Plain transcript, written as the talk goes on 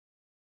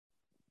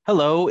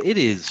Hello, it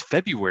is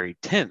February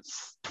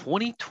 10th,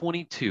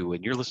 2022,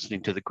 and you're listening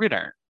to the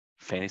Gridiron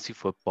Fantasy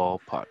Football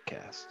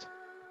Podcast.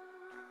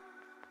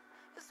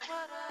 It's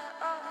what I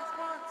always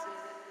wanted.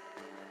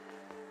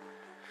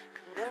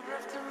 Could never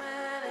have too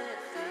many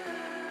things.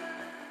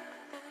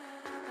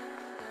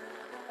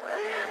 Well,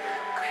 you're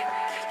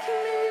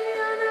kicking me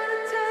under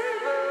the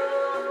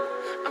table.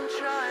 I'm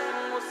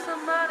trying, will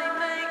somebody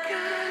make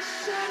us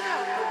shut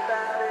up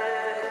about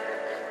it?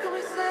 Can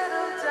we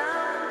settle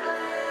down,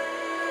 please?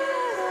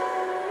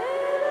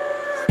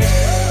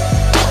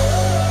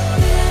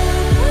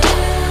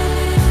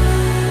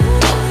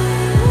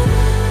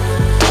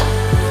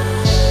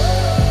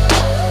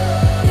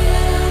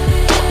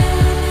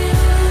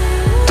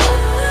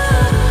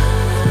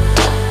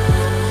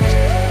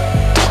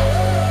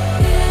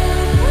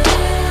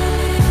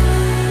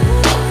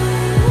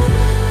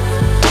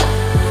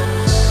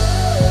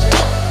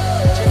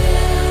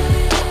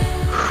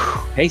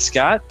 Hey,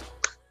 Scott,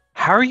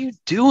 how are you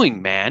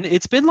doing, man?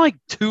 It's been like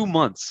 2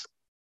 months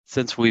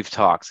since we've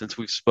talked, since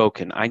we've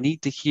spoken. I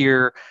need to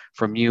hear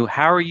from you.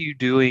 How are you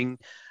doing?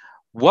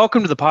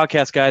 Welcome to the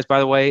podcast, guys. By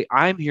the way,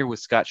 I'm here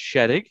with Scott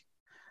Sheddig.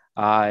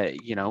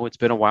 It's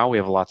been a while. We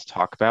have a lot to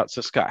talk about.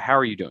 So, Scott, how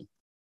are you doing?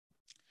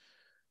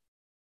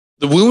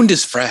 The wound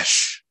is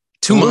fresh.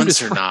 The wound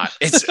Months is or not.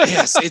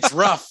 It's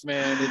rough,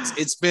 man.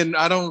 It's been,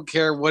 I don't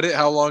care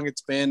how long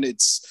it's been.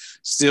 It's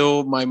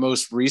still my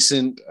most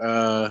recent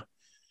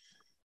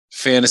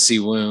fantasy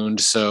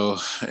wound. So,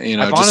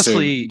 I've just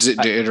honestly-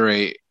 to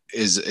iterate,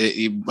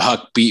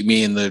 Huck beat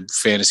me in the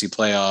fantasy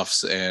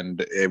playoffs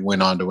and it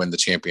went on to win the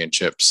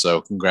championship.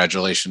 So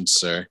congratulations,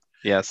 sir.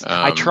 Yes,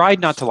 I tried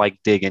not to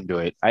dig into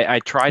it. I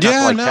tried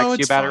not to text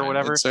you about it or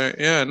whatever.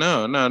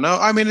 No.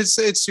 I mean,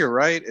 you're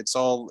right.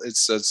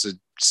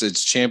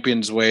 It's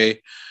Champion's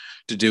way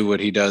to do what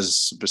he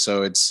does.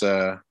 So it's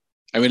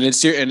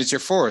it's your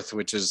fourth,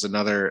 which is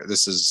another.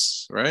 This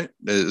is right.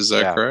 Is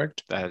that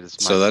correct? That is.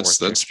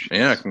 That's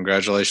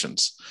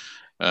congratulations.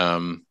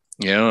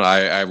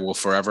 I will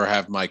forever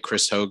have my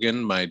Chris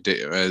Hogan,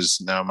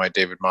 as now my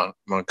David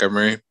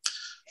Montgomery.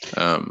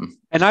 And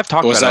I've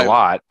talked about it a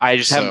lot. I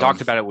just haven't talked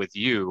about it with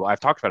you.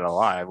 I've talked about it a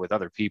lot with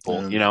other people.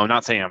 I'm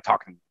not saying I'm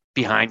talking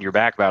behind your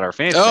back about our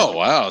fans. Oh,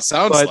 wow.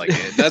 Sounds like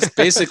it. That's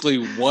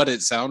basically what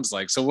it sounds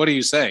like. So what are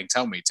you saying?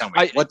 Tell me. Come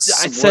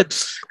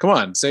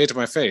on, say it to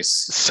my face.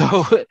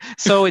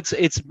 So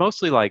it's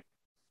mostly like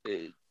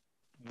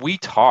we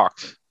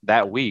talked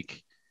that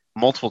week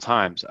multiple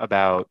times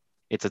about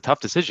it's a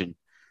tough decision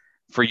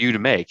for you to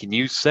make. And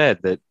you said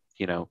that,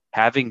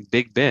 having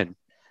Big Ben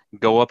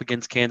go up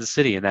against Kansas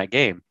City in that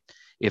game,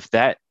 if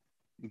that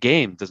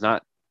game does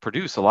not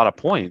produce a lot of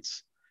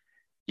points,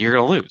 you're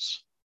going to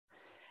lose.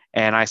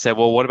 And I said,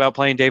 well, what about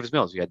playing Davis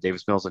Mills? You had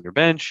Davis Mills on your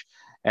bench,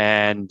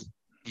 and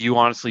you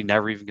honestly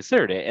never even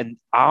considered it. And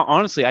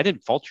I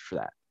didn't fault you for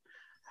that.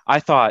 I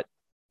thought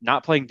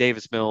not playing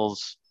Davis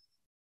Mills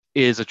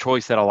is a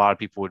choice that a lot of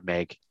people would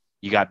make.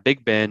 You got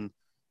Big Ben,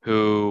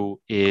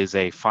 who is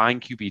a fine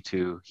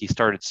QB2. He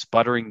started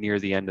sputtering near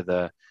the end of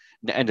the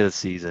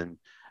season.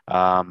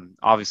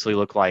 Obviously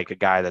looked like a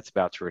guy that's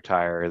about to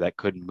retire, that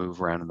couldn't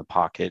move around in the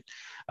pocket,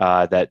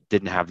 that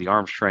didn't have the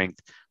arm strength.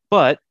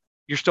 But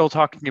you're still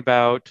talking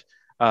about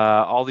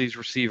all these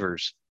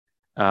receivers.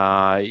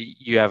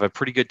 You have a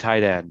pretty good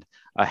tight end,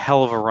 a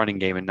hell of a running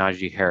game in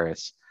Najee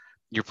Harris.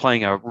 You're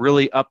playing a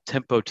really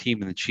up-tempo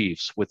team in the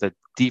Chiefs with a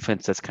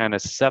defense that's kind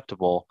of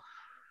susceptible.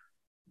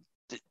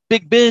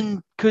 Big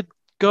Ben could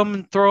come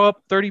and throw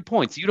up 30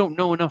 points. You don't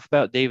know enough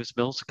about Davis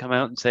Mills to come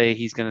out and say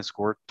he's going to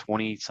score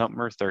 20-something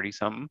or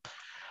 30-something.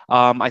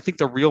 I think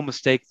the real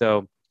mistake,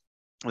 though,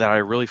 that I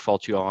really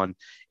fault you on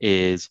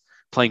is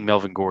playing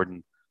Melvin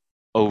Gordon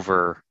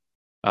over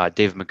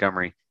David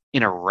Montgomery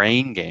in a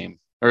rain game.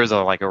 There was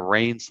a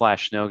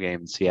rain/snow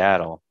game in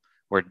Seattle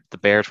where the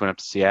Bears went up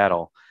to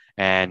Seattle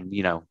and,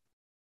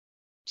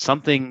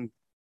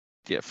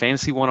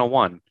 fantasy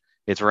 101.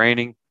 It's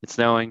raining, it's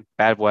snowing,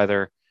 bad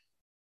weather.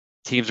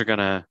 Teams are going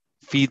to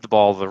feed the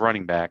ball to the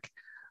running back.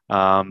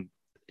 What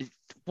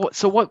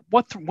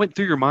went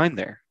through your mind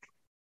there?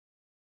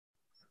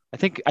 I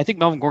think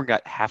Melvin Gordon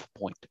got half a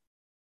point.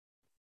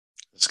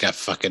 It's got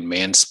fucking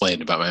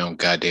mansplained about my own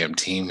goddamn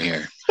team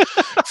here.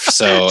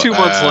 So 2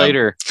 months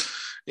later.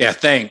 Yeah,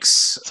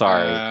 thanks.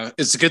 Sorry.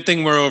 It's a good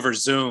thing we're over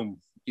Zoom.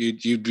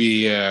 You'd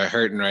be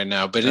hurting right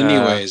now. But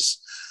anyways,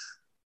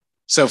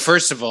 so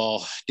first of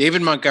all,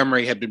 David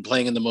Montgomery had been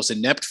playing in the most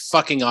inept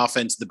fucking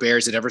offense the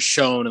Bears had ever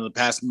shown in the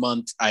past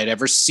month I had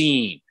ever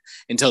seen,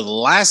 until the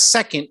last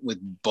second, with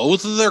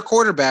both of their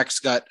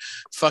quarterbacks got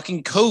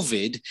fucking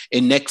COVID,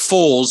 and Nick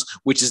Foles,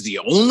 which is the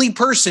only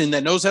person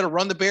that knows how to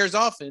run the Bears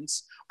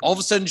offense, all of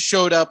a sudden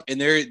showed up,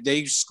 and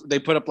they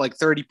put up like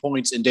 30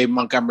 points, and David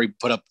Montgomery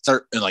put up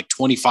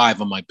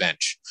 25 on my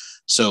bench.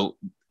 So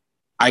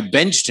I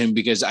benched him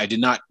because I did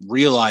not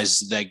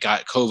realize that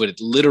got COVID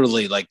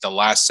literally like the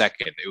last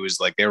second. It was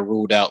like they were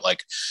ruled out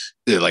like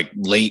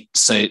late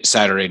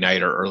Saturday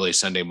night or early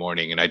Sunday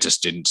morning, and I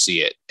just didn't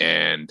see it.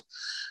 And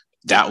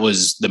that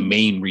was the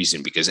main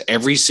reason, because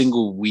every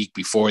single week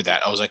before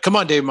that, I was like, come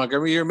on, Dave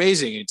Montgomery, you're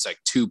amazing. And it's like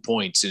 2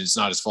 points, and it's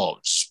not his fault.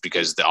 It's just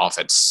because the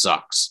offense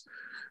sucks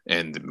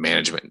and the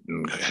management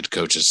and head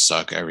coaches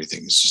suck.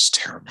 Everything is just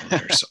terrible.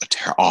 There's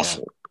a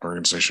awful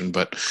organization.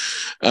 But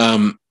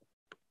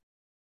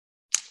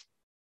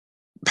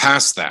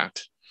past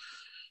that,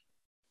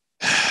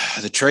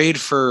 the trade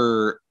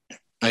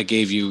I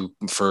gave you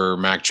for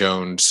Mac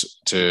Jones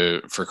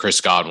for Chris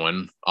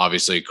Godwin.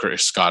 Obviously,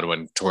 Chris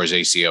Godwin tore his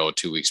ACL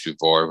 2 weeks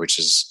before, which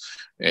is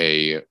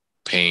a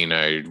pain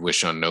I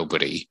wish on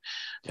nobody.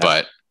 Yeah.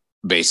 But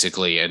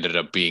basically ended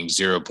up being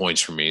 0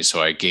 points for me.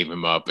 So I gave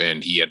him up,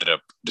 and he ended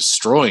up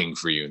destroying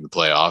for you in the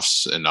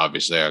playoffs. And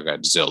obviously, I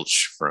got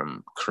zilch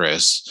from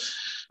Chris.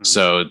 Mm-hmm.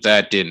 So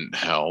that didn't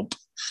help.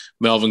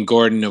 Melvin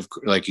Gordon,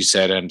 like you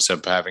said, ends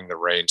up having the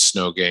rain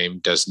snow game,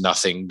 does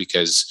nothing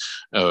because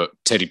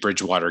Teddy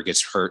Bridgewater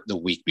gets hurt the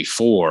week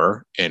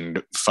before,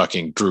 and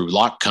fucking Drew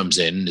Lock comes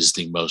in, is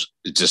the most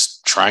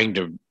just trying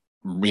to,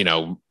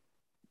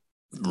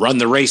 run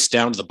the race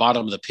down to the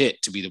bottom of the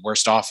pit to be the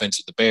worst offense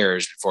of the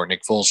Bears before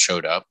Nick Foles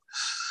showed up.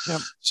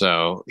 Yep.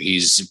 So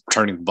he's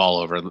turning the ball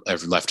over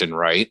left and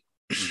right.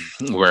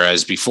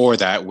 Whereas before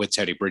that, with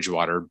Teddy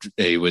Bridgewater,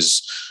 he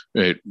was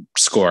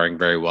scoring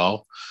very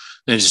well.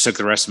 And it just took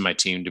the rest of my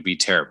team to be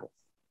terrible.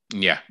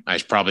 Yeah, I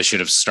probably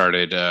should have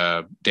started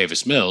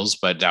Davis Mills,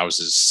 but that was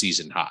his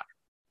season high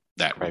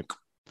that week.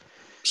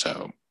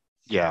 So,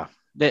 yeah.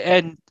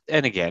 And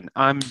again,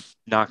 I'm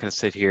not going to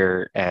sit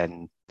here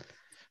and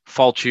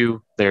fault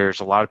you.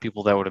 There's a lot of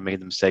people that would have made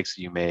the mistakes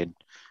that you made.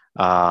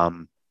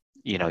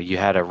 You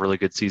had a really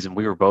good season.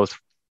 We were both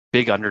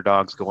big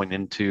underdogs going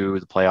into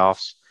the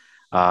playoffs.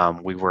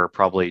 We were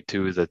probably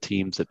two of the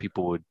teams that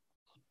people would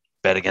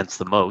bet against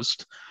the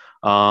most.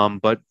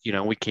 But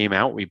we came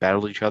out, we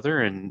battled each other,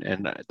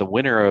 and the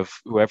winner of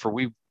whoever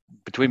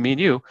between me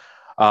and you,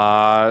 would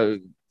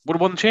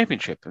have won the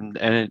championship,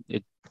 and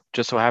it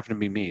just so happened to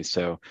be me.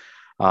 So,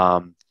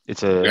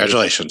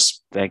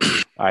 congratulations. Thank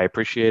you. I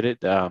appreciate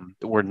it.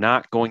 We're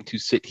not going to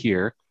sit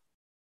here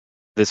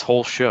this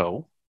whole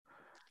show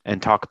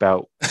and talk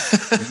about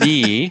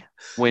me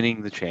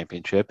winning the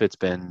championship. It's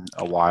been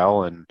a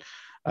while, and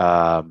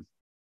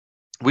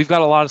we've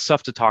got a lot of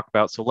stuff to talk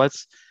about. So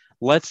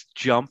let's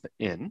jump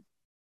in.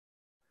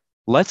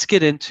 Let's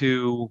get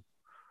into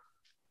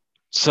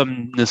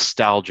some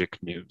nostalgic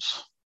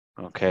news.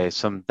 Okay,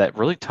 some that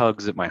really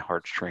tugs at my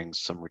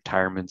heartstrings, some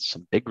retirements,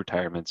 some big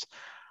retirements.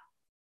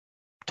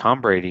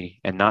 Tom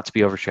Brady, and not to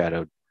be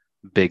overshadowed,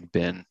 Big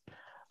Ben.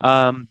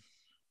 Do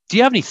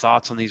you have any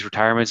thoughts on these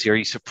retirements? Are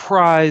you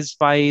surprised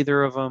by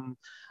either of them?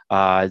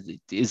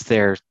 Is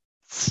there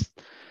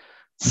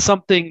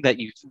something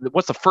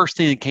what's the first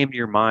thing that came to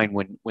your mind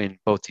when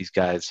both these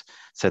guys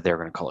said they were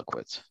going to call it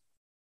quits?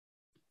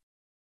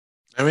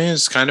 I mean,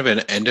 it's kind of an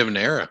end of an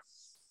era.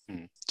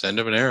 It's end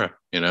of an era.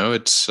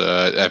 It's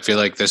I feel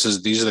like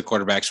these are the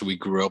quarterbacks we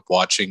grew up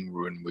watching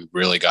when we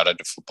really got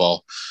into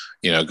football,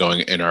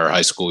 going in our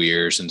high school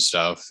years and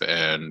stuff,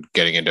 and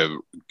getting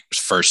into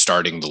first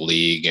starting the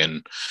league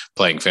and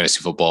playing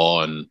fantasy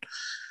football. And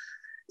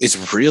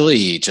it's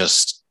really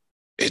just,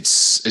 it's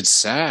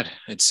sad.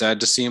 It's sad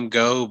to see him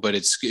go, but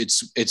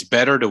it's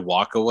better to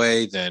walk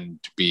away than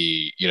to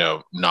be,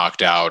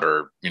 knocked out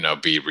or,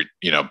 be,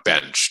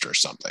 benched or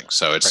something.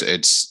 So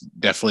it's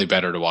definitely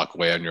better to walk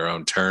away on your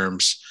own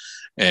terms.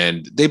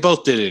 And they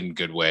both did it in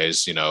good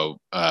ways.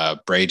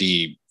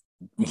 Brady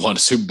won a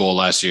Super Bowl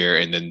last year,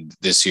 and then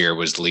this year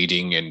was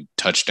leading in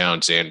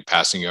touchdowns and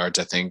passing yards,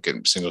 I think,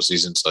 in single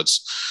season. So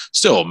it's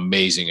still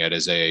amazing at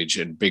his age.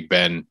 And Big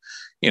Ben,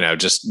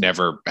 just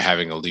never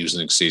having a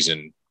losing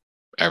season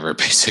ever,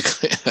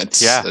 basically. I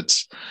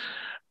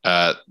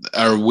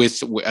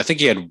think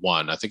he had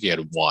one.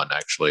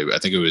 Actually. I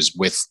think it was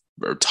with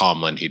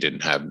Tomlin. He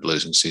didn't have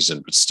losing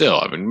season, but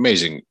still, I mean,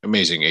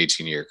 amazing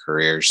 18-year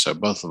careers. So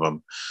both of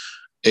them,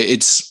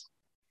 it's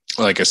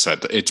like I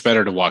said, it's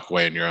better to walk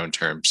away on your own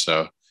terms.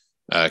 So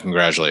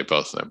congratulate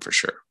both of them for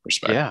sure.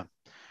 Respect.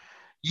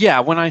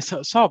 Yeah. When I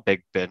saw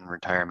Big Ben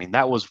retire, I mean,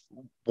 that was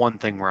one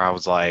thing where I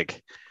was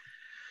like,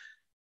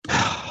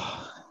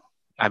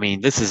 I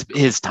mean, this is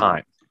his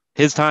time.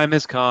 His time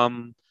has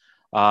come.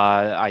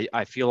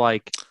 I feel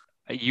like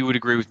you would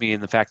agree with me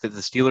in the fact that the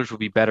Steelers would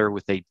be better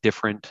with a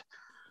different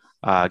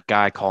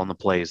guy calling the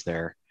plays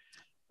there.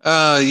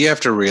 You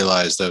have to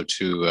realize, though,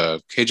 too,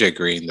 KJ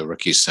Green, the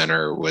rookie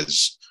center,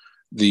 was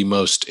the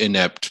most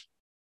inept.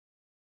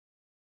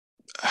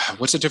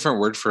 What's a different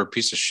word for a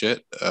piece of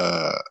shit?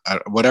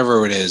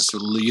 Whatever it is,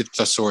 you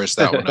thesaurus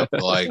that one up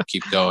while I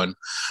keep going.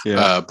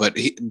 Yeah. But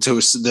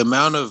the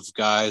amount of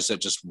guys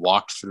that just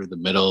walked through the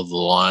middle of the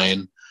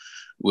line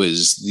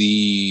was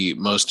the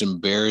most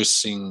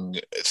embarrassing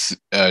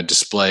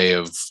display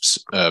of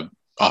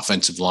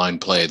offensive line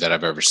play that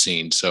I've ever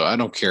seen. So I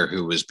don't care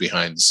who was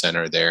behind the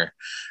center there.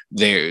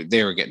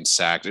 they were getting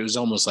sacked. It was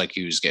almost like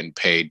he was getting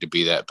paid to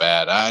be that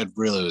bad. I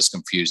really was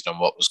confused on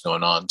what was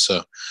going on.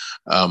 So,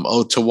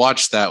 to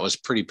watch that was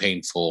pretty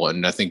painful.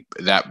 And I think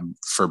that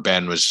for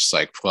Ben was just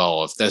like,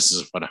 well, if this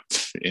is what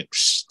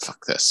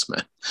fuck this,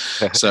 man.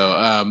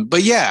 So,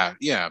 but yeah.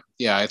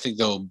 I think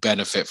they'll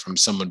benefit from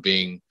someone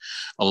being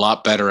a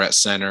lot better at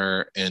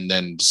center and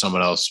then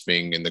someone else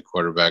being in the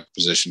quarterback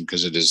position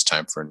because it is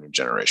time for a new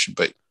generation.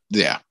 But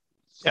yeah.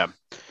 Yeah.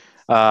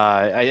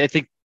 I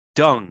think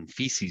dung,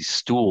 feces,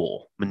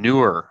 stool,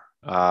 manure,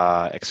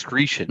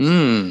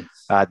 excretion.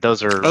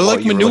 Those are I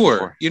like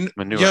manure.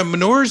 Manure. Yeah,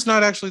 manure is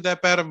not actually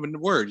that bad of a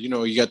word.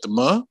 You got the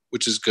ma,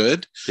 which is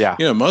good. Yeah.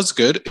 Ma's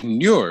good. And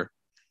manure,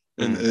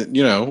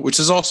 and which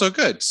is also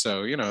good.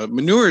 So,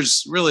 manure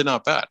is really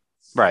not bad.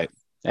 Right.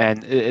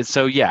 And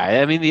so, yeah,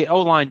 I mean, the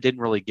O-line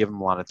didn't really give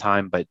him a lot of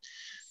time, but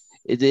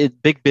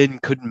Big Ben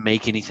couldn't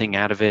make anything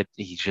out of it.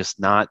 He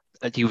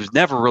was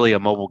never really a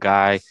mobile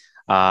guy.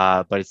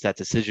 But it's that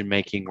decision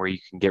making where you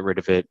can get rid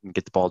of it and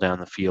get the ball down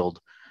the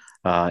field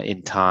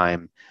in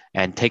time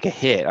and take a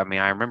hit. I mean,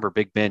 I remember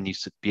Big Ben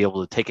used to be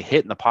able to take a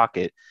hit in the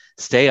pocket,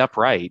 stay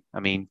upright. I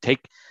mean,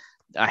 take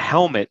a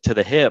helmet to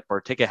the hip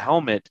or take a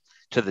helmet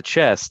to the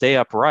chest, stay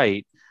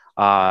upright,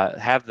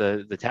 have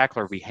the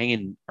tackler be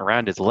hanging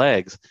around his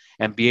legs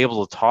and be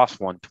able to toss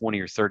one 20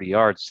 or 30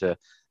 yards to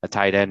a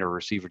tight end or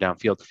receiver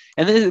downfield.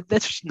 And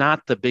that's just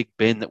not the Big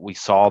Ben that we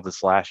saw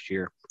this last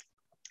year.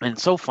 And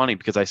it's so funny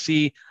because I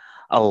see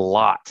a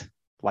lot,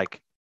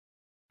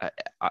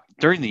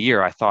 during the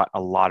year, I thought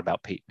a lot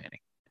about Peyton Manning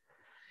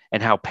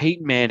and how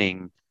Peyton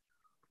Manning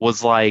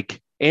was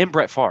and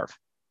Brett Favre,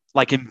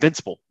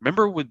 invincible.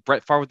 Remember with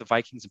Brett Favre with the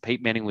Vikings and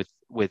Peyton Manning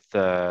with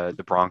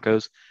the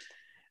Broncos?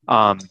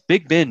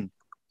 Big Ben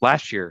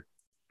last year,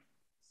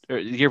 or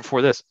the year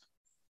before this,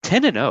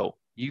 10-0.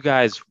 You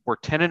guys were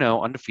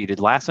 10-0, undefeated,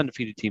 last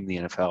undefeated team in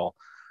the NFL.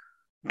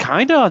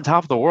 Kind of on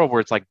top of the world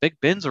where it's like Big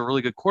Ben's a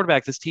really good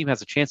quarterback. This team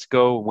has a chance to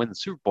go win the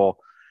Super Bowl.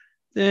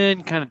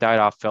 Then kind of died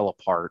off, fell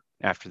apart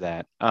after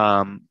that.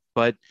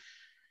 But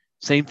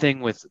same thing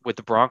with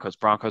the Broncos.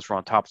 Broncos were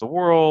on top of the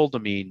world. I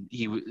mean,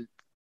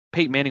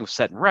 Peyton Manning was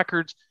setting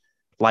records.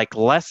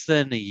 Less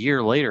than a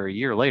year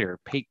later,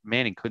 Peyton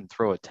Manning couldn't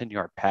throw a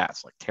 10-yard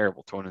pass.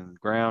 Terrible throwing in the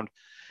ground.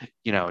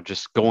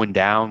 Just going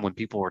down when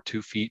people were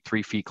 2 feet,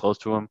 3 feet close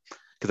to him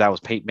because that was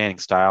Peyton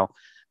Manning's style.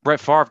 Brett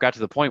Favre got to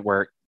the point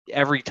where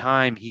every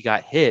time he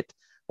got hit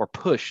or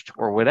pushed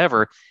or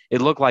whatever, it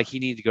looked like he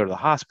needed to go to the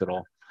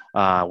hospital.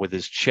 With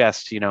his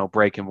chest,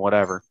 breaking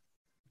whatever.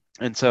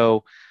 And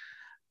so,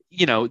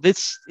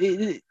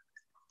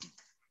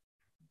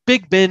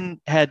 Big Ben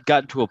had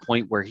gotten to a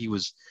point where he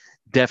was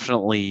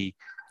definitely,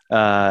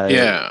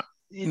 I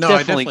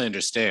definitely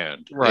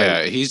understand.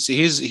 Right. Yeah,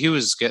 he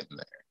was getting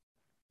there.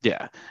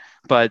 Yeah,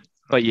 but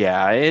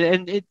yeah,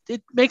 and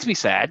it makes me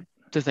sad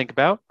to think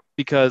about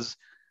because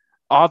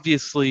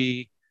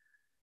obviously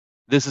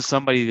this is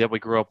somebody that we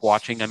grew up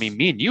watching. I mean,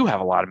 me and you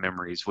have a lot of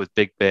memories with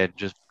Big Ben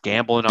just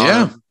gambling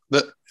on him.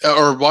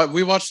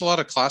 We watched a lot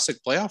of classic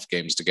playoff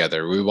games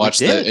together. We watched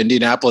the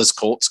Indianapolis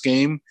Colts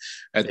game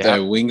at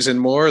the Wings and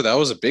More. That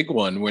was a big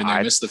one when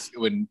they missed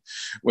when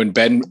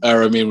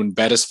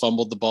Bettis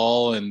fumbled the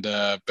ball and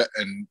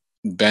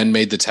Ben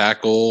made the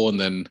tackle and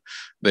then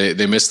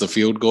they missed the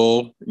field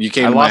goal. You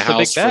came to my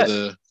house for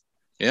the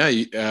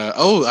I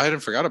hadn't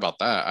forgot about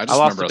that. I just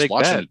remember us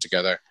watching it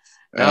together.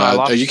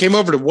 You came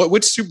over to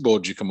which Super Bowl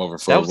did you come over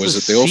for? Was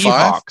it the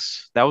 05?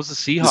 That was the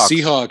Seahawks. The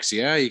Seahawks,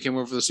 yeah. You came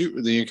over for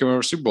you came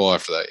over Super Bowl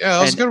after that. Yeah,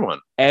 that was a good one.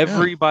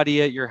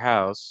 Everybody at your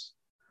house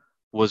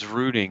was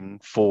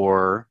rooting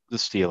for the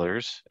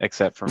Steelers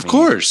except for me. Of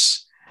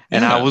course.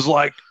 And I was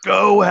like,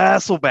 go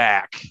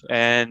Hasselback.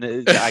 And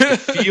I could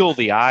feel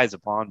the eyes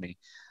upon me.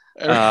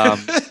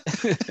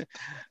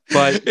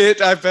 But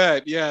I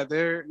bet,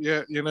 there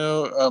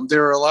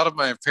are a lot of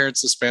my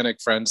parents' Hispanic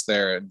friends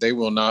there, and they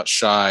will not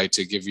shy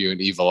to give you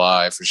an evil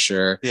eye for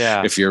sure.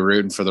 Yeah, if you're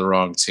rooting for the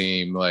wrong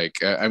team,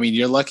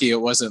 you're lucky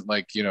it wasn't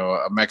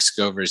a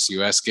Mexico versus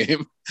U.S.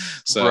 game.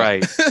 So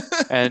right,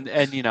 and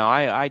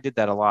I did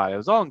that a lot. It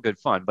was all in good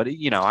fun, but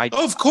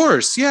of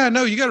course, you got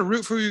to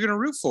root for who you're going to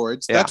root for.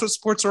 That's what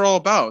sports are all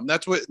about, and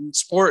that's what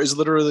sport is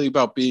literally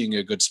about, being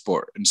a good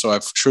sport. And so I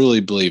truly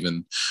believe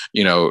in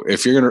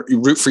if you're going to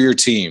root for your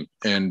team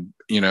and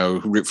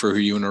root for who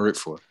you want to root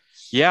for.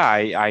 Yeah,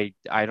 I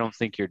don't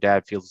think your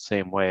dad feels the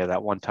same way.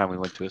 That one time we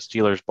went to a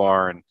Steelers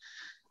bar and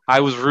I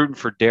was rooting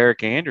for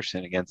Derek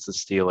Anderson against the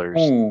Steelers.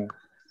 Ooh.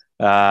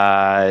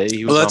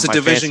 That's a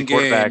division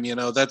game.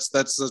 That's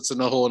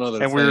a whole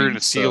other. And thing, we were in a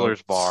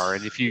Steelers bar,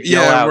 and if you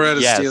we're at a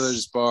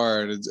Steelers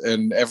bar,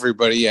 and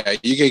everybody,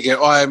 you can get.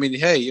 Oh, I mean,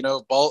 hey,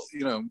 ball,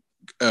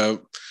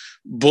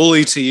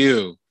 bully to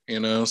you.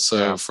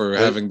 For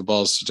having the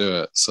balls to do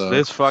it. So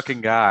this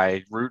fucking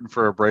guy rooting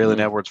for a Braylon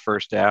Edwards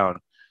first down,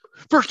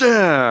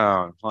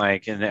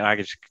 and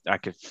I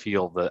could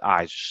feel the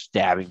eyes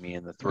stabbing me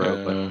in the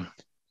throat.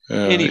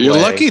 Anyway, you're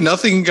lucky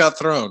nothing got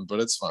thrown, but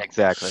it's fine.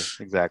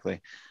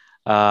 Exactly.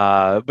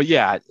 But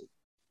yeah,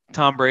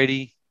 Tom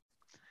Brady.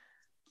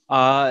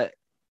 I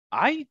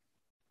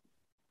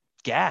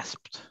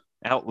gasped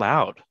out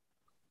loud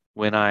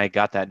when I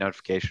got that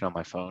notification on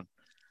my phone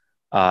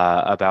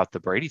about the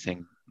Brady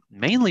thing,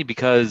 mainly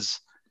because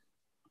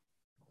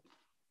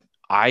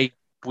I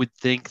would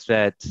think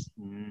that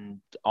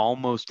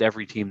almost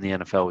every team in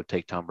the NFL would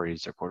take Tom Brady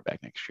as their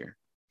quarterback next year.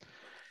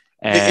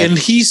 And And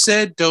he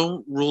said,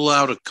 don't rule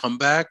out a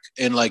comeback.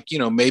 And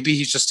maybe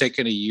he's just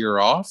taking a year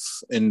off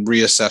and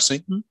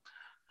reassessing.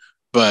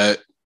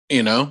 But,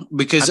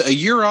 because a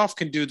year off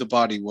can do the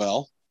body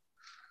well.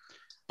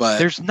 But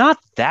there's not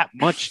that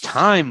much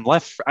time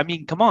left. I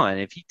mean, come on.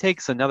 If he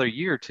takes another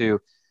year or two.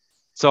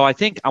 So I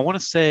want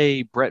to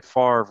say Brett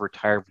Favre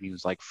retired when he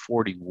was like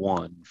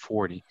 41,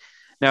 40.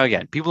 Now,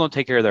 again, people don't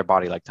take care of their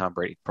body like Tom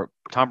Brady.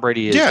 Tom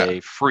Brady is yeah, a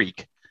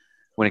freak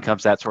when it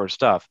comes to that sort of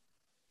stuff.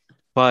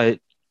 But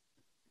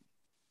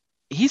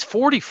he's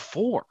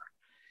 44.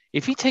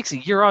 If he takes a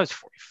year out, he's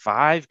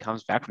 45,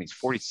 comes back when he's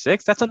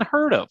 46, that's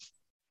unheard of.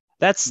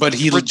 but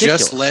he Ridiculous.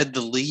 just led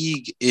the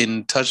league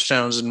in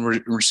touchdowns and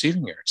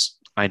receiving yards.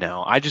 I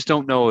know. I just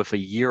don't know if a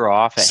year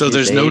off at So his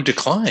there's age, no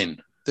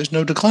decline. There's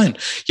no decline.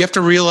 You have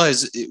to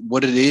realize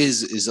what it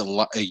is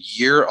a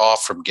year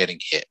off from getting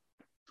hit.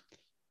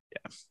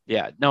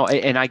 Yeah. No,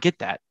 and I get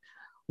that.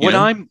 What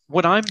I'm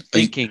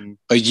thinking,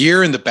 a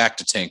year in the back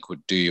to tank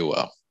would do you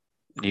well.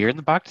 a year in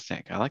the box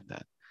tank. I like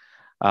that.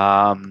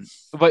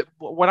 But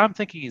what I'm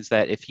thinking is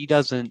that if he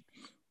doesn't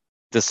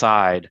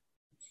decide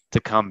to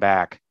come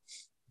back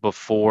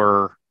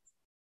before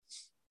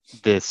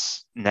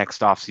this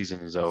next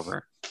offseason is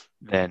over,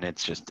 then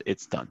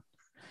it's done.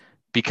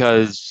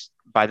 Because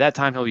by that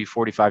time he'll be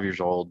 45 years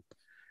old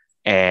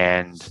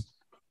and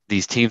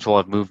these teams will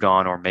have moved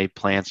on or made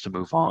plans to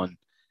move on.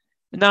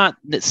 Not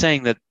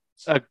saying that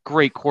a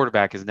great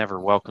quarterback is never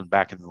welcomed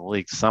back in the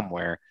league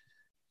somewhere,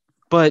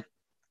 but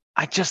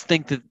I just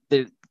think that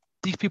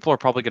these people are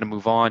probably going to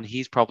move on.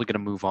 He's probably going to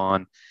move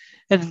on,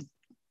 and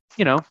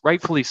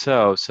rightfully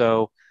so.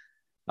 So,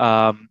 do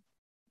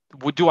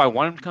I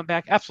want him to come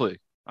back? Absolutely.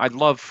 I'd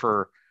love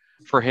for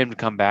him to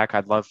come back.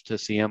 I'd love to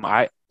see him.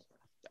 A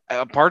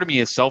part of me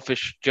is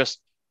selfish, just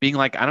being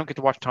like, I don't get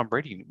to watch Tom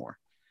Brady anymore.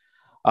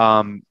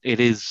 It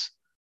is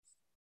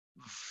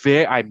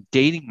I'm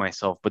dating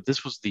myself, but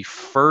this was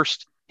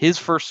his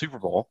first Super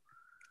Bowl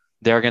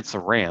there against the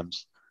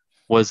Rams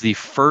was the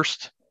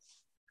first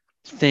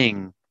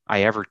thing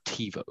I ever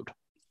TiVoed.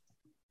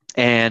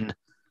 And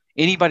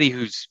anybody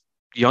who's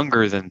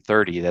younger than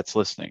 30 that's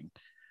listening,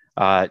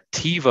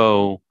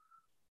 TiVo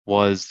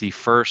was the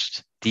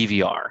first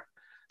DVR.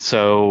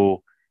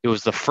 So it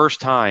was the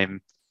first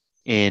time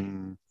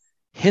in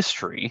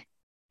history,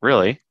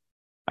 really,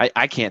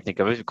 I can't think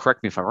of it,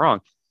 correct me if I'm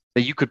wrong,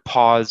 that you could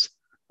pause,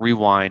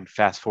 rewind,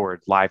 fast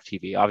forward, live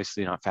TV.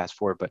 Obviously not fast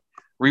forward, but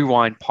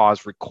rewind,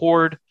 pause,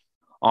 record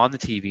on the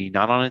TV,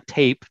 not on a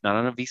tape, not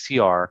on a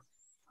VCR,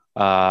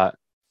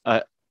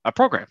 a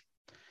program.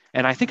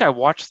 And I think I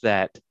watched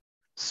that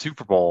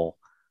Super Bowl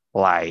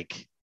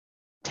like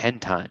 10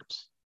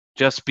 times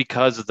just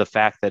because of the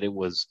fact that it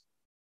was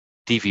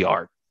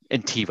DVR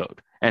and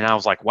TiVo'd. And I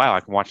was like, wow, I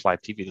can watch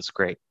live TV. This is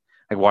great.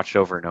 I watched it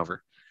over and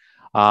over.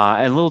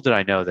 And little did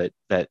I know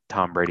that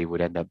Tom Brady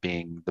would end up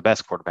being the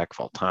best quarterback of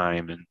all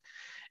time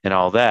and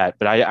all that.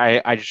 But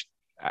I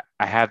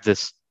have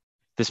this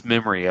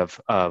memory of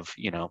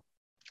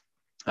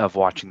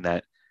watching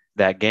that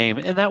game,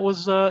 and that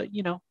was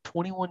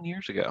 21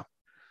 years ago.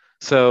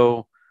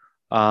 So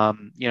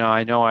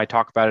I know I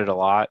talk about it a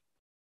lot.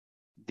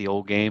 The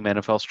old game,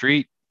 NFL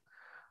Street,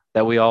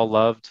 that we all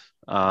loved.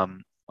 A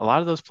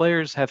lot of those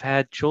players have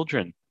had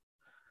children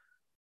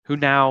who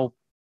now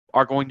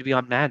are going to be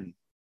on Madden.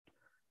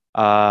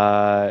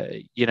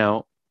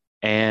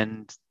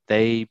 And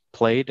they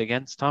played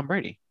against Tom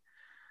Brady.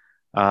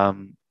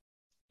 And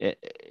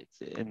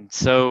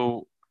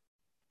so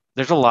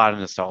there's a lot of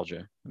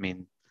nostalgia. I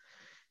mean,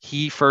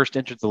 he first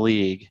entered the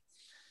league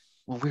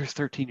when we were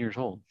 13 years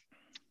old.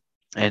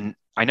 And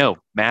I know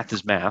math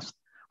is math.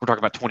 We're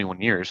talking about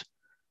 21 years,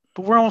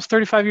 but we're almost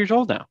 35 years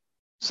old now.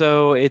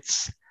 So it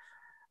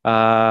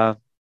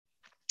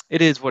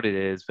is what it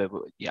is. But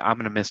yeah, I'm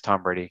going to miss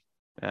Tom Brady.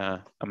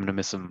 I'm going to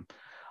miss him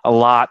a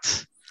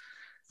lot.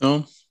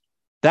 Oh,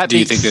 do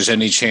you think there's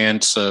any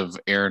chance of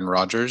Aaron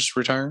Rodgers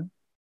retiring?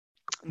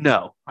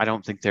 No, I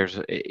don't think there's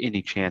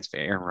any chance for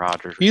Aaron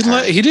Rodgers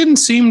retiring. He didn't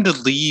seem to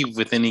leave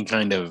with any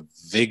kind of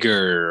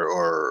vigor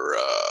or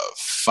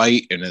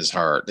fight in his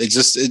heart. It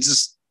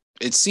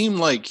seemed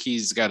like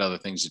he's got other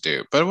things to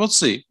do. But we'll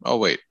see. I'll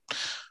wait.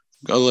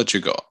 I'll let you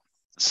go.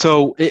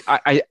 So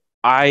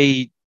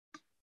I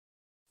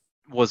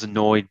was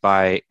annoyed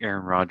by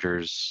Aaron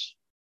Rodgers.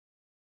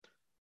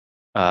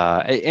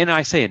 And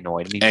I say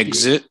annoyed. I mean,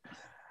 exit.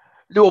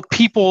 No,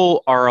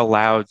 people are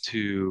allowed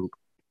to.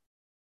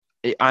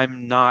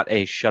 I'm not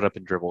a shut up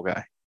and dribble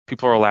guy.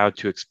 People are allowed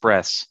to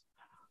express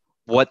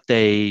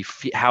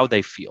how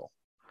they feel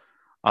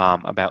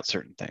about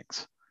certain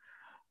things.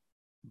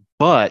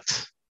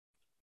 But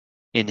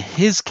in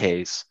his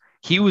case,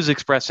 he was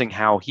expressing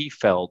how he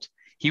felt.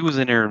 He was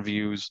in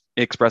interviews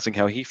expressing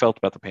how he felt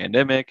about the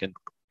pandemic and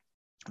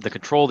the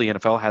control the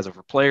NFL has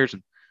over players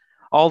and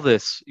all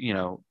this,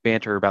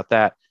 banter about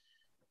that.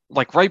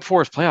 like right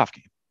before his playoff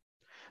game.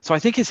 So I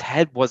think his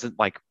head wasn't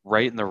like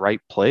right in the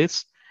right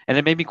place. And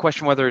it made me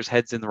question whether his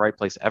head's in the right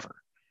place ever.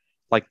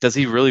 Like, does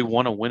he really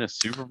want to win a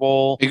Super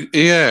Bowl?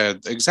 Yeah,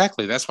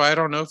 exactly. That's why I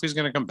don't know if he's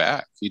going to come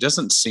back. He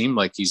doesn't seem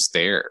like he's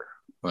there,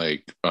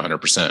 like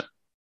 100%.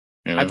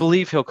 You I know?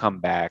 believe he'll come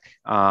back.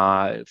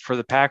 For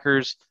the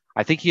Packers,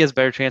 I think he has a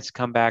better chance to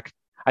come back.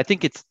 I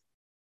think it's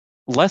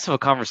less of a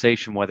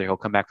conversation whether he'll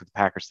come back with the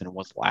Packers than it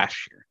was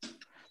last year.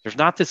 There's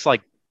not this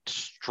like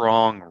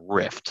strong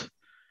rift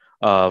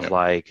of Yep.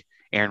 like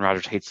Aaron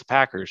Rodgers hates the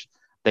Packers.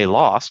 They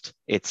lost.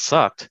 It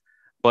sucked.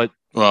 But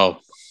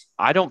Well,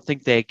 I don't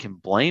think they can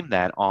blame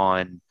that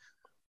on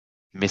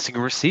missing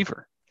a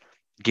receiver,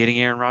 getting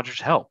Aaron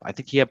Rodgers help. I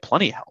think he had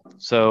plenty of help.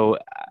 So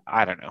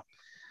I don't know.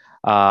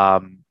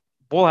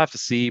 We'll have to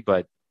see,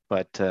 but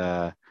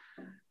yeah,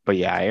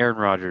 Aaron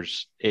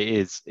Rodgers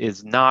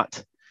is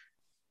not.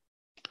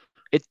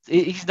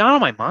 He's not on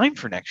my mind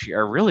for next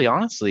year. Really,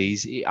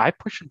 honestly, I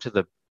push him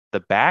to the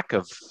back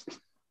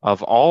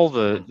of all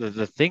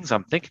the things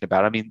I'm thinking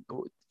about. I mean,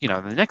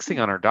 the next thing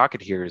on our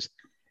docket here is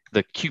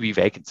the QB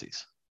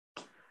vacancies.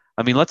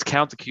 I mean, let's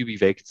count the QB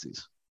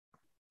vacancies.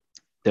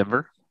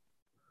 Denver.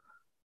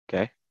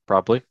 Okay,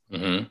 probably.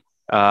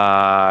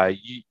 mm-hmm.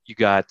 You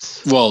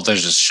got. Well,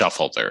 there's a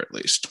shuffle there at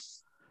least.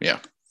 Yeah.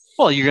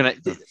 Well,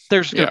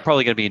 there's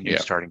probably gonna be a new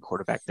starting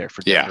quarterback there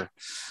for Denver. Yeah.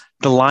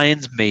 The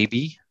Lions,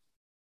 maybe.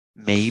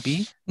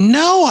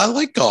 No, I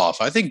like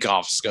Goff. I think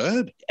Goff's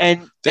good.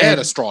 And they had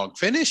a strong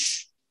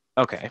finish.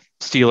 Okay.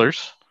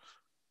 Steelers.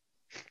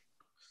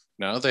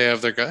 No, they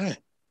have their guy.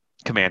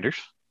 Commanders.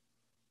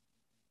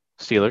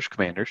 Steelers,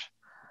 Commanders.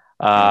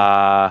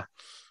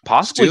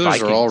 Possibly Steelers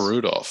Vikings. are all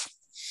Rudolph.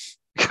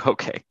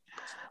 Okay.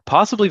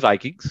 Possibly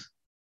Vikings.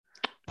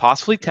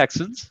 Possibly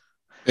Texans.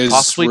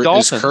 Possibly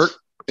Dolphins.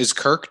 Is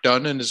Kirk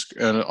done in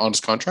on his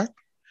contract?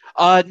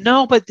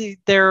 No, but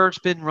there's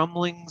been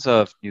rumblings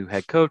of new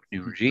head coach,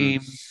 new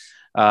regime.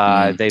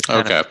 They've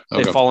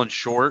they've fallen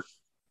short,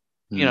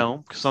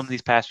 some of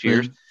these past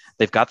years.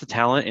 They've got the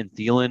talent in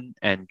Thielen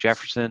and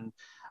Jefferson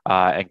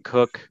and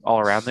Cook all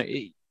around there.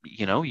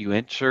 You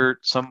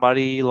insert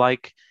somebody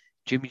like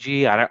Jimmy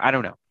G. I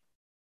don't know.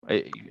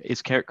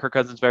 Is Kirk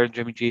Cousins better than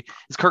Jimmy G?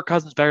 Is Kirk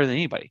Cousins better than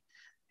anybody?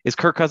 Is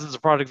Kirk Cousins a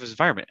product of his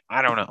environment?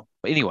 I don't know.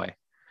 But anyway,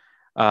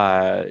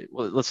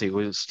 let's see.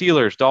 With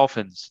Steelers,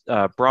 Dolphins,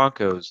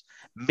 Broncos,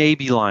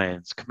 maybe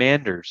Lions,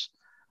 Commanders,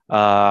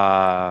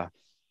 the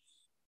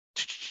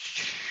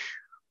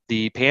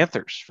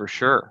Panthers for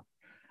sure.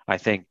 I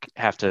think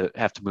have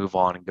to move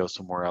on and go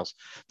somewhere else.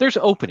 There's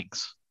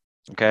openings.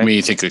 Okay. I mean,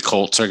 you think the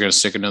Colts are going to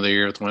stick another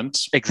year with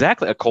Wentz?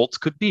 Exactly. A Colts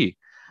could be.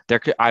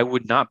 I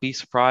would not be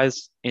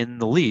surprised in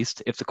the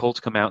least if the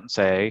Colts come out and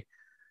say,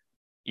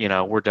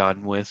 we're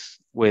done with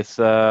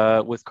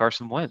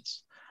Carson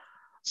Wentz.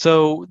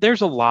 So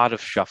there's a lot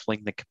of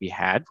shuffling that could be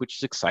had, which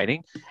is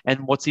exciting.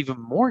 And what's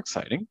even more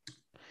exciting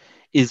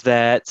is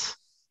that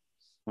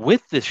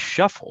with this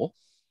shuffle,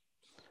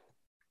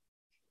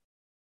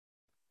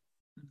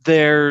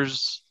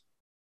 there's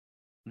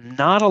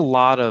not a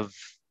lot of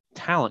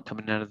talent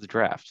coming out of the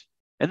draft.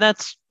 And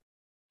that's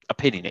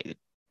opinionated,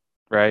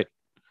 right?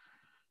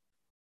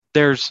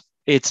 It's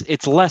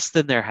less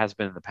than there has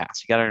been in the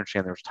past. You got to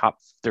understand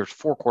there's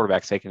 4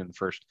 quarterbacks taken in the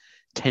first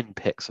 10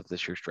 picks of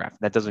this year's draft.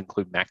 And that doesn't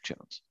include Mac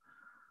Jones.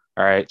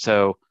 All right.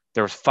 So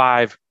there was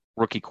 5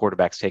 rookie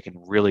quarterbacks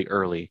taken really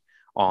early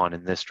on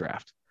in this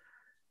draft.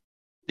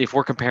 If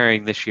we're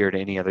comparing this year to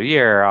any other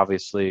year,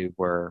 obviously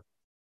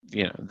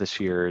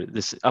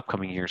this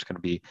upcoming year is going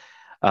to be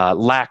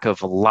lack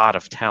of a lot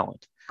of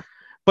talent.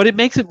 But it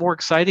makes it more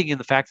exciting in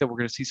the fact that we're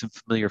going to see some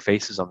familiar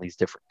faces on these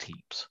different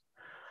teams.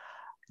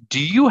 Do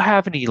you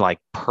have any like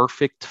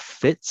perfect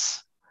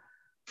fits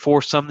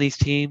for some of these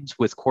teams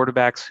with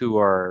quarterbacks who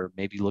are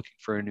maybe looking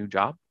for a new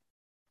job?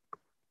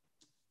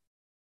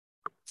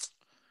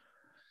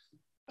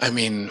 I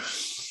mean,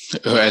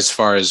 as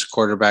far as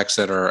quarterbacks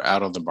that are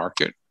out on the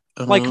market,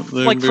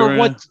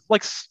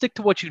 stick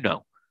to what you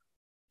know.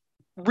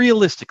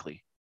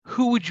 Realistically,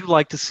 who would you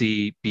like to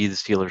see be the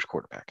Steelers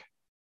quarterback?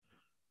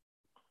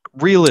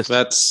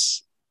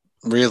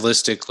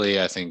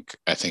 Realistically, I think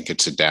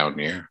it's a down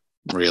year.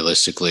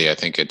 Realistically, I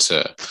think it's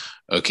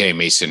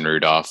Mason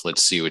Rudolph.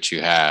 Let's see what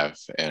you have,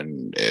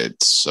 and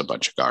it's a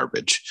bunch of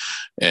garbage.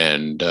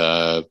 And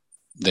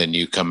then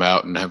you come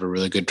out and have a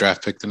really good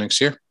draft pick the next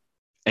year,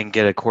 and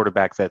get a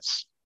quarterback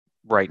that's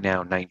right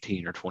now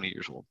 19 or 20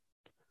 years old.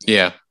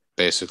 Yeah,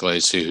 basically,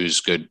 see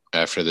who's good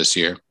after this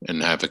year,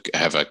 and have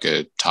a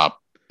good top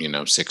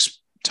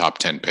 6, top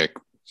 10 pick.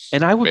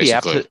 And I would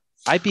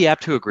I'd be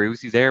apt to agree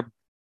with you there.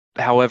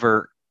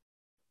 However,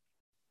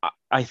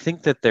 I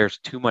think that there's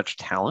too much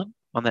talent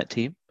on that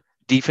team,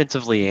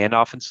 defensively and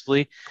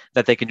offensively,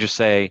 that they can just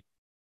say,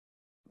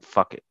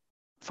 "Fuck it,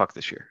 fuck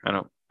this year. I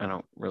don't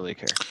really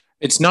care."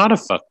 It's not a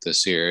fuck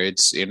this year.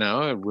 It's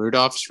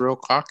Rudolph's real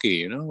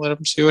cocky. Let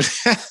him see what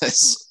he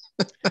has.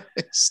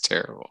 It's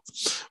terrible.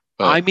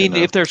 But,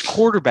 if there's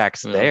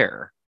quarterbacks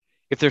there,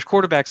 if there's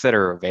quarterbacks that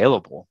are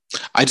available.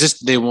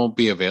 They won't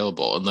be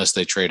available unless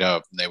they trade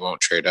up, and they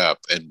won't trade up.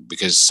 And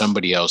because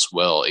somebody else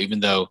will, even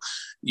though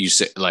you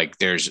say like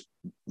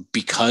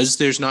because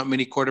there's not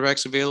many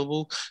quarterbacks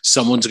available,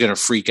 someone's going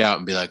to freak out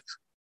and be like,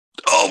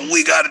 oh,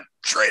 we got to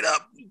trade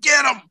up,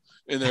 get them.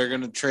 And they're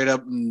going to trade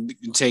up and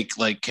take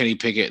like Kenny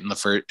Pickett in the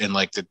first, in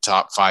like the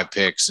top 5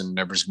 picks. And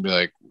everybody's going to be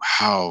like,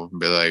 how? And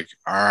be like,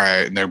 all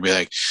right. And they'll be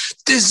like,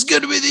 this is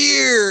going to be the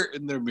year.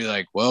 And they'll be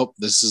like, well,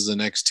 this is the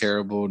next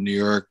terrible New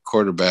York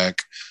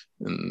quarterback.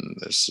 And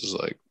this is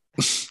like,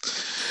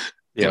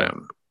 you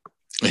know,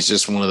 it's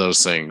just one of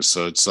those things.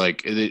 So it's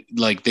like,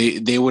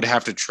 they would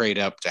have to trade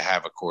up to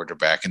have a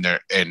quarterback, and I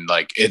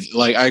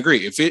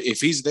agree. If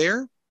he's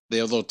there,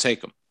 they'll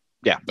take him.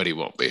 Yeah, but he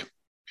won't be.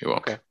 He won't.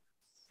 Okay.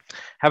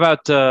 How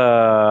about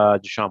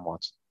Deshaun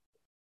Watson?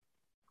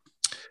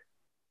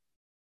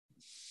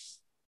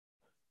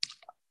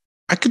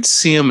 I could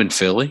see him in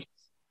Philly,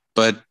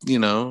 but do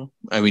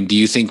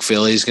you think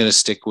Philly's going to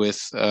stick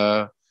with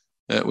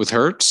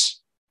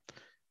Hurts?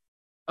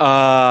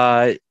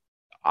 I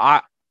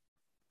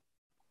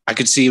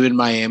could see him in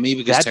Miami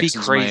because that'd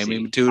Texans be crazy.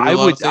 Miami too.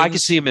 I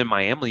could see him in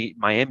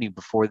Miami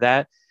before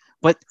that,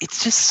 but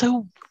it's just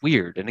so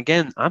weird. And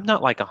again, I'm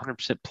not like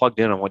 100% plugged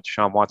in on what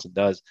Deshaun Watson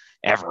does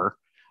ever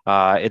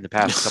in the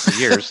past couple of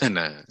years.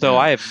 So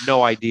I have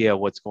no idea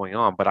what's going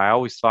on, but I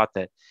always thought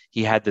that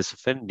he had this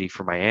affinity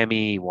for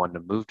Miami. He wanted to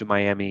move to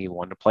Miami. He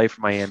wanted to play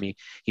for Miami.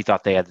 He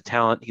thought they had the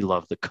talent. He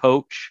loved the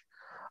coach,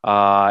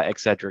 et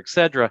cetera, et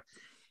cetera.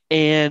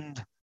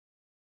 And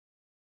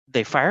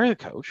they fire the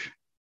coach,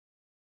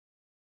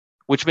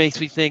 which makes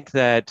me think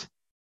that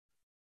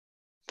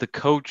the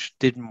coach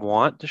didn't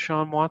want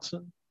Deshaun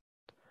Watson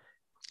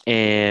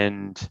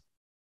and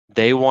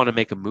they want to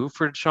make a move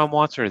for Deshaun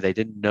Watson, or they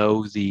didn't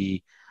know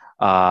the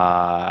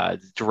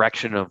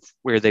direction of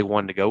where they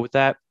wanted to go with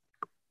that.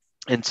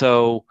 And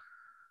so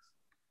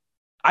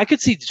I could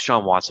see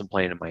Deshaun Watson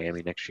playing in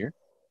Miami next year.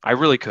 I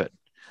really could.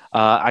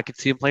 I could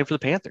see him playing for the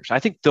Panthers. I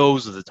think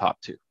those are the top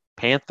 2,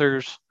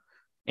 Panthers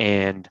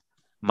and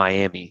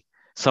Miami.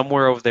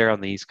 Somewhere over there on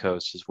the East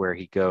Coast is where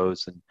he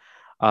goes.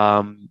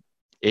 And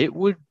it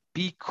would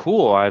be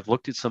cool. I've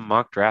looked at some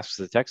mock drafts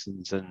for the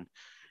Texans, and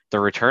the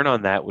return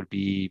on that would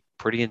be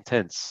pretty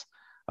intense.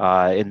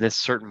 In this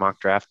certain mock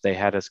draft, they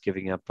had us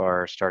giving up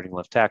our starting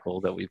left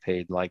tackle that we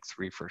paid like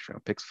 3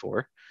 first-round picks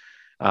for,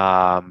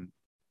 and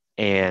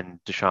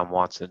Deshaun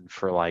Watson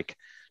for like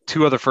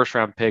 2 other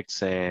first-round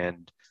picks,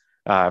 and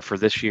for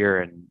this year,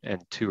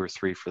 and 2 or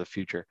 3 for the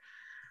future.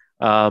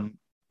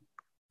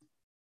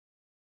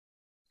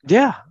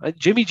 Yeah,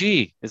 Jimmy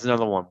G is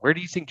another one. Where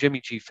do you think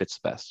Jimmy G fits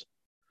best?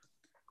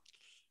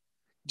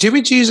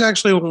 Jimmy G is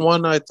actually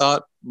one I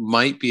thought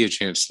might be a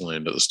chance to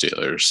land to the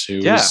Steelers. He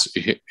was,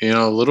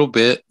 a little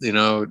bit,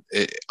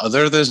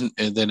 other than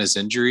his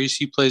injuries,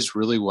 he plays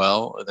really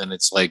well. And then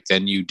it's like,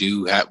 then you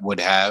would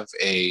have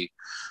a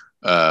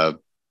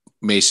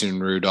Mason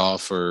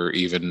Rudolph, or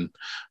even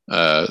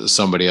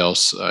somebody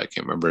else. I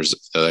can't remember the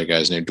other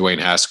guy's name, Dwayne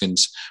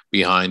Haskins,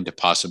 behind to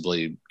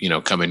possibly,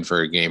 come in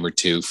for a game or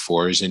 2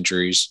 for his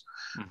injuries.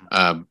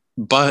 Mm-hmm.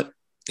 But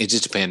it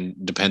just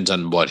depends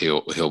on what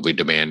he'll be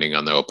demanding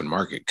on the open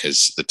market,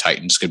 because the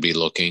Titans could be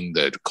looking,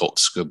 the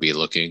Colts could be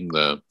looking,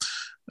 there's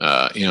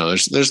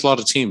a lot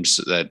of teams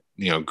that,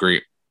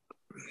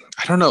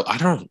 I don't know. I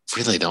don't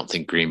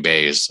think Green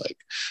Bay is like,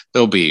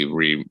 they'll be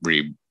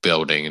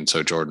rebuilding. And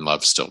so Jordan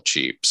Love's still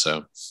cheap.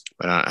 So,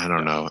 but I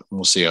don't know.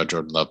 We'll see how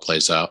Jordan Love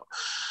plays out.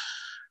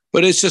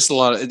 But it's just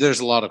there's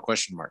a lot of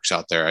question marks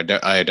out there. I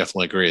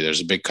definitely agree.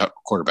 There's a big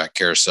quarterback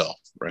carousel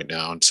right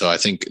now. And so I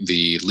think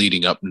the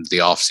leading up into the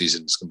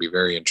offseason is going to be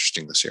very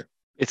interesting this year.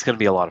 It's going to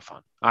be a lot of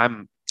fun.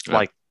 I'm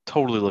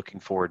totally looking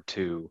forward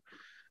to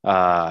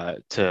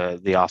the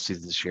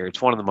offseason this year.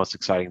 It's one of the most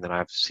exciting that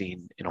I've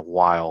seen in a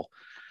while.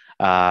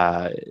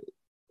 How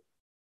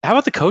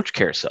about the coach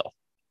carousel?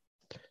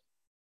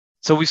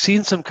 So we've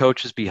seen some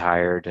coaches be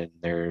hired, and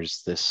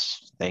there's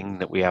this thing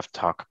that we have to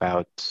talk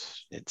about.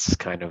 It's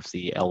kind of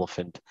the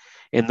elephant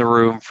in the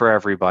room for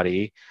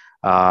everybody.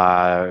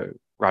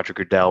 Roger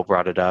Goodell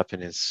brought it up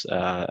in his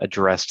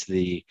address to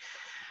the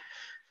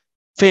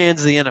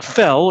fans of the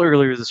NFL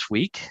earlier this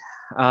week.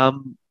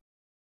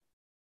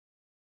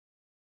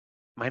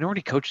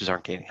 Minority coaches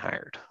aren't getting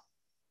hired.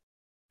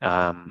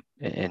 And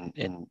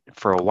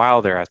for a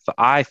while there,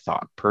 I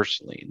thought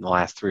personally in the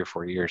last 3 or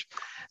 4 years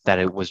that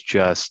it was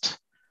just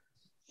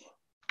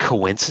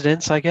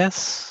coincidence, I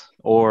guess,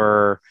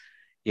 or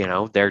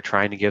they're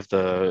trying to give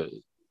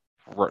the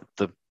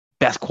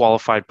best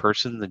qualified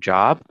person the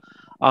job.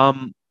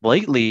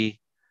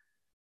 Lately,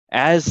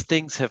 as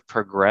things have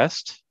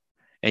progressed,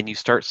 and you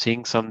start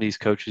seeing some of these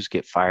coaches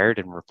get fired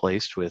and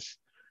replaced with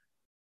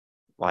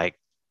like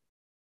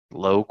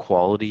low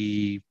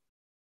quality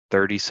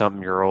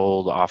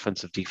 30-something-year-old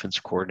offensive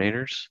defensive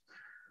coordinators,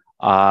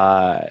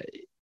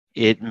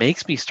 it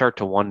makes me start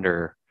to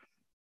wonder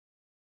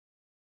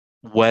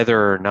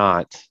whether or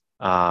not,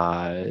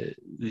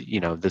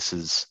 this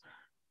is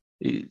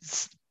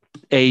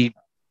a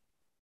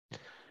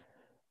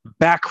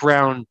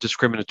background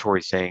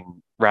discriminatory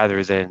thing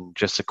rather than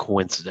just a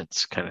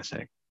coincidence kind of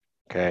thing.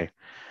 Okay.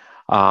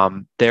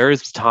 There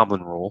is the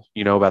Tomlin rule.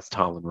 You know about the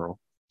Tomlin rule.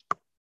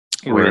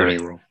 Rooney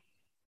rule.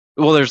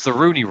 Well, there's the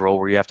Rooney rule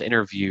where you have to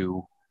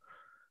interview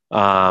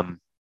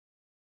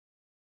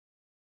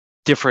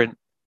different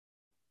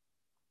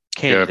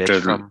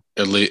candidates from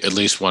at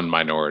least one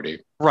minority.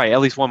 Right, at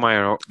least one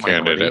minority.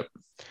 Candidate.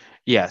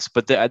 Yes,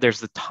 but there's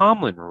the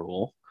Tomlin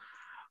rule,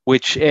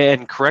 which,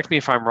 and correct me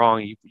if I'm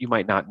wrong, you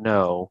might not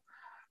know,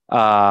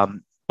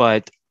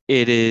 but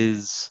it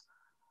is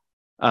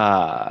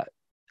that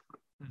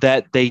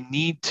they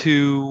need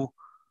to,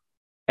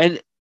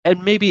 and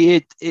maybe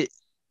it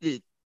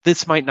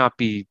this might not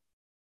be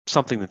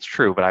something that's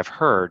true, but I've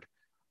heard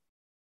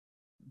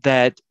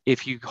that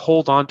if you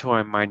hold on to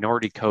a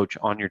minority coach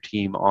on your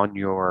team, on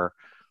your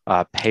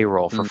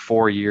payroll for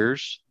 4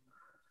 years,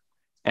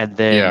 and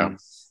then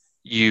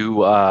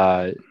you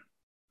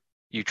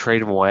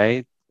trade him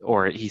away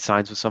or he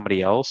signs with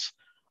somebody else,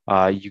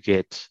 you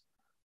get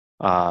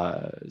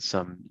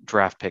some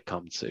draft pick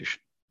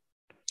compensation.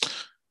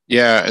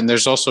 Yeah, and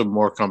there's also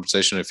more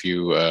compensation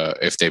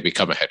if they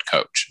become a head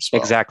coach as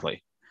well.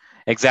 Exactly.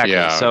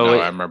 Yeah, so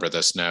I remember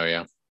this now.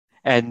 Yeah.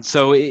 And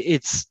so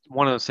it's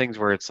one of those things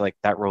where it's like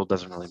that rule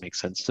doesn't really make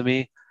sense to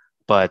me,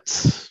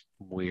 but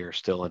we're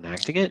still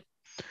enacting it.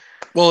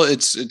 Well,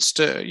 it's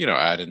to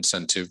add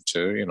incentive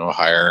to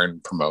hire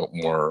and promote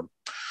more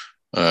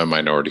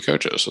minority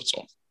coaches. That's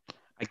all.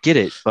 I get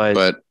it,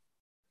 but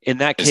in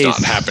that case,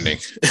 it's not happening.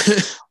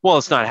 Well,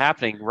 it's not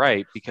happening,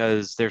 right?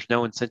 Because there's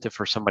no incentive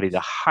for somebody to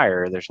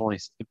hire. There's only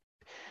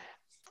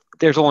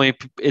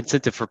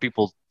incentive for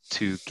people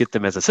to get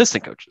them as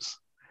assistant coaches.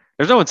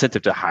 There's no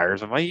incentive to hire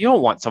somebody. You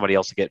don't want somebody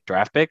else to get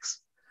draft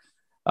picks.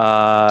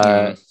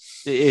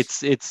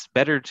 It's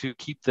better to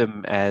keep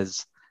them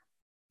as.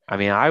 I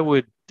mean, I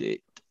would,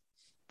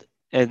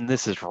 and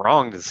this is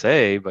wrong to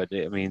say, but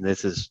I mean,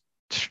 this is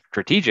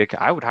strategic.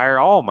 I would hire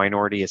all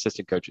minority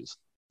assistant coaches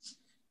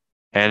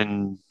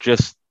and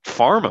just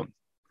farm them,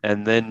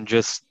 and then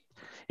just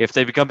if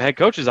they become head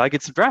coaches, I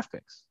get some draft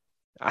picks.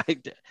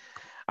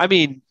 I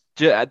mean.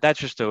 That's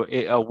just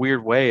a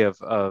weird way of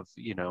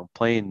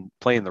playing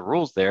the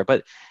rules there.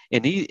 But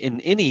in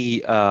any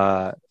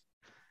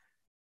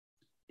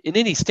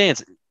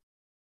stance,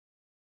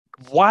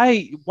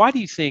 why do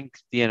you think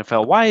the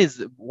NFL?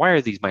 Why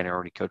are these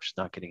minority coaches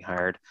not getting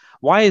hired?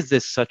 Why is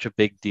this such a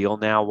big deal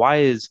now? Why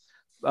is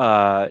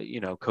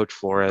Coach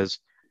Flores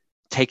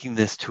taking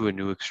this to a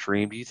new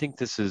extreme? Do you think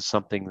this is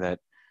something that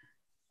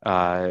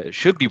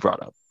should be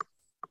brought up?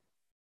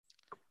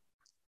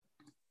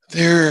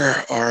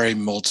 There are a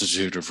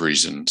multitude of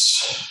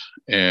reasons.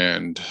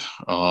 And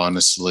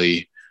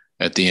honestly,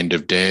 at the end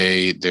of the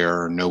day,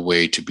 there are no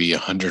way to be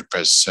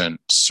 100%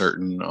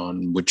 certain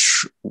on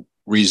which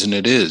reason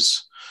it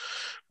is.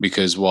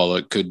 Because while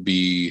it could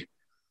be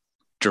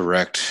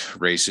direct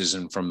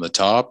racism from the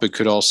top, it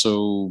could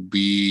also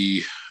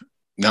be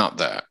not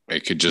that.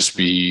 It could just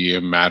be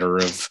a matter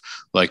of,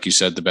 like you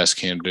said, the best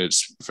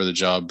candidates for the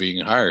job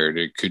being hired.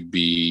 It could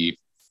be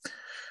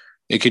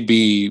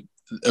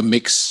a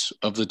mix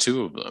of the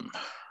two of them.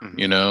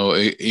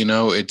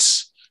 Mm-hmm.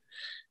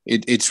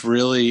 It's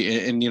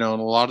really, and in a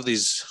lot of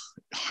these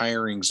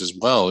hirings as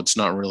well, it's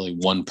not really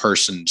one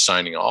person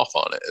signing off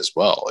on it as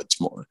well.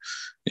 It's more,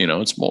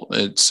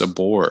 it's a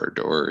board,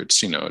 or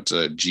it's a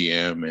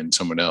GM and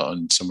someone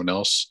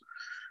else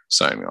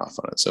signing off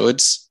on it. So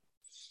it's,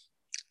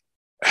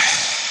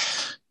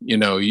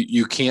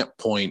 you can't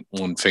point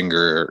one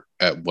finger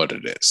at what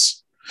it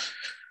is.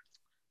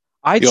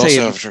 I'd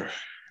say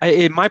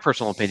in my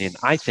personal opinion,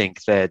 I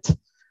think that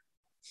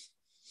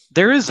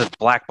there is a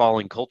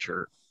blackballing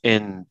culture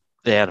in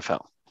the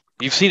NFL.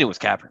 You've seen it with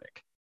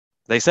Kaepernick.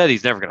 They said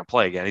he's never going to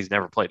play again. He's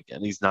never played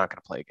again. He's not going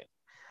to play again.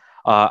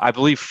 I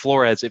believe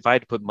Flores, if I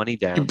had to put money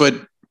down. But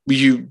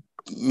if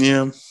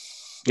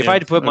I had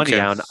to put money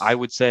down, I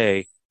would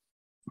say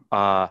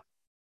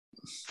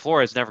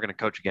Flores is never going to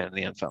coach again in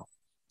the NFL.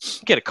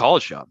 He'll get a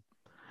college job,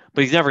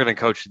 but he's never going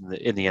to coach in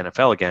the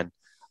NFL again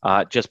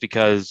just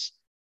because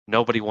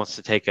nobody wants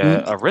to take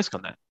a risk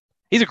on that.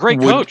 He's a great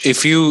coach.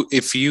 If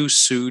you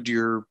sued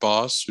your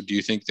boss, do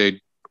you think they'd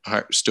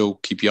still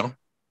keep you on?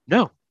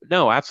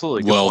 No,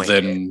 absolutely. Well,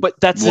 then, but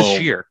that's this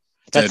year.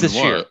 That's this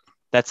year.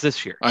 That's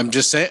this year. I'm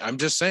just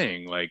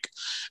saying, like,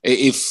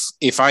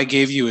 if I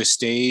gave you a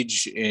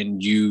stage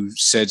and you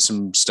said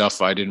some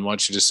stuff I didn't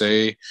want you to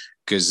say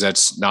because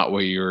that's not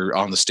what you're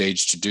on the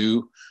stage to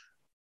do,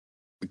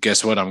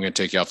 guess what? I'm going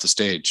to take you off the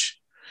stage.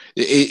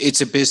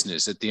 It's a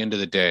business at the end of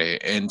the day.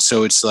 And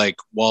so it's like,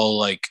 well,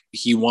 like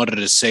he wanted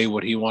to say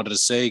what he wanted to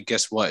say.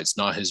 Guess what? It's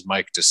not his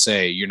mic to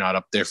say. You're not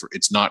up there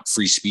it's not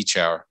free speech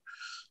hour.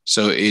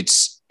 So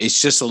it's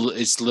just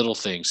it's little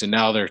things. And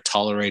now they're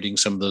tolerating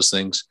some of those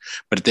things.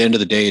 But at the end of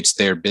the day, it's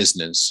their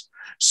business.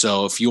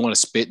 So if you want to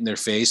spit in their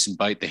face and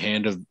bite the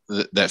hand of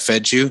that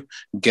fed you,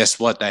 guess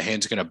what? That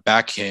hand's going to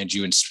backhand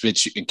you and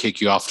spit you and kick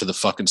you off to the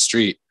fucking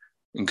street.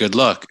 And good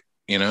luck.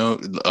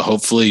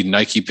 Hopefully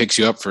Nike picks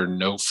you up for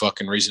no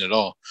fucking reason at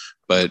all.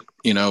 But,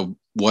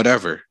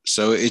 whatever.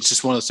 So it's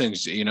just one of those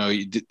things,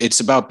 it's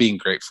about being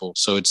grateful.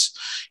 So it's,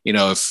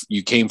 if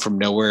you came from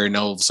nowhere and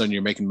all of a sudden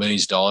you're making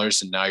millions of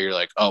dollars and now you're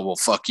like, oh, well,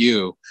 fuck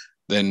you.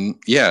 Then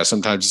yeah,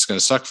 sometimes it's going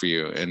to suck for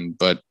you.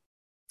 But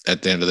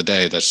at the end of the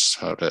day, that's just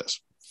how it is.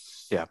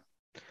 Yeah.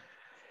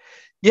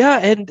 Yeah.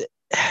 And,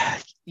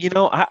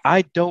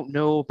 I don't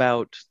know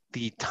about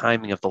the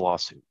timing of the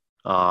lawsuit.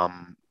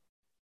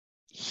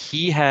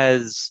 He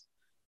has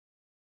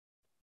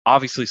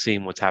obviously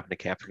seen what's happened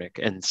to Kaepernick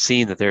and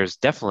seen that there's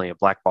definitely a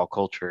blackball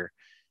culture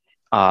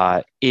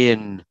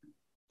in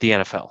the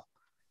NFL.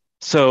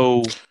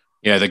 So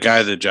yeah, the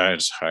guy the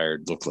Giants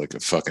hired looked like a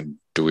fucking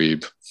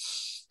dweeb.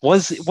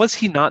 Was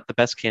he not the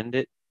best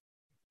candidate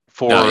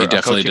for No, he a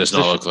definitely coaching does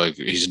position? not look like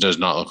he does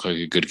not look like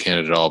a good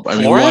candidate at all. I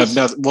mean,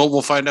 Flores?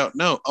 we'll find out.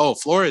 No,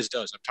 Flores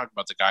does. I'm talking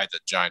about the guy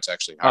that Giants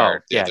actually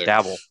hired. Oh, yeah,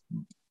 Dabble.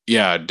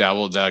 Yeah,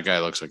 Dabble. That guy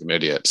looks like an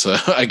idiot. So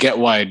I get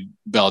why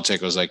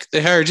Belichick was like,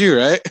 they hired you,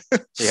 right?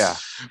 Yeah.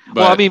 But,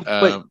 well, I mean,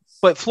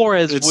 but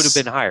Flores would have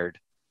been hired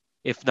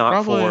if not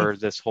probably, for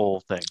this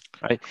whole thing,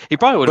 right? He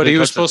probably would have been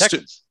coach for the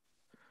Texans.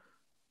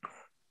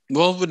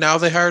 Well, now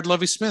they hired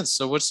Lovie Smith.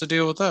 So what's the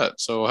deal with that?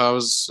 So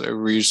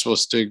were you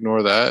supposed to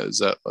ignore that? Is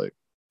that like?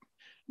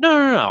 No.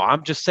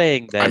 I'm just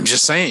saying that. I'm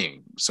just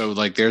saying. So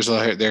like, there's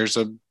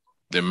a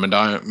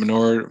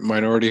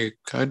minority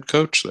head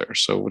coach there.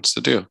 So what's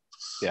the deal?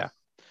 Yeah.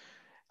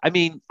 I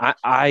mean,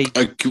 I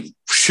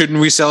shouldn't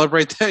we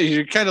celebrate that?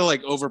 You're kind of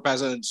like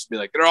overpassing and just be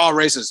like, they're all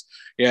racist.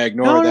 Yeah,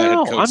 ignore that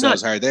head coach that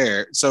was hired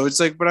there. So it's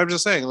like, but I'm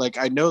just saying, like,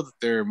 I know that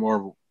there are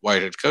more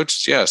white head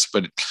coaches, yes,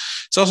 but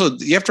it's also,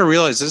 you have to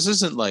realize this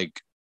isn't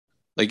like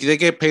they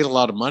get paid a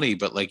lot of money,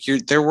 but like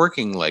they're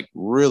working like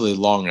really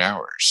long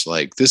hours.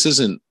 Like this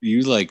isn't,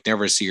 you like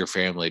never see your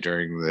family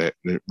during the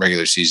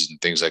regular season,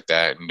 things like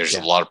that. And there's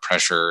a lot of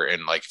pressure.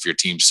 And like, if your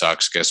team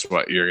sucks, guess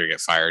what? You're going to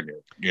get fired.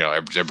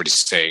 Everybody's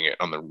saying it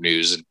on the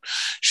news and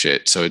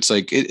shit. So it's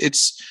like,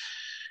 it's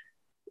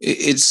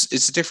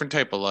a different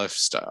type of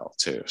lifestyle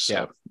too.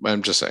 So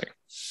I'm just saying.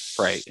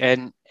 Right.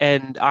 And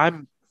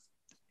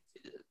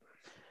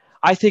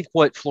I think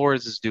what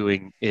Flores is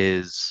doing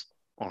is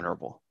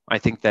honorable. I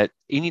think that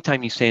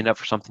anytime you stand up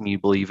for something you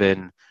believe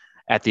in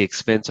at the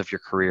expense of your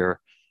career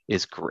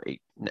is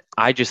great.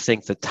 I just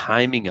think the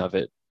timing of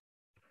it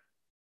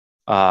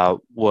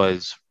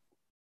was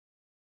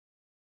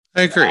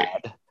I agree.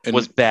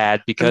 Was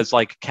bad because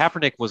like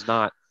Kaepernick was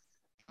not.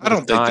 I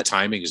don't think the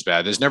timing is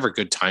bad. There's never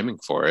good timing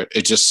for it.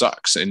 It just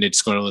sucks. And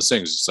it's one of those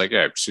things. It's like,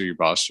 yeah, sue your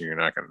boss and you're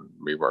not going to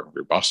be working for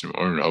your boss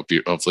anymore. And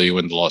hopefully you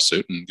win the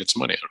lawsuit and get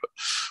some money out of it.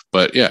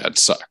 But yeah, it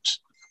sucks.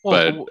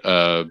 Well,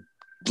 but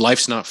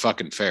life's not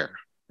fucking fair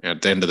at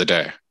the end of the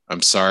day.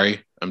 I'm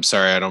sorry.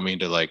 I don't mean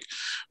to like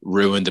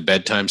ruin the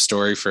bedtime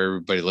story for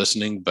everybody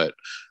listening, but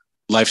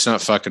life's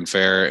not fucking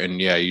fair. And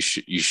yeah, you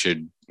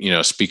should,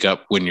 speak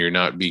up when you're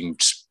not being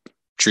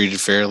treated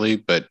fairly.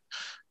 But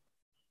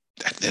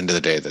at the end of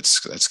the day, that's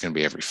going to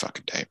be every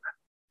fucking day.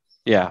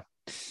 Yeah.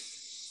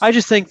 I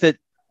just think that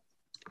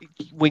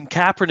when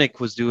Kaepernick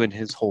was doing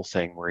his whole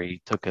thing where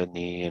he took a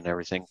knee and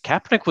everything,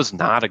 Kaepernick was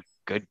not a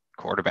good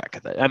quarterback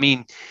at that. I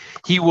mean,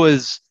 he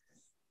was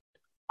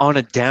on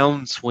a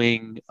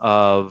downswing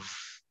of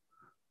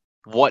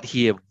what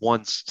he had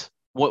once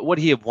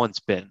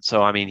been.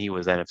 So, I mean, he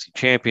was NFC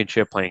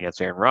Championship playing against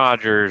Aaron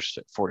Rodgers,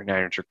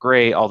 49ers are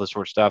great, all this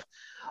sort of stuff.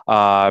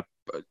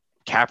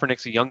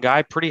 Kaepernick's a young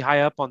guy, pretty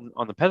high up on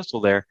the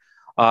pedestal there.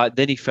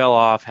 Then he fell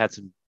off, had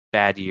some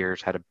bad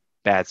years, had a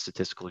bad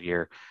statistical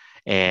year,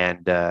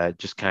 and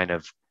just kind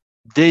of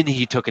then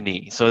he took a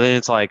knee. So then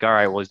it's like, all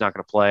right, well, he's not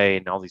going to play,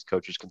 and all these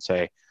coaches can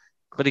say,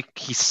 but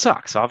he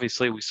sucks.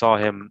 Obviously, we saw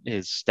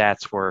his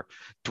stats were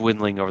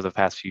dwindling over the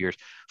past few years.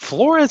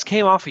 Flores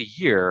came off a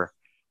year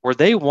where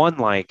they won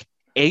like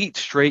 8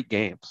 straight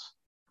games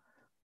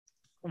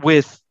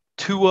with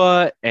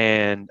Tua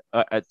and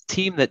a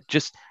team that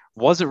just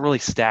wasn't really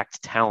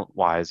stacked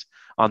talent-wise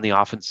on the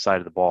offensive side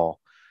of the ball.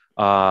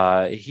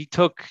 He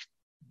took,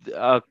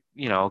 a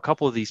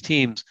couple of these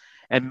teams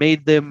and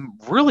made them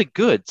really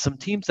good. Some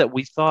teams that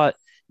we thought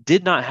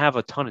did not have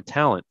a ton of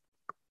talent.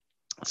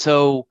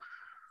 So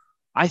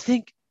I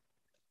think,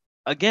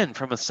 again,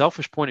 from a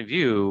selfish point of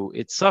view,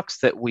 it sucks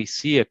that we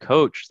see a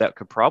coach that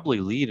could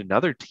probably lead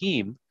another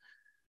team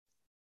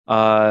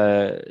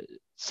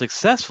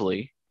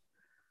successfully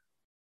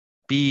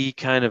be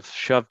kind of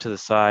shoved to the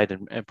side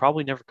and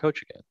probably never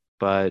coach again.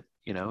 But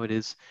it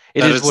is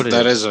what it is.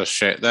 That is a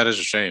shame. That is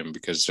a shame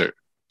because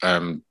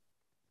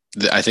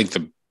I think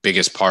the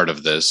biggest part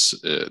of this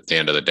at the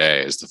end of the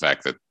day is the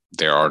fact that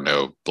there are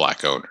no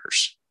black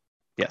owners.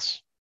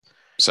 Yes.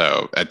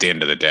 So at the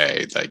end of the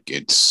day, like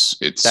it's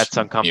that's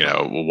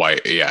uncomfortable.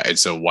 White. Yeah,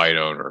 it's a white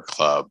owner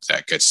club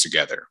that gets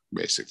together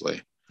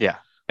basically. Yeah.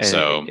 And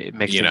so it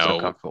makes things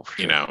uncomfortable. For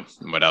sure.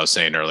 What I was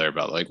saying earlier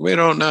about like we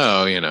don't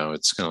know.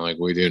 It's kind of like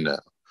we do know.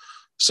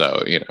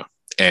 So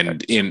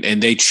and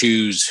they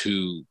choose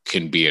who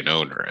can be an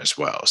owner as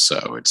well.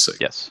 So it's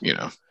like, yes,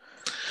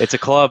 it's a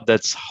club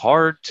that's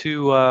hard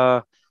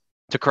to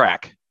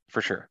crack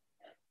for sure.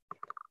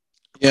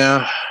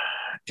 Yeah.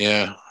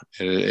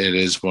 It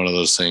is one of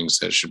those things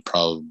that should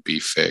probably be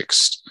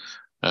fixed.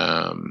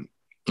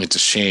 It's a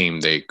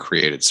shame they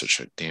created such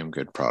a damn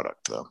good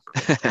product, though.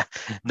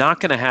 Not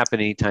going to happen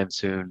anytime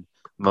soon,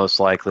 most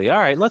likely. All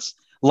right, let's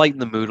lighten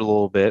the mood a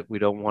little bit. We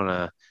don't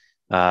want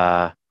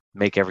to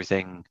make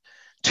everything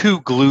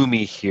too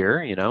gloomy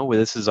here. You know,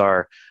 this is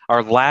our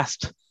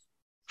last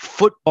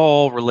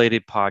football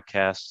related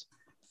podcast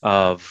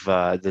of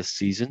this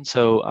season.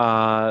 So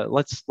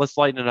let's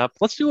lighten it up.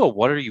 Let's do a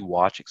what are you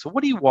watching? So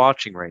what are you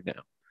watching right now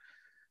in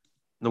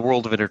the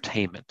world of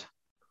entertainment?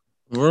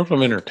 World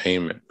of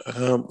entertainment.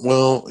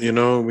 Well, you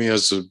know, me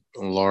as a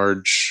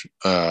large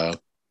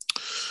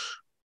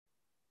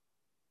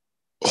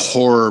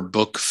horror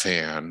book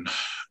fan,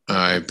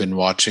 I've been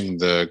watching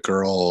the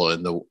girl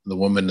and the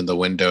woman in the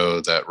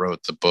window that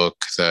wrote the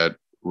book that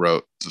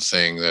wrote the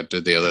thing that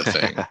did the other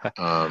thing.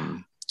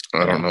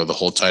 I don't know the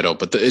whole title,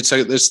 but it's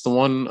the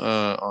one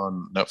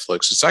on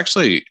Netflix.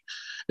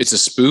 It's a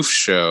spoof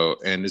show,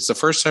 and it's the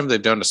first time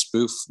they've done a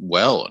spoof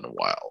well in a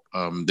while.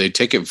 They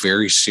take it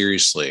very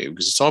seriously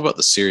because it's all about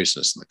the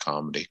seriousness in the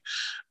comedy.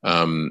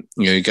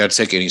 You got to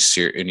take any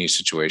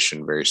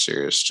situation very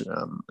serious.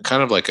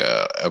 Kind of like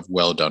a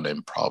well done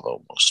improv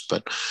almost,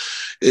 but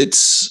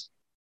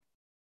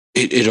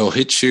it'll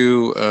hit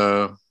you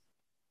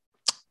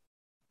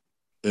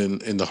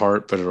in the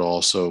heart, but it'll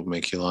also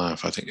make you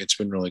laugh. I think it's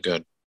been really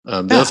good. The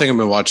other thing I've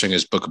been watching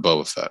is Book of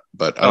Boba Fett,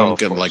 but I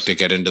don't like to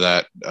get into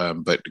that,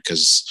 but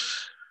because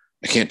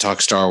I can't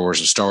talk Star Wars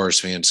and Star Wars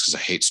fans because I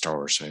hate Star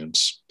Wars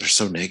fans. They're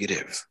so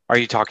negative. Are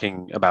you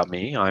talking about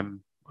me?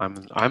 I'm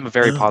a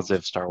very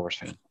positive Star Wars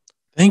fan.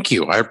 Thank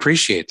you. I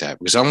appreciate that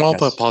because I'm all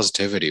about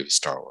positivity with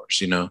Star Wars.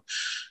 You know,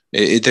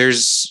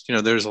 there's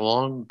a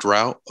long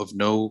drought of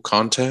no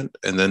content,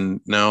 and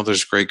then now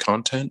there's great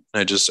content.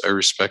 I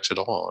respect it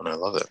all, and I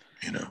love it.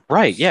 You know,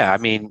 right? Yeah. I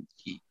mean,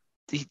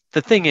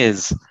 the thing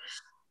is,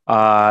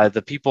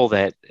 the people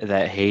that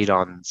hate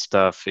on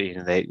stuff, you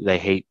know, they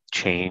hate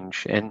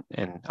change, and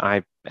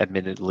I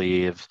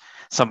admittedly am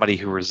somebody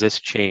who resists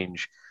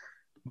change,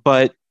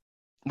 but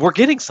we're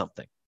getting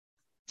something.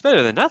 It's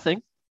better than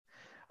nothing.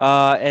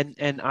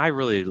 And I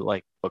really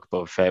like Book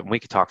of Boba Fett, and we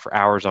could talk for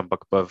hours on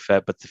Book of Boba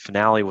Fett, but the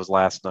finale was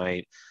last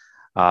night.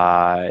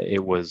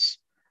 It was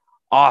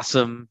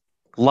awesome.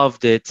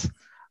 Loved it.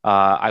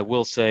 I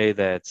will say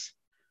that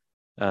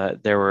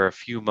there were a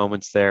few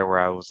moments there where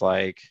I was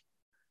like,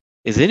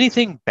 is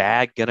anything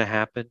bad going to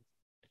happen?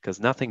 Because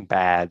nothing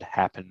bad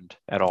happened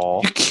at all.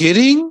 You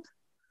kidding?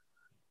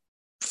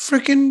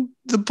 Freaking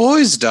the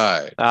boys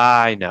died.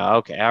 I know.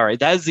 Okay. All right.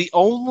 That is the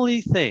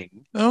only thing.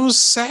 That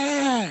was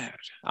sad.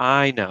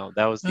 I know.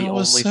 That was the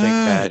only thing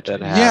bad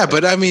that happened. Yeah,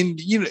 but I mean,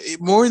 you know,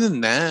 more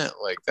than that,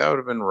 like that would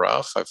have been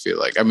rough, I feel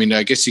like. I mean,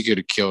 I guess you could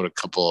have killed a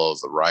couple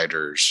of the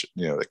writers,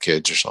 you know, the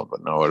kids or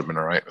something. No, I would have been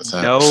all right with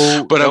that.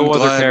 No, but no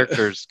other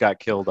characters got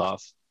killed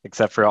off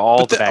except for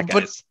all the bad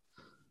guys.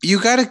 You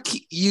gotta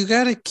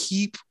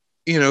keep,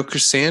 you know,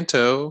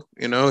 Crisanto.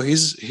 You know,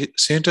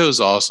 Santo's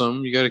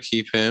awesome. You gotta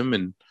keep him,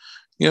 and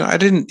you know,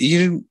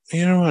 you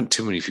don't want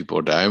too many people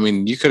to die. I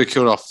mean, you could have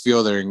killed off a few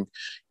other, you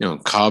know,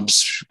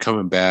 Cobb's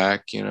coming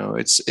back. You know,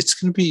 it's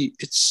gonna be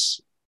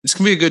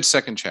a good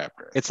second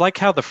chapter. It's like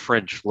how the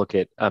French look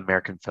at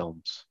American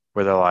films,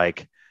 where they're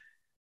like,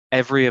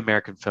 every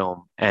American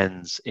film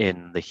ends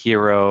in the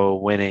hero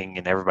winning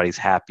and everybody's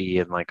happy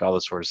and like all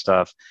this sort of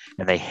stuff,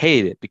 and they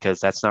hate it because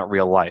that's not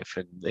real life,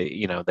 and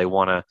they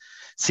want to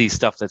see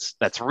stuff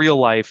that's real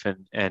life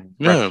and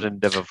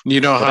representative of. You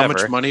know whatever. How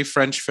much money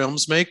French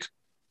films make?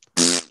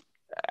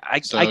 I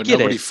get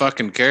nobody it.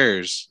 Fucking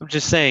cares. I'm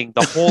just saying.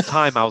 The whole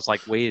time I was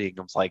like waiting.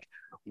 I was like,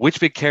 which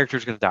big character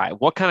is going to die?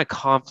 What kind of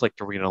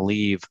conflict are we going to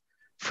leave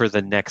for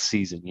the next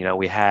season? You know,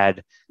 we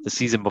had the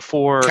season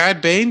before.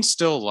 Cad Bane's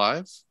still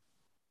alive.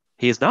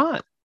 He is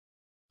not.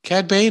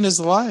 Cad Bane is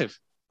alive.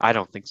 I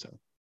don't think so.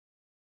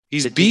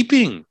 He's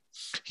beeping.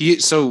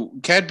 So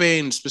Cad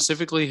Bane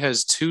specifically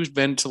has 2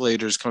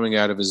 ventilators coming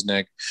out of his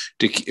neck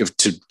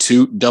to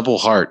 2 double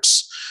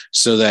hearts,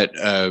 so that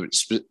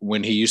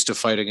when he used to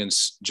fight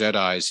against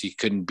Jedis, he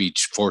couldn't be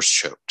force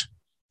choked.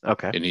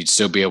 Okay, and he'd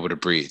still be able to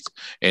breathe.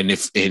 And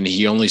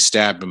he only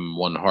stabbed him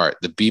 1 heart.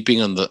 The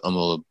beeping on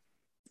the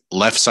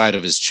left side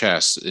of his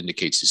chest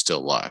indicates he's still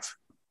alive.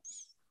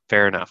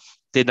 Fair enough.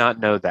 Did not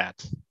know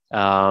that.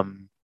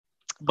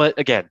 But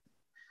again,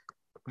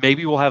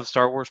 maybe we'll have a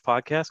Star Wars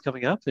podcast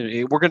coming up.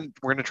 We're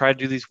gonna try to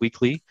do these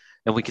weekly,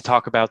 and we could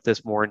talk about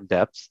this more in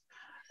depth.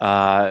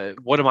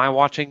 What am I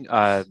watching?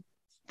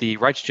 The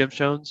Righteous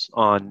Gemstones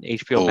on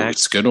HBO Max.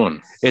 It's a good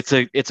one. It's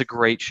a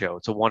great show.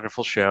 It's a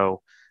wonderful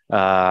show.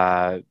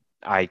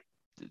 I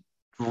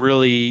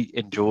really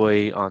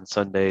enjoy on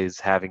Sundays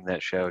having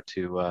that show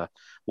to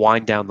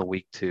wind down the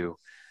week to.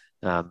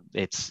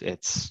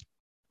 It's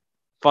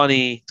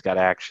funny. It's got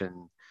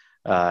action.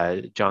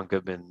 John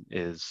Goodman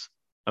is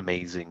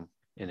amazing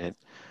in it.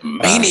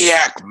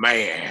 Maniac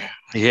man.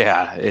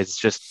 Yeah,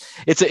 it's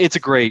a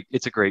great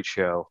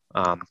show.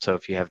 So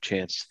if you have a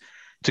chance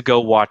to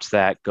go watch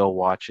that, go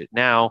watch it.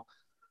 Now,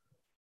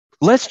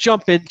 let's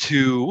jump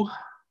into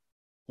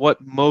what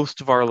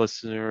most of our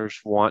listeners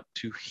want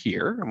to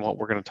hear. And what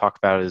we're going to talk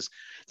about is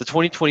the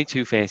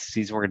 2022 fantasy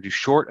season. We're going to do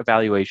short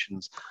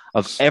evaluations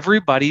of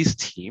everybody's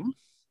team.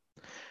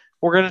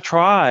 We're going to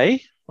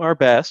try our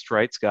best,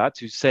 right, Scott,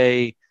 to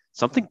say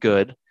something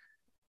good,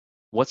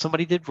 what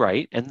somebody did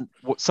right, and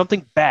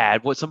something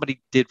bad, what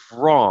somebody did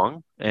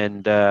wrong,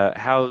 and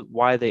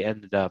why they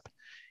ended up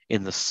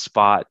in the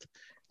spot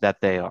that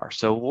they are.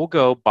 So we'll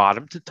go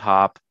bottom to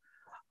top.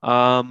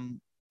 Let's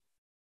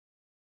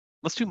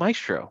do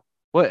Maestro.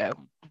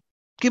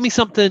 Give me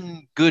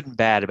something good and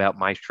bad about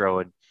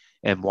Maestro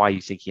and why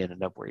you think he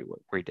ended up where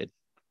he did.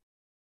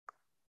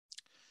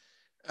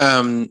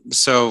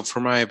 So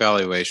for my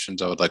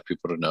evaluations, I would like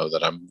people to know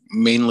that I'm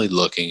mainly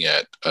looking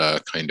at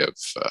kind of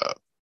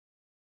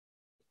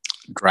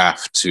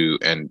draft to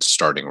end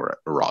starting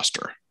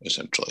roster,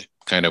 essentially,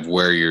 kind of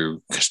where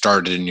you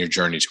started in your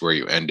journey to where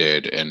you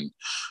ended, and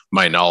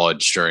my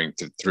knowledge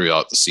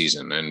throughout the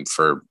season. And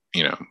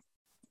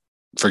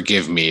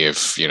forgive me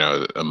if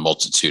a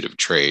multitude of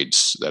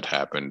trades that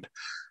happened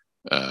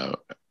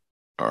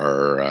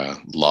are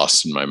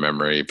lost in my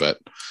memory, but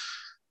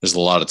there's a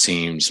lot of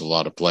teams, a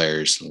lot of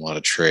players, a lot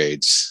of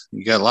trades.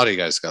 You got a lot of you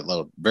guys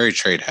got very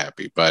trade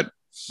happy, but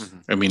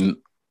I mean,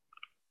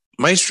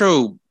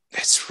 Maestro,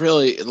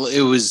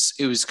 it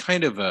was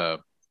kind of a,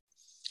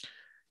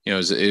 it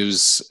was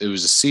a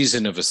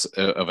season of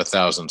a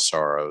thousand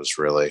sorrows.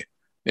 Really,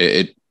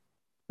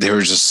 there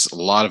was just a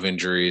lot of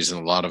injuries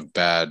and a lot of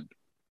bad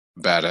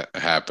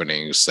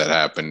happenings that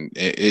happened.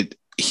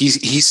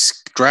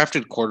 He's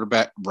drafted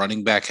quarterback,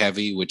 running back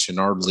heavy, which in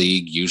our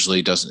league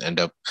usually doesn't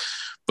end up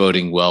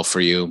boding well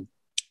for you.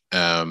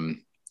 And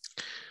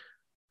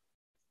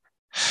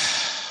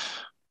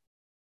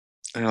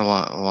a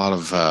lot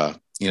of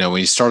when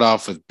you start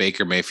off with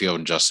Baker Mayfield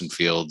and Justin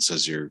Fields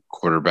as your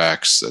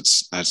quarterbacks,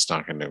 that's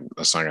not gonna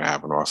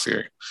happen off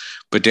here.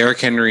 But Derrick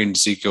Henry and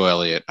Ezekiel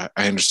Elliott, I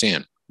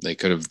understand they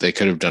could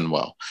have done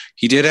well.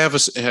 He did have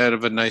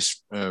a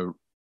nice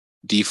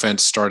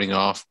defense starting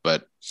off,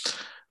 but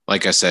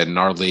like I said, in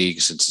our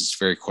league, since it's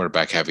very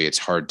quarterback heavy, it's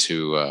hard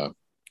to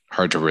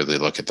really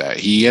look at that.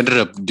 He ended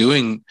up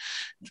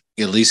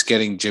at least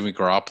getting Jimmy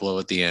Garoppolo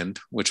at the end,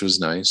 which was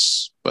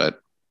nice, but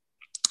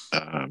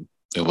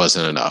it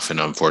wasn't enough.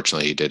 And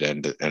unfortunately, he did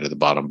end at the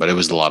bottom, but it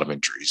was a lot of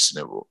injuries,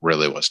 and it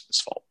really wasn't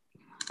his fault.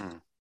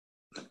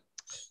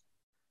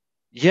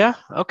 Yeah.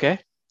 Okay.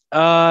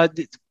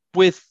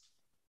 With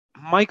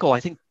Michael, I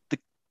think the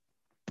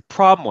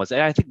problem was,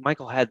 I think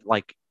Michael had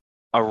like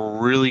a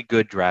really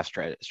good draft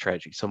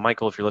strategy. So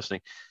Michael, if you're listening,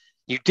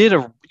 you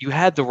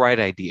had the right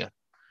idea.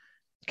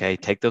 Okay,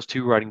 take those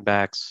two running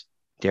backs,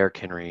 Derrick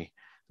Henry,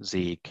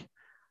 Zeke,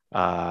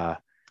 have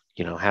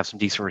some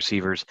decent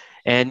receivers.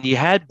 And you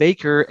had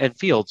Baker and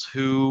Fields,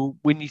 who,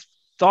 when you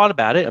thought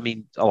about it, I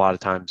mean, a lot of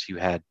times you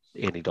had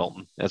Andy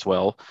Dalton as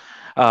well.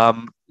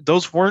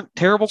 Those weren't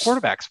terrible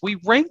quarterbacks. We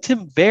ranked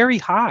him very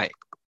high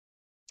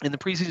in the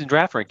preseason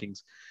draft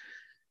rankings.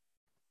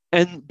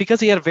 And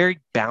because he had a very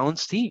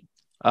balanced team.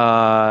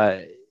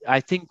 I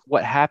think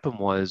what happened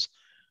was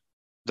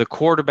the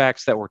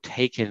quarterbacks that were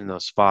taken in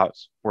those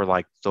spots were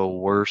like the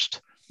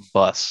worst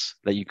busts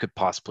that you could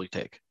possibly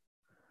take.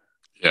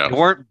 Yeah. They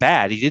weren't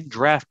bad. He didn't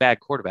draft bad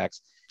quarterbacks.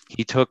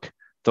 He took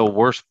the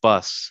worst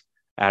busts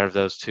out of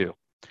those two.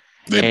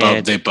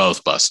 They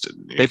both busted.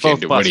 What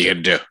are you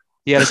going to do?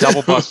 He had a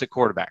double bust at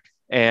quarterback.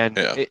 And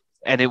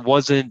it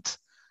was a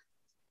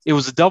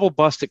double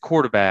bust at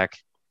quarterback.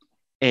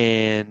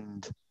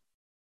 And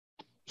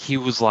he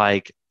was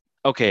like,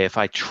 okay, if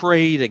I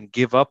trade and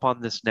give up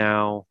on this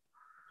now,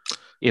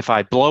 if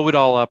I blow it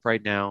all up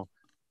right now,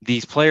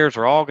 these players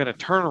are all going to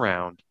turn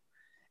around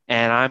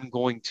and I'm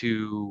going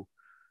to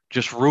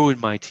just ruin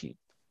my team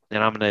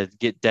and I'm going to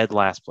get dead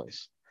last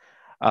place.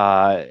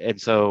 And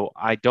so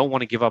I don't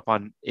want to give up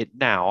on it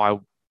now. I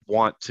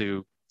want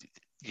to,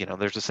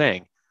 there's a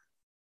saying,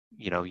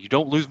 you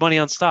don't lose money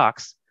on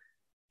stocks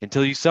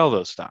until you sell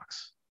those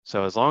stocks.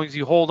 So as long as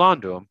you hold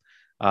on to them,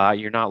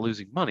 you're not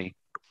losing money.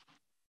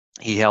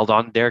 He held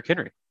on to Derrick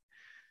Henry.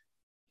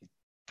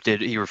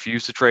 He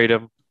refused to trade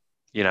him,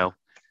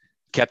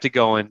 kept it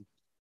going.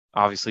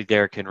 Obviously,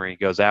 Derrick Henry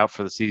goes out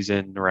for the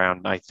season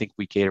around, I think,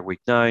 week 8 or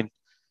week 9.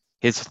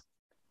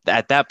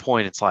 At that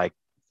point, it's like,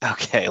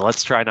 okay,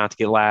 let's try not to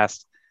get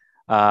last.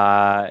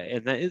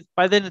 And then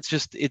by then,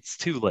 it's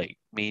too late.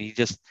 I mean,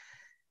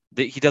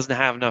 he doesn't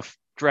have enough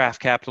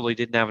draft capital. He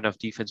didn't have enough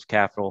defensive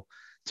capital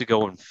to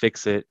go and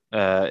fix it.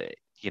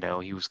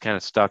 He was kind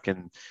of stuck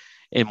in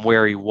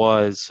where he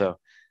was. So,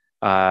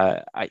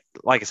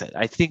 like I said,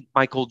 I think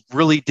Michael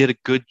really did a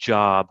good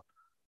job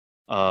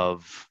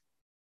of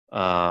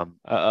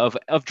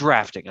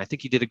drafting. I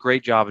think he did a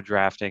great job of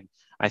drafting.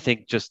 I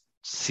think just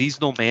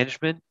seasonal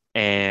management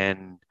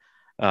and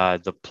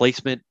the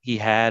placement he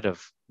had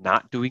of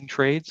not doing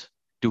trades,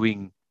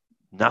 doing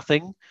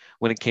nothing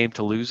when it came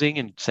to losing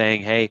and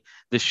saying, hey,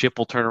 this ship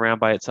will turn around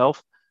by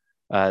itself.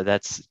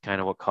 That's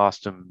kind of what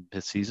cost him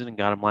his season and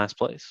got him last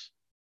place.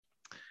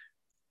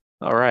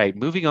 All right,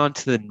 moving on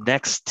to the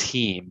next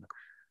team.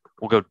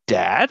 We'll go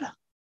Dad.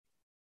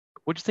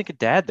 What'd you think of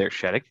Dad there,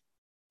 Sheddick?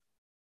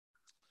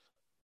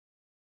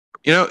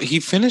 He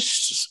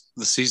finished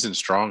the season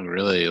strong,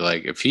 really.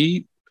 Like, if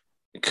he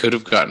could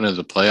have gotten to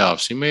the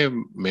playoffs, he may have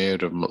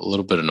made a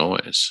little bit of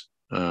noise.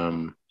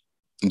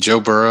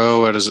 Joe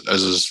Burrow as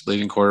his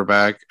leading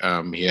quarterback,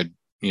 he had,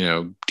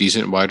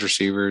 decent wide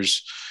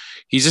receivers.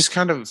 He's just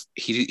kind of,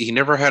 he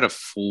never had a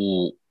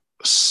full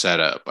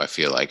setup. I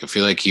feel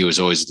like he was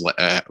always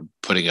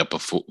putting up a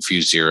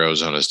few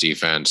zeros on his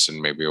defense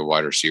and maybe a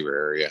wide receiver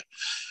area,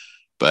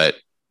 but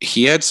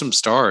he had some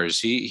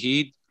stars.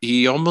 He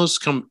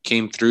almost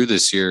came through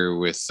this year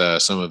with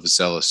some of his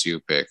LSU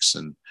picks,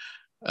 and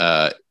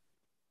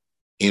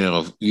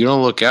if you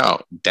don't look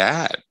out,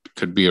 Dad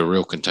could be a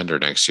real contender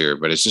next year.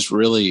 But it just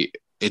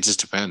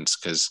depends,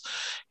 because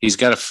he's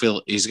got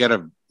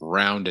to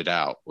round it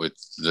out with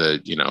the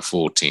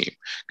full team,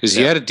 because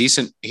he had a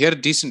decent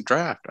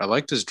draft. I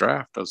liked his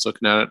draft. I was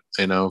looking at it,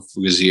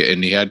 because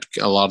he had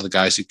a lot of the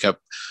guys he kept.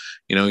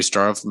 He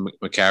started off with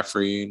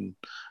McCaffrey and.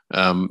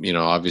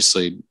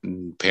 Obviously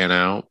pan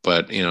out,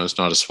 but it's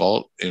not his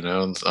fault.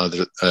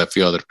 A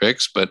few other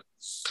picks, but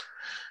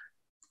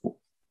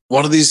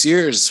one of these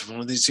years,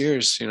 this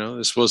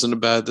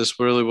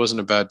really wasn't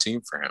a bad team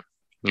for him.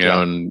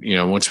 And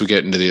once we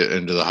get into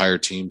the higher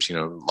teams,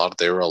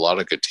 there were a lot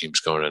of good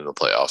teams going into the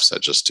playoffs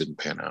that just didn't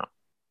pan out.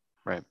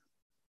 Right.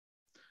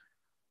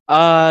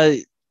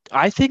 I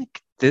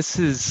think this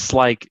is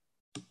like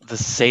the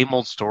same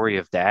old story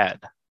of Dad.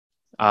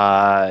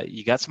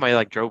 You got somebody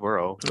like Joe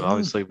Burrow, who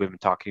obviously we've been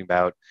talking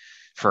about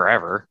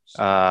forever.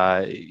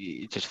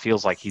 It just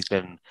feels like he's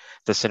been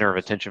the center of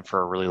attention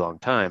for a really long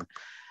time.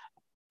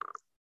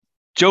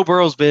 Joe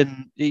Burrow's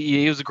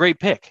he was a great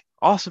pick,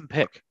 awesome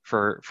pick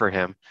for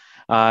him.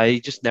 He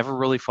just never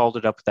really followed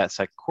it up with that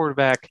second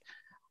quarterback.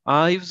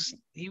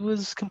 He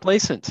was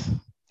complacent.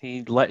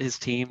 He let his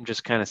team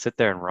just kind of sit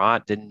there and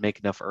rot, didn't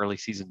make enough early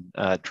season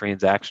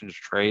transactions,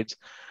 trades.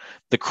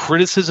 The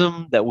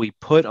criticism that we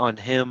put on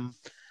him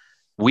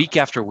week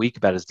after week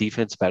about his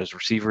defense, about his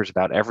receivers,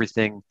 about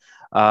everything,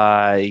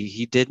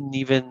 he didn't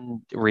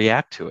even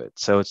react to it.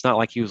 So it's not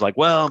like he was like,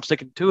 well, I'm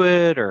sticking to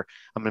it, or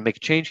I'm going to make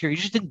a change here. He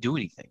just didn't do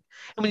anything.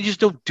 I mean, you just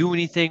don't do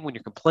anything when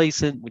you're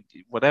complacent,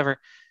 whatever.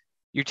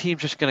 Your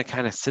team's just going to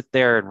kind of sit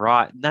there and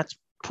rot. And that's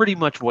pretty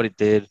much what it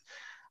did.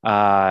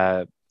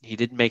 He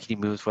didn't make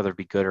any moves, whether it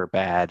be good or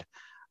bad,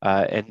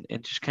 and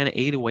just kind of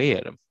ate away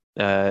at him.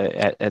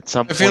 At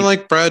some point. I feel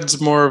like Brad's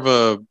more of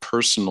a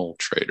personal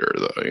trader,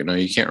 though.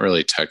 You can't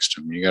really text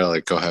him. You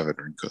gotta go have a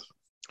drink with him.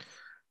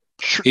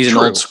 He's an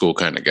old school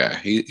kind of guy.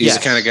 He's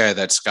the kind of guy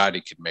that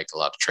Scotty could make a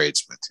lot of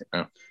trades with.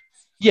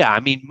 Yeah, I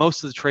mean,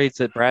 most of the trades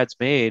that Brad's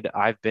made,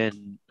 I've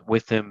been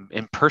with him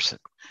in person.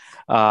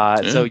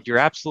 So you're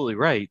absolutely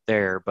right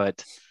there.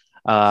 But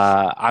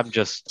I'm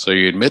just. So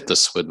you admit the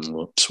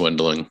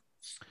swindling?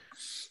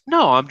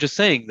 No, I'm just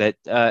saying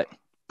that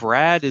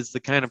Brad is the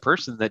kind of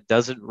person that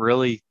doesn't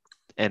really.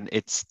 And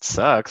it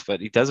sucks, but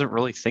he doesn't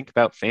really think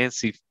about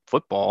fantasy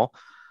football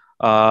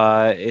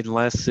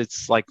unless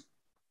it's like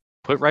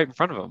put right in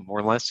front of him,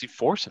 or unless you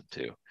force him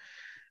to.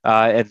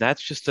 And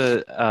that's just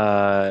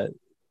a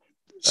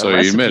so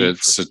you admit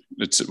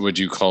it's would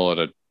you call it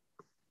a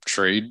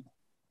trade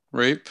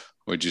rape?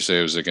 Would you say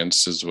it was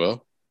against as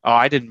well? Oh,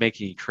 I didn't make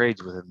any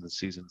trades with him this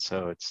season,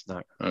 so it's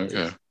not.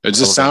 Okay. It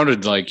just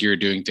sounded like you're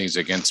doing things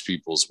against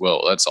people's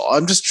will. That's all.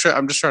 I'm just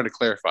trying to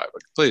clarify.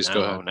 But please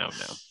go ahead. No.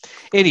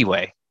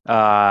 Anyway.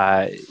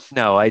 No,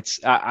 it's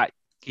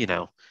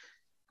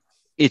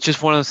it's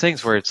just one of those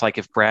things where it's like,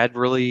 if Brad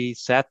really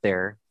sat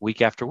there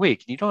week after week,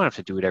 and you don't have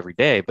to do it every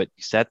day, but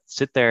you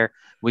sit there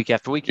week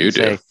after week and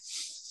say,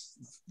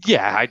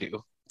 yeah, I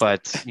do,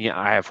 but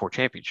I have 4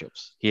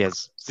 championships. He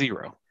has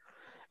 0.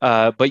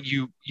 But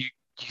you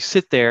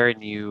sit there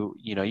and you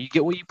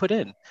get what you put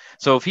in.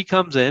 So if he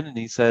comes in and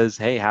he says,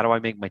 hey, how do I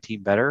make my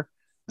team better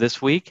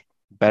this week,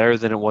 better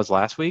than it was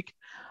last week?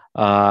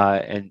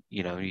 And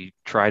you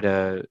try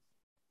to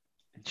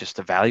just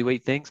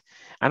evaluate things.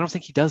 I don't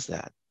think he does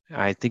that.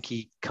 I think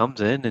he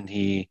comes in and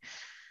he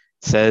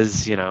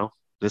says,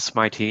 this is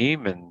my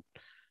team, and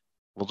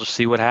we'll just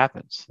see what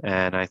happens.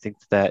 And I think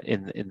that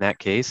in that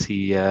case,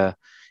 he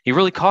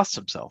really costs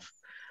himself.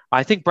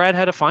 I think Brad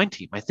had a fine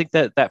team. I think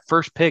that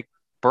first pick,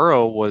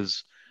 Burrow,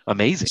 was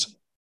amazing.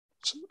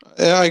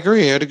 Yeah, I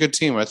agree. He had a good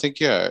team. I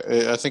think at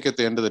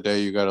the end of the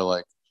day, you got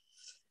to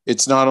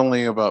it's not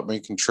only about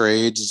making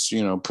trades,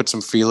 put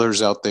some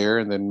feelers out there,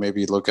 and then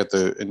maybe look at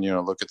the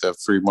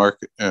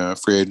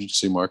free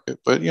agency market.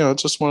 But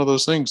it's just one of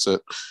those things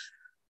that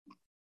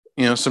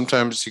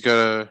sometimes you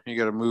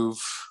gotta move.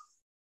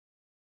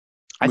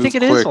 I think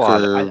it is a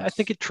lot. I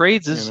think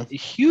trades is a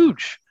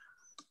huge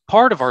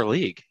part of our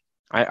league.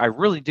 I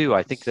really do.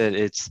 I think that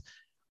it's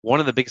one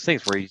of the biggest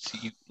things where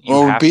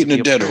we're beating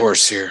a dead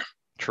horse here.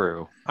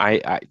 True.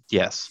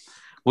 Yes,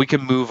 we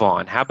can move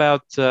on. How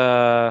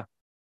about?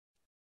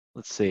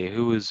 Let's see,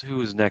 who was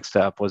next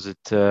up? Was it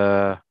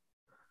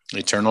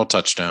Eternal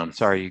Touchdown?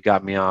 Sorry, you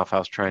got me off. I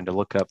was trying to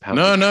look up how.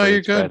 No,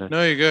 you're good.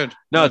 No, you're good.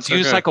 No, it's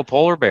Unicycle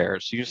Polar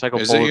Bears. Unicycle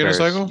Is Polar it Bears.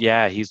 Unicycle?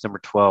 Yeah, he's number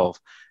 12.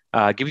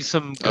 Give me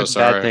some good and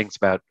bad things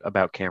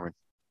about Cameron.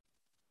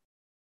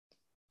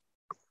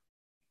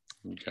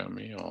 You got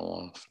me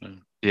all off now.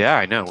 Yeah,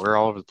 I know. We're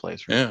all over the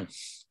place. Right? Yeah.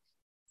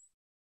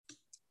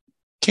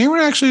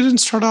 Cameron actually didn't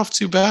start off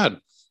too bad.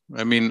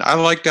 I mean, I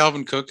like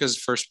Dalvin Cook as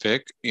first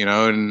pick,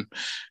 and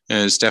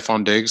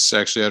Stephon Diggs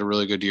actually had a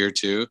really good year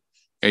too.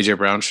 AJ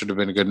Brown should have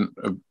been a good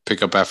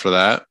pickup after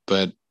that,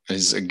 but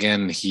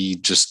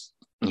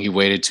he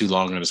waited too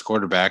long on his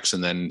quarterbacks,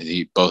 and then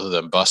both of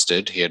them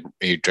busted.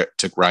 He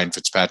took Ryan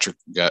Fitzpatrick,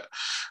 got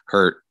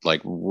hurt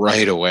like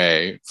right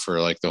away for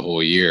like the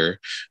whole year.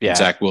 Yeah. And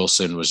Zach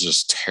Wilson was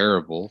just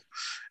terrible,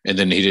 and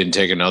then he didn't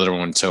take another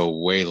one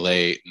until way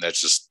late, and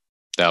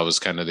that was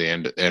kind of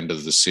the end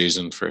of the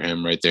season for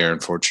him right there,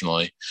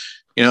 unfortunately.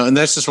 And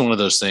that's just one of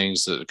those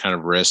things that kind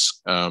of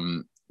risk,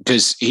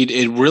 because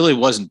it really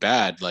wasn't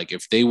bad. Like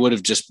if they would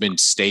have just been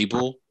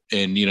stable,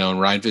 and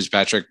Ryan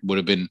Fitzpatrick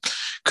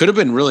could have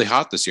been really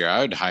hot this year. I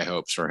had high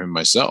hopes for him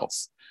myself.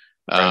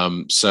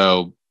 Right.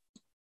 So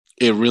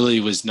it really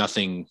was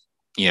nothing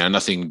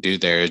to do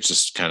there. It's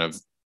just kind of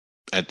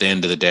at the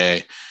end of the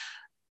day,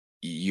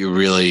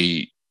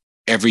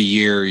 every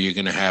year you're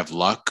going to have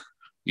luck.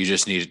 You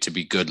just need it to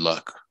be good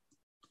luck.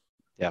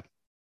 Yeah.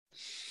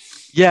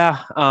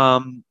 Yeah.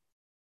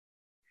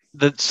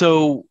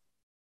 So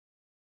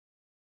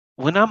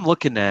when I'm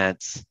looking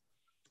at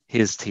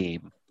his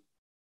team,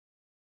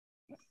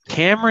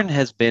 Cameron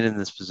has been in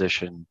this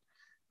position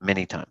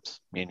many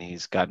times. I mean, he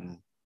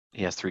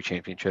has 3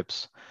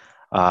 championships.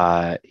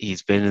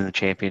 He's been in the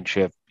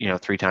championship,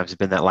 3 times. He's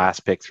been that last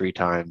pick 3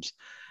 times.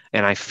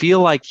 And I feel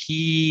like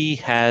he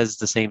has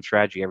the same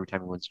strategy every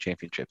time he wins a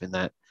championship, in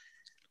that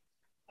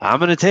I'm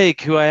going to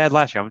take who I had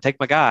last year. I'm going to take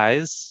my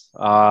guys.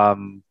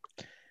 And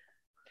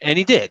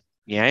he did.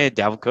 Yeah, he had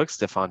Dalvin Cook,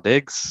 Stephon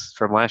Diggs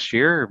from last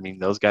year. I mean,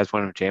 those guys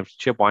won a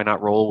championship. Why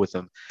not roll with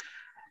them?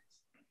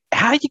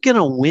 How are you going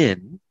to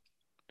win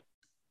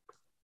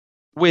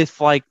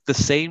with like the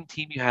same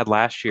team you had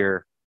last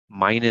year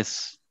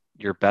minus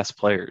your best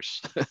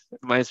players?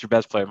 Minus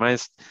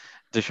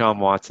Deshaun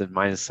Watson,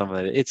 minus some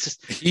of it. It's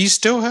just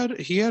it's not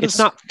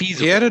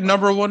feasible. He had a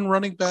number 1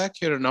 running back.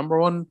 He had a number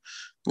 1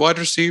 wide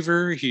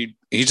receiver. He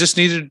just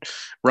needed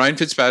Ryan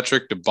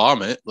Fitzpatrick to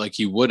bomb it like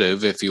he would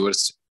have if he would have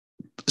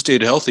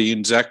stayed healthy,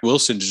 and Zach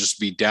Wilson to just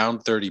be down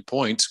 30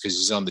 points because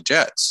he's on the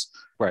Jets.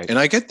 Right. And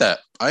I get that.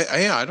 I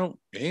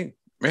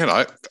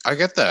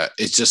get that.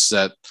 It's just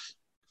that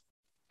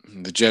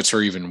the Jets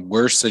are even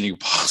worse than you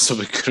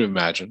possibly could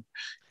imagine,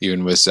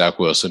 even with Zach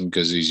Wilson,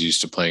 because he's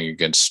used to playing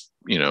against,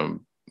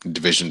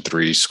 Division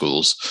III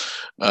schools.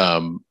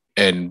 And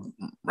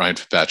Ryan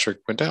Fitzpatrick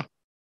went down.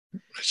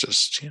 It's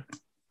just, yeah.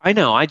 I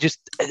know. I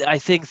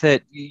think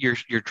that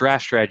your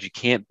draft strategy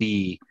can't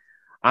be,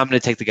 I'm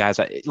going to take the guys.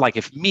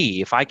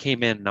 If I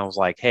came in and I was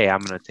like, hey,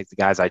 I'm going to take the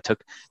guys I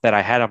took that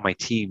I had on my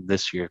team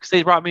this year because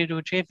they brought me into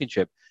a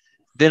championship,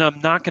 then I'm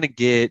not going to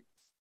get,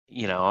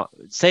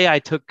 say I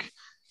took,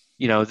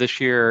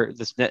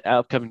 this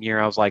upcoming year,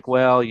 I was like,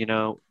 well,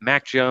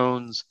 Mac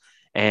Jones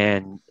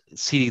and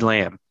CeeDee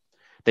Lamb,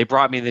 they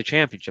brought me in the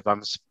championship. I'm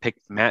going to pick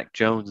Mac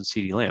Jones and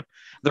CeeDee Lamb.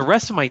 The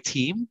rest of my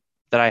team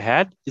that I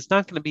had is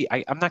not going to be,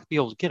 I'm not going to be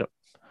able to get them.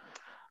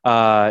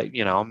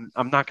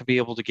 I'm not going to be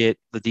able to get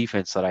the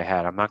defense that I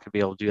had. I'm not going to be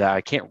able to do that.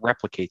 I can't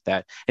replicate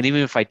that. And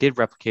even if I did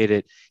replicate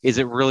it, is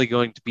it really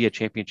going to be a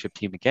championship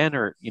team again?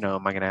 Or,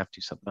 am I going to have to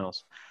do something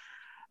else?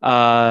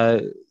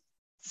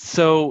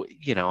 So,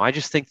 I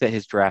just think that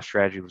his draft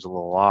strategy was a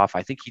little off.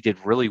 I think he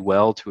did really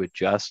well to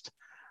adjust.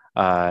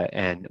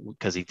 And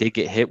because he did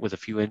get hit with a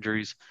few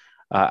injuries,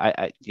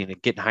 getting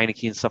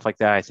Heineke and stuff like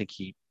that, I think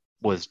he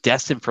was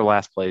destined for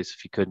last place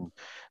if he couldn't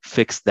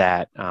fix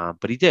that.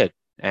 But he did.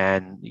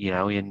 And, he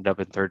ended up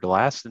in third to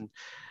last.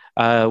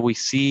 And we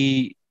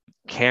see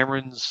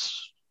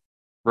Cameron's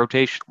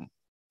rotation,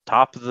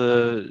 top of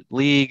the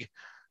league,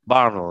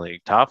 bottom of the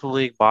league, top of the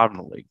league, bottom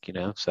of the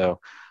league, So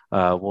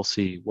we'll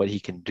see what he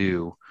can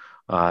do.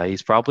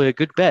 He's probably a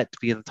good bet to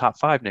be in the top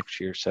 5 next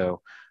year.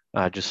 So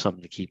just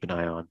something to keep an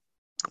eye on.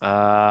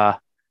 How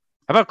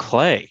about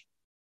Clay?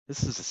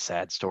 This is a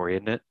sad story,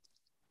 isn't it?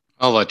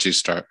 I'll let you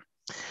start.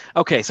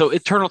 Okay, so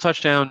Eternal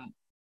Touchdown.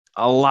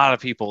 A lot of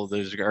people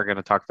are going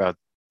to talk about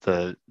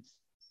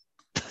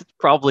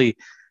probably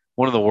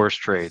one of the worst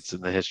trades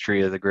in the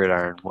history of the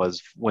Gridiron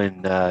was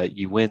when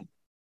you went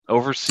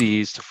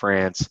overseas to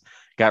France,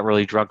 got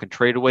really drunk, and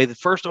traded away the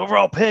first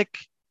overall pick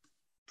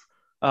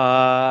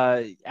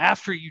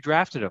after you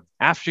drafted him,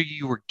 after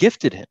you were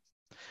gifted him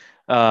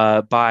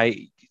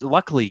by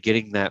luckily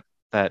getting that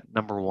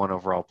number 1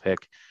 overall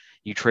pick.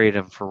 You traded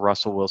him for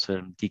Russell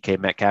Wilson, DK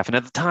Metcalf. And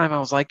at the time I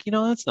was like,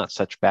 that's not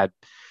such a bad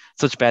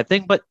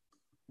thing. But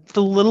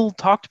the little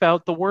talked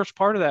about, the worst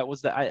part of that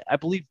was that I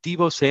believe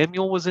Deebo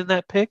Samuel was in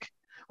that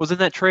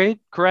trade,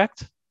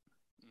 correct?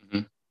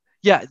 Mm-hmm.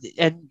 Yeah.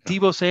 And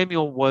Deebo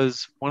Samuel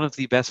was one of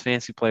the best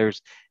fantasy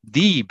players,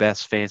 the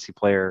best fantasy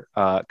player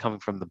coming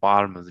from the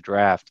bottom of the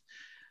draft.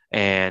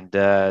 And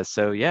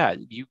so, yeah,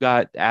 you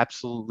got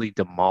absolutely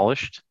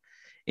demolished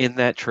in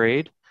that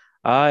trade.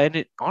 And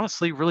it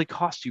honestly really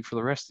cost you for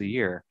the rest of the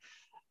year.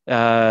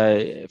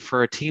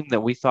 For a team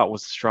that we thought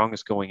was the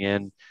strongest going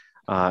in,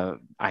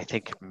 I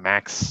think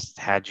Max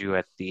had you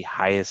at the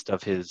highest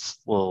of his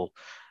little,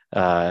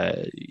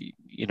 how he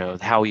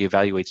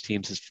evaluates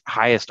teams. His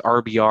highest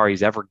RBR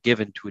he's ever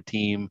given to a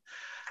team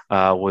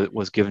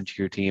was given to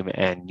your team,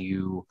 and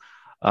you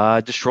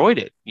destroyed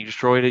it. You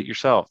destroyed it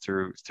yourself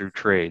through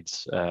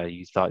trades.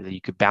 You thought that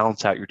you could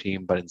balance out your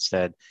team, but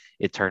instead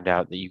it turned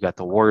out that you got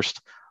the worst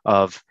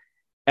of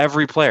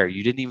every player.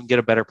 You didn't even get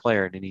a better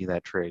player in any of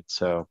that trade.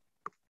 So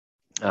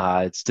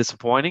it's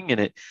disappointing, and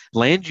it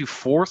lands you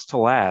fourth to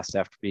last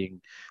after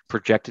being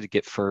projected to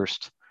get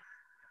first.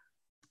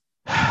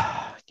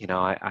 We're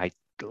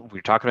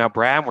talking about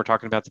Brad. We're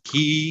talking about the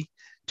key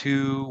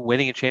to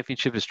winning a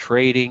championship is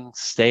trading,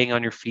 staying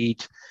on your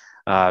feet,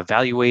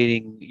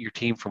 evaluating your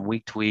team from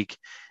week to week.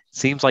 It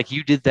seems like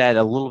you did that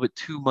a little bit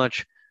too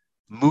much,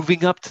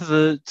 moving up to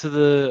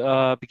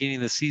the beginning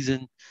of the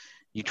season.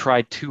 You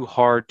tried too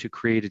hard to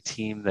create a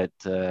team that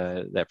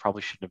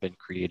probably shouldn't have been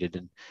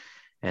created,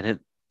 and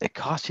it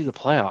cost you the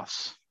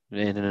playoffs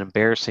in an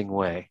embarrassing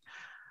way.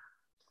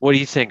 What do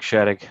you think,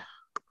 Sheddick?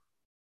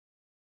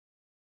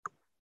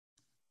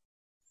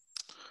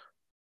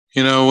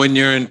 When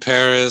you're in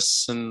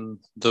Paris and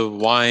the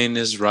wine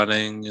is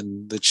running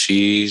and the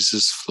cheese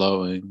is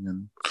flowing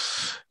and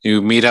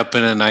you meet up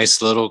in a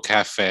nice little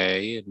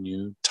cafe and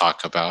you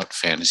talk about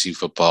fantasy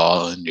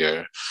football and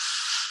your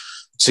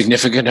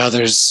significant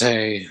others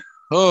say,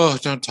 "Oh,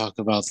 don't talk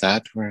about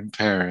that. We're in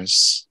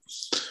Paris."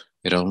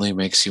 It only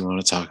makes you want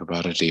to talk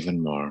about it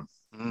even more.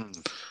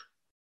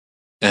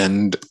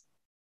 And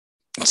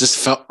it just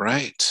felt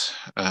right.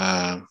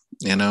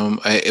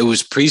 It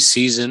was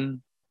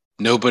preseason.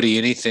 Nobody knew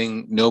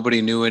anything,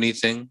 nobody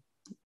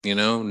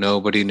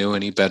knew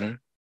any better.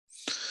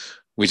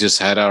 We just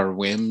had our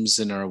whims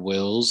and our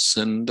wills,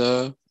 and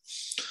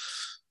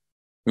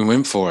we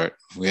went for it.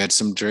 We had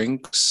some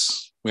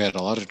drinks. We had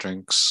a lot of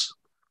drinks.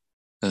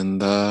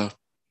 And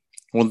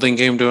one thing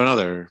came to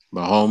another.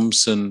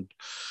 Mahomes and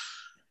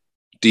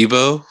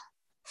Debo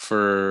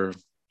for,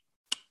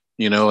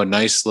 a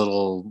nice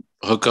little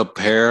hookup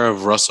pair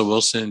of Russell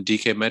Wilson and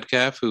DK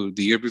Metcalf, who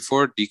the year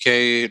before,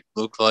 DK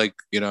looked like,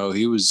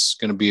 he was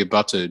going to be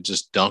about to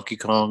just Donkey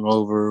Kong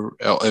over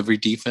every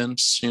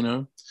defense,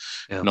 Yeah.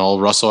 And all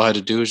Russell had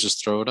to do is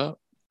just throw it up.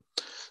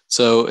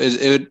 So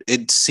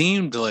it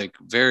seemed like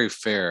very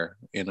fair,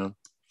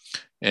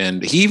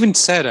 And he even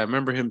said, I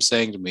remember him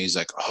saying to me, he's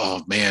like,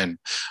 "Oh man,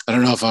 I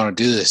don't know if I want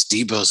to do this.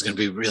 Debo's going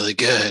to be really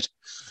good."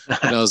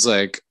 And I was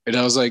like,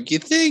 "You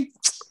think?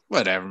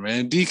 Whatever,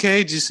 man. DK,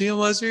 did you see him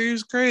last year? He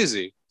was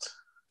crazy."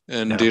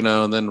 And,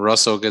 No. and then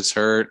Russell gets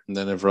hurt. And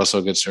then if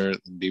Russell gets hurt,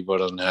 then Debo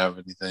doesn't have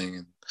anything.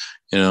 And,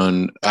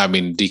 and I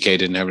mean, DK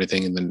didn't have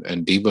anything.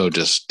 And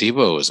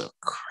Debo was a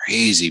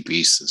crazy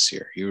beast this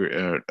year.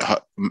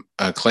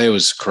 Clay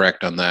was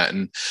correct on that.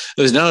 And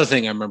there was another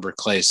thing I remember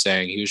Clay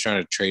saying. He was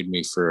trying to trade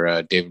me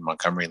for David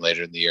Montgomery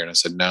later in the year. And I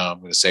said, "No,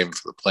 I'm going to save him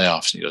for the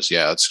playoffs." And he goes,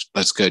 "Yeah,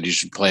 that's good. You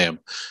should play him.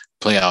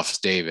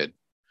 Playoffs, David."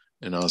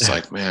 And I was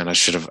like, "Man, I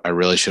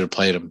really should have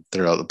played him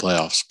throughout the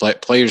playoffs.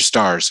 Play your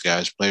stars,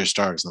 guys. Play your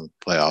stars in the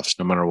playoffs,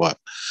 no matter what."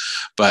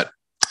 But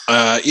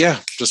yeah,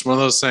 just one of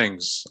those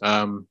things.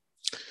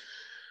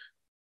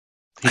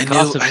 He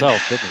cost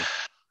himself, didn't he?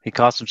 He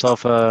cost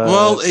himself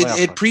well,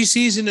 it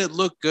preseason it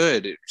looked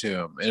good to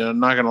him, and I'm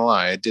not gonna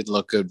lie, it did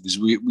look good because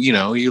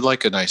you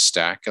like a nice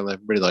stack.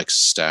 Everybody likes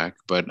a stack,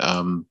 but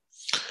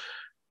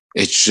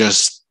it's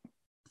just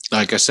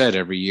like I said,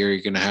 every year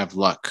you're gonna have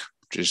luck.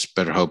 Just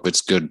better hope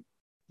it's good.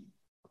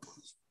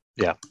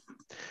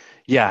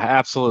 Yeah,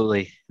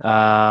 absolutely.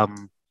 All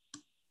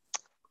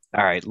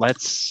right,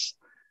 let's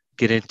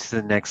get into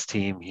the next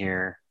team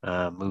here.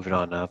 Moving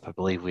on up, I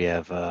believe we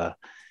have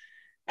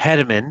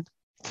Hedeman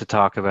to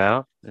talk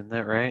about. Isn't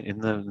that right? In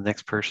the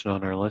next person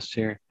on our list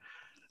here.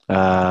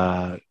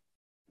 I've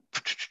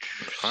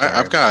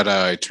got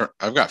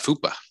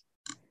Fupa.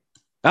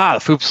 The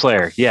Foop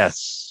Slayer.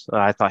 Yes,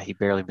 I thought he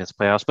barely missed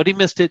playoffs, but he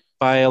missed it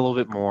by a little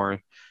bit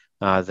more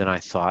than I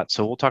thought.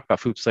 So we'll talk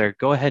about Foop Slayer.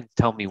 Go ahead and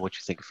tell me what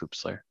you think of Foop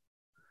Slayer.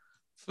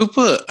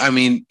 Fupa, I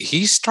mean,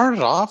 he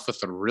started off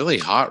with a really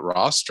hot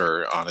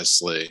roster,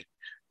 honestly.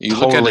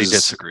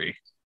 Disagree.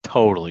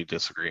 Totally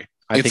disagree.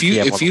 I think he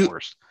had one of the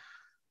worst.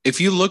 If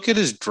you look at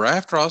his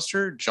draft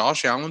roster,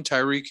 Josh Allen,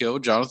 Tyreek Hill,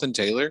 Jonathan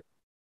Taylor,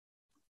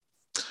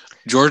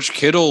 George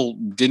Kittle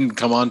didn't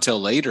come on till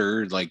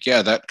later. Like,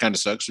 yeah, that kind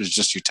of sucks. It was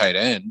just your tight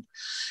end.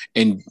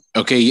 And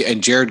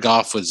Jared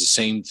Goff was the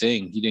same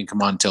thing. He didn't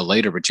come on till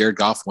later, but Jared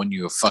Goff won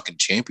you a fucking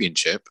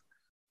championship.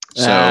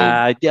 So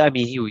yeah, I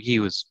mean,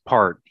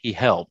 he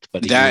helped,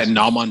 but that and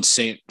Amon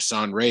St.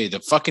 Ray,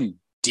 the fucking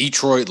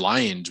Detroit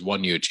Lions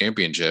won you a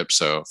championship.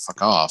 So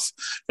fuck off.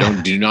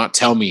 Do not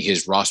tell me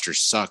his roster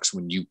sucks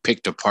when you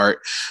picked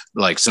apart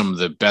like some of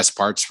the best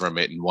parts from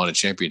it and won a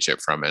championship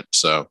from it.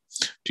 So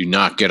do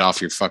not get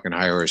off your fucking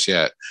high horse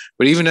yet.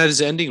 But even at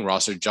his ending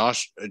roster,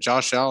 Josh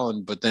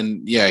Allen, but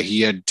then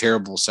he had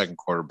terrible second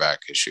quarterback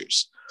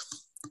issues.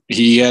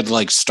 He had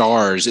like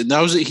stars, and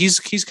he's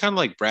kind of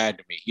like Brad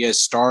to me. He has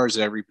stars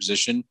at every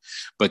position,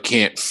 but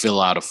can't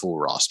fill out a full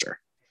roster.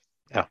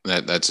 Yeah.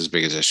 That's his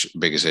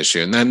biggest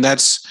issue. And then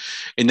that's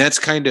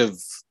kind of,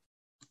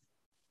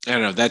 I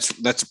don't know,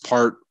 that's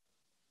part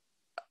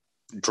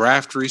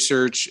draft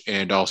research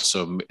and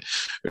also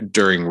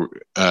during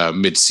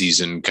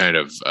mid-season kind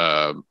of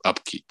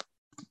upkeep,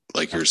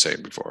 like you were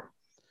saying before.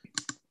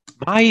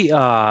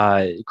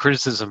 My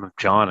criticism of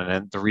John,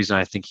 and the reason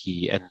I think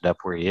he ended up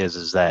where he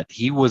is that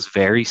he was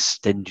very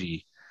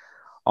stingy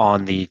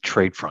on the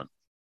trade front.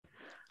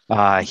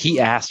 He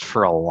asked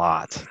for a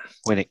lot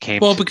when it came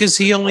Well, to because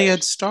he only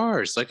had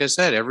stars. Like I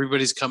said,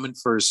 everybody's coming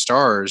for his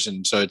stars.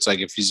 And so it's like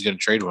if he's going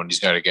to trade one, he's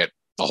got to get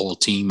the whole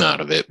team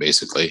out of it,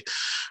 basically.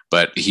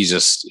 But he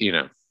just,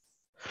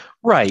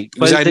 right.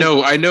 Because But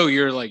I know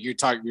you're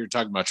talking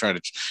about trying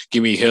to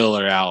give me Hill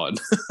or Allen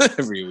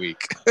every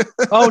week.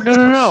 oh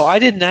no! I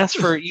didn't ask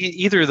for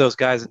either of those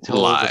guys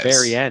until the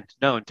very Lies. end.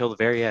 No, until the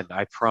very end.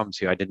 I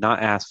promise you, I did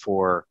not ask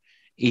for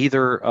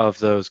either of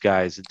those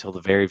guys until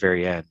the very,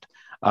 very end.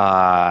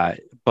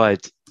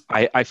 But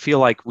I feel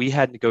like we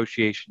had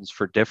negotiations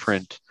for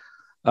different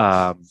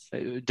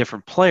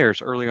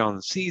players early on in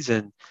the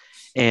season,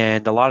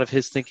 and a lot of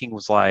his thinking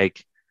was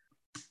like,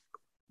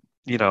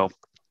 you know,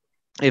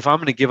 if I'm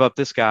going to give up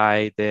this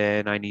guy,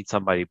 then I need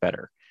somebody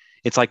better.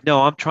 It's like,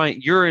 no,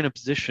 you're in a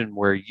position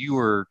where you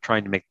are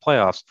trying to make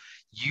playoffs.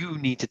 You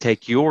need to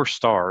take your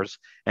stars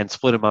and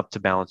split them up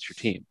to balance your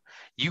team.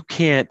 You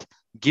can't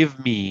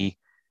give me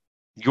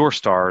your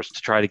stars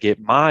to try to get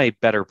my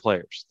better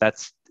players.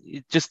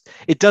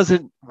 It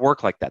doesn't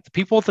work like that. The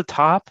people at the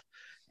top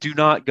do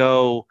not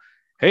go,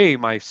 hey,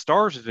 my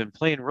stars have been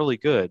playing really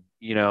good.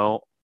 I'm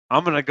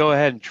going to go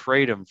ahead and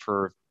trade them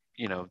for,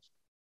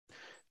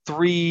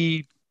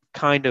 three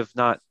kind of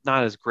not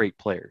as great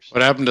players.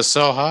 What happened to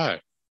sell high?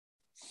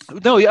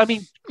 No, I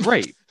mean,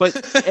 great, but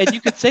and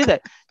you could say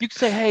that. You could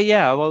say, hey,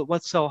 yeah, well,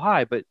 let's sell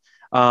high, but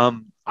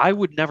I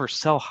would never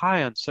sell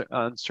high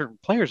on certain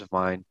players of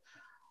mine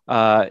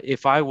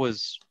if I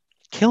was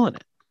killing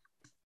it.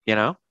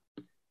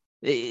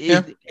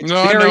 It's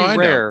very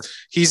rare.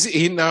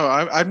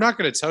 I'm not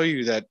going to tell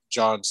you that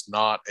John's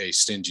not a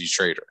stingy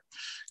trader.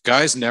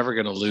 Guy's never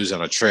going to lose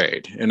on a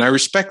trade, and I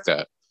respect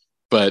that.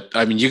 But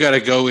I mean, you got to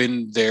go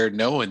in there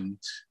knowing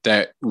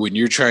that when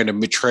you're trying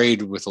to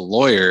trade with a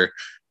lawyer,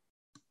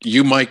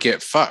 you might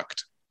get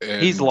fucked.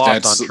 And he's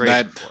lost on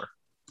trade before.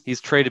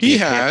 He's traded. He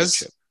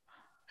has,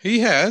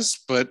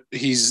 but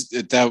he's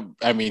that.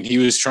 I mean, he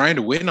was trying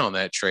to win on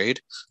that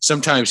trade.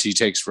 Sometimes he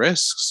takes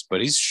risks,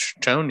 but he's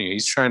telling you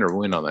he's trying to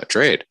win on that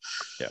trade.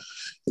 Yeah.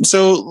 And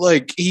so,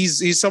 like,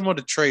 he's someone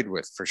to trade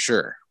with for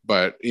sure.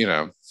 But you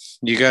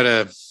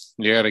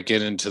gotta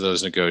get into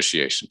those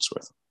negotiations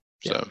with him.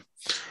 Yeah. So,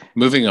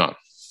 moving on.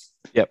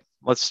 Yep.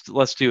 Let's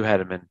do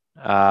Hedeman.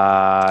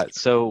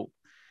 So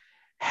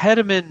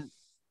Hedeman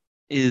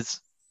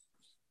is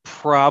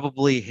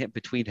probably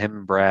between him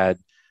and Brad,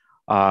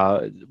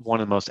 one of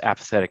the most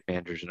apathetic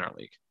managers in our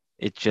league.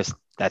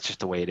 That's just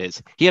the way it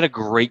is. He had a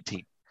great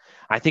team.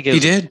 I think he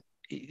did.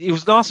 It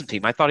was an awesome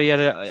team. I thought he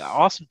had an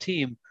awesome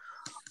team.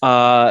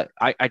 I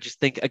just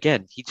think,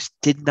 again, he just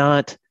did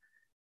not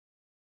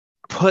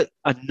put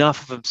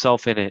enough of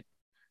himself in it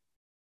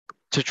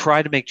to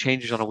try to make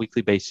changes on a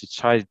weekly basis,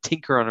 try to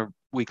tinker on a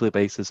weekly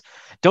basis.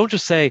 Don't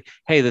just say,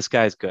 hey, this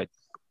guy's good.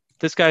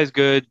 This guy's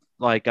good.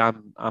 Like,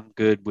 I'm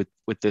good with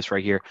this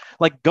right here.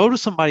 Like, go to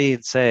somebody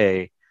and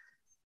say,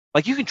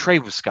 like, you can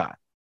trade with Scott,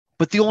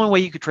 but the only way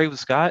you could trade with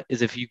Scott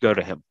is if you go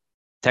to him,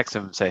 text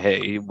him and say,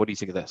 hey, what do you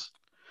think of this?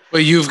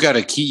 Well, you've got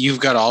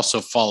to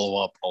also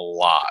follow up a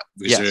lot,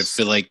 because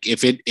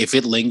if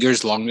it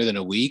lingers longer than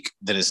a week,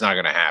 then it's not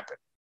going to happen.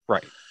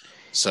 Right.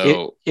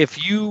 So if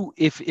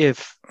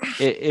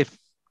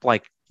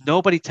like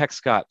nobody texts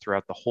Scott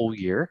throughout the whole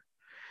year,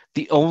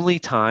 the only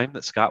time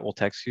that Scott will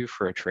text you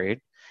for a trade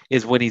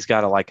is when he's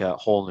got a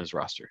hole in his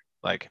roster.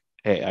 Like,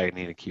 hey, I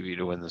need a QB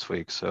to win this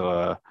week.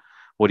 So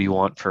what do you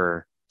want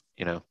for,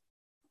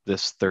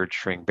 this third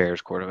string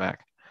Bears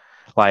quarterback?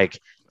 Like,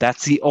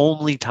 that's the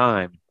only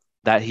time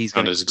that he's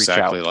going to reach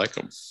exactly out. Like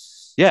him.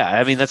 Yeah.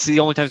 I mean, that's the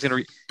only time he's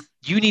going to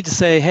you need to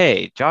say,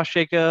 hey, Josh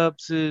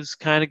Jacobs is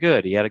kind of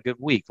good. He had a good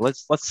week.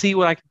 Let's see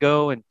what I can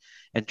go and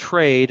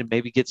trade and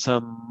maybe get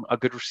a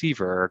good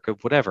receiver or a good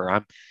whatever.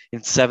 I'm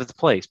in 7th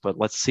place, but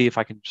let's see if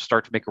I can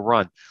start to make a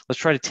run. Let's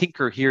try to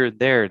tinker here and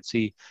there and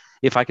see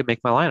if I can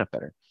make my lineup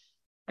better.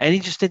 And he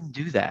just didn't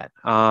do that.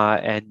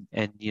 And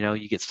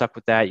you get stuck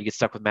with that. You get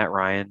stuck with Matt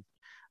Ryan.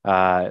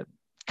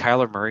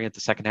 Kyler Murray at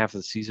the second half of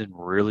the season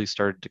really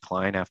started to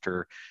decline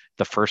after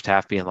the first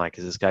half being like,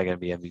 is this guy going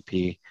to be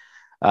MVP?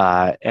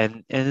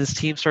 And his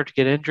team started to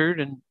get injured,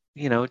 and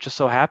it just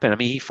so happened. I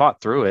mean, he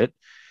fought through it.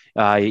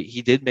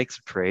 He did make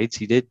some trades.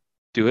 He did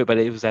do it, but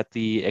it was at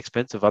the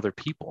expense of other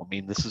people. I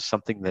mean, this is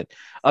something that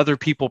other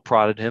people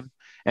prodded him,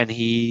 and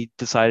he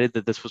decided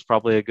that this was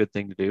probably a good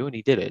thing to do, and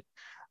he did it.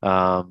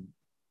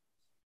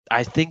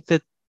 I think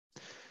that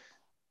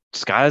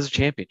Scott has a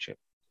championship.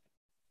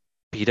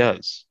 He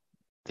does.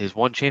 His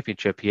one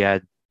championship, he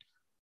had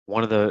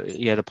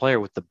a player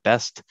with the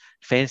best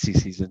fantasy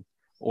season,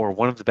 or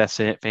one of the best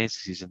fantasy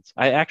seasons.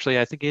 I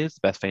think it is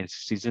the best fantasy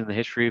season in the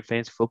history of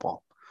fantasy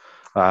football.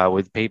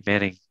 with Peyton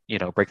Manning,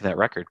 breaking that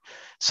record.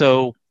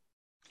 So,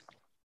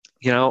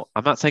 I'm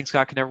not saying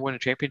Scott can never win a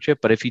championship,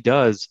 but if he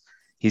does,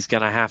 he's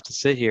going to have to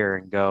sit here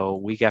and go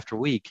week after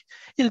week.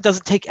 And it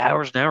doesn't take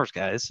hours and hours,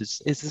 guys.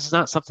 It's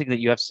not something that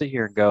you have to sit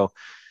here and go,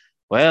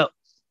 well,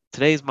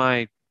 today's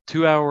my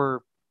 2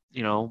 hour,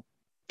 you know,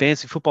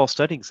 fantasy football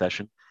studying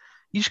session.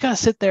 You just got to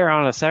sit there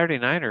on a Saturday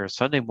night or a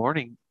Sunday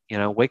morning,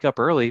 wake up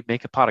early,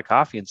 make a pot of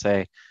coffee and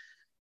say,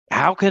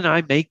 how can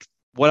I make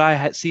what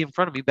I see in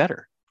front of me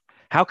better?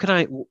 What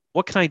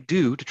can I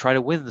do to try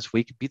to win this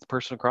week and beat the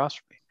person across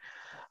from me?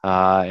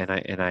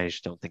 And I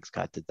just don't think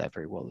Scott did that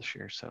very well this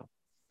year. So,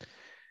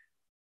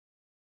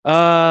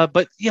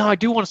 but I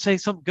do want to say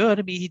something good.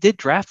 I mean, he did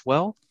draft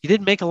well. He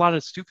didn't make a lot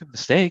of stupid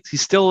mistakes.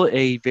 He's still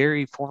a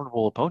very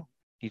formidable opponent.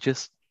 He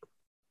just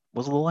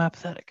was a little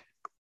apathetic.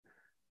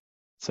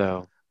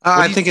 So,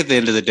 I think at the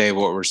end of the day,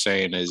 what we're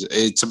saying is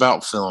it's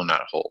about filling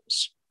out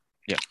holes.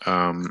 Yeah.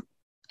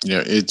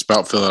 It's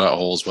about filling out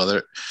holes.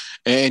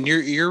 And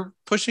you're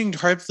pushing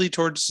heavily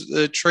towards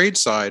the trade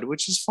side,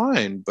 which is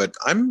fine. But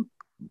I'm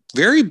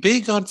very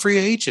big on free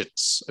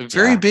agents. I'm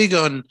very big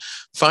on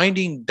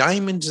finding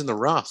diamonds in the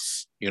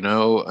rough,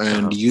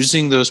 and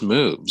using those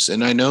moves.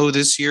 And I know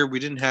this year we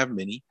didn't have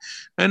many.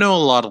 I know a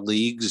lot of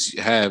leagues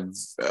have,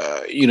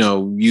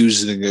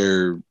 using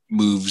their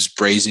moves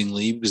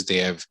brazenly because they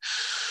have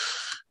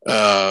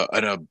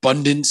an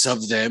abundance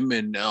of them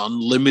and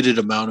unlimited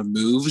amount of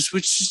moves,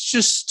 which is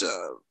just,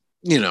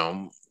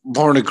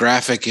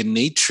 pornographic in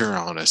nature.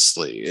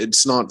 Honestly,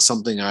 it's not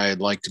something I'd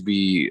like to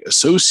be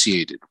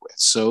associated with.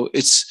 So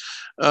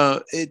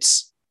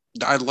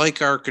I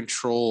like our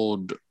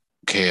controlled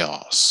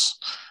chaos.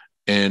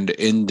 And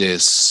in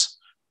this,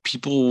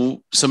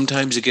 people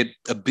sometimes get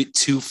a bit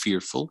too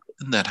fearful,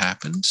 and that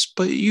happens.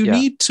 But you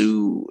need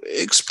to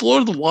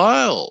explore the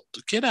wild,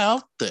 get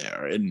out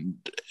there, and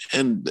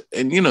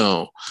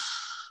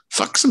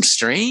fuck some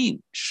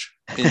strange,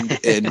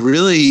 and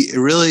really,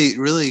 really,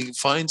 really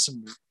find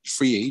some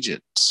free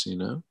agents.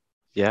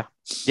 Yeah.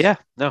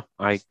 No,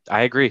 I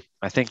agree.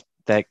 I think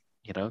that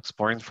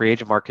exploring the free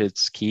agent market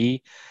is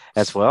key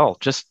as well.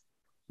 Just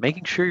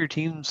making sure your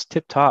team's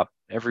tip top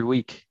every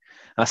week,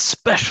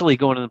 especially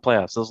going into the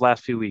playoffs, those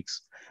last few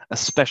weeks,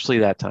 especially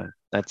that time.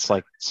 That's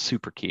like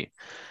super key.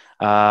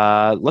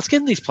 Let's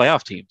get in these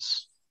playoff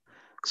teams.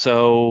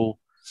 So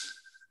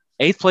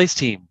 8th place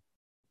team,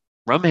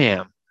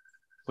 Rumham.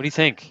 What do you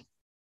think?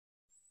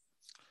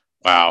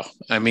 Wow.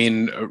 I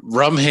mean,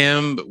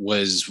 Rumham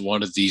was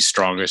one of the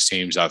strongest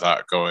teams I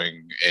thought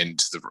going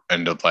into the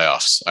end of the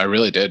playoffs. I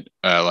really did.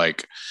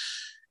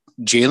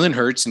 Jalen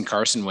Hurts and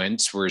Carson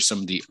Wentz were some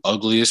of the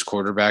ugliest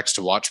quarterbacks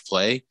to watch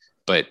play.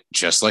 But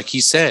just like he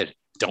said,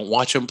 don't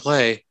watch them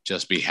play.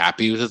 Just be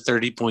happy with the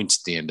 30 points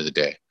at the end of the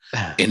day.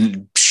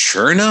 And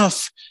sure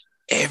enough,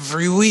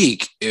 every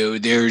week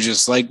they're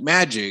just like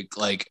magic.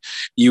 Like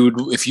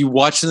if you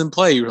watch them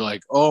play, you're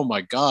like, oh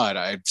my God,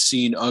 I've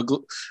seen ugly,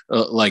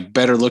 like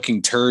better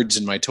looking turds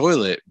in my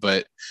toilet.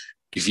 But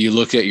if you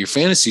look at your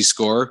fantasy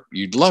score,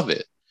 you'd love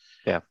it.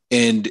 Yeah.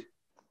 And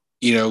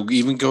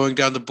even going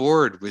down the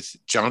board with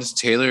Jonathan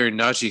Taylor and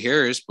Najee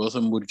Harris, both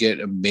of them would get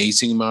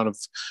amazing amount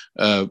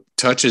of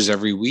touches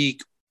every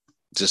week.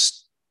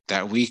 Just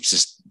that week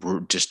just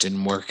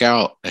didn't work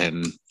out.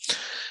 And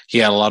he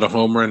had a lot of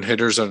home run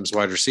hitters on his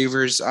wide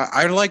receivers.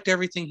 I liked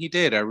everything he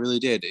did. I really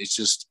did. It's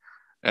just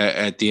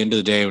at the end of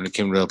the day, when it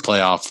came to the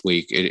playoff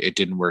week, it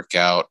didn't work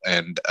out.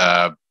 And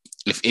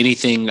if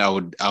anything, I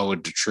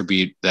would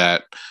attribute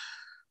that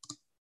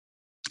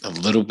a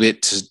little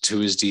bit to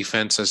his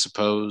defense, I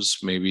suppose,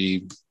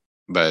 maybe,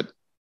 but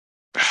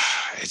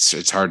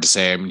it's hard to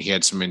say. I mean, he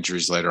had some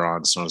injuries later on.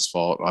 It's not his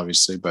fault,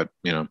 obviously, but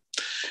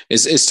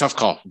it's a tough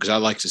call because I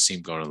like to see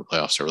him going to the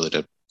playoffs. I really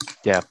did.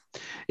 Yeah.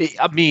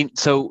 I mean,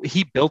 so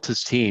he built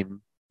his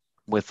team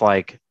with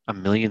like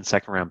 1 million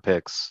second-round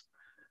picks.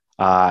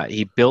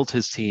 He built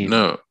his team.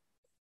 No,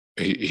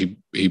 he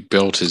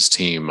built his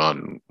team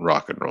on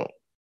rock and roll.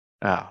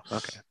 Oh,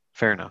 okay.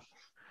 Fair enough.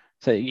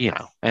 So,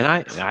 and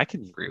I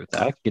can agree with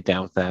that. I can get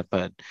down with that.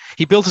 But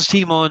he built his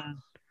team on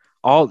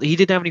he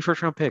didn't have any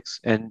first-round picks.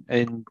 And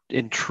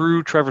in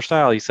true Trevor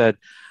style, he said,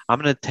 I'm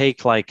going to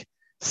take like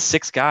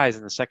 6 guys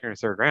in the second or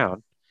third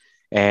round,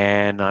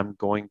 and I'm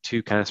going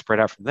to kind of spread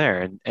out from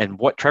there. And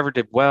what Trevor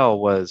did well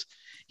was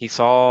he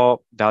saw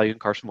value in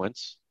Carson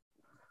Wentz.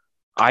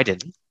 I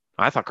didn't.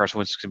 I thought Carson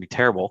Wentz was going to be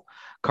terrible.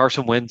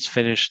 Carson Wentz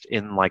finished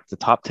in like the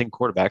top 10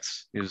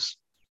 quarterbacks. He was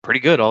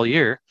pretty good all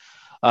year.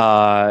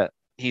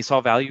 He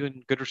saw value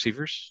in good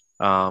receivers.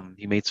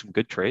 He made some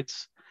good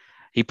trades.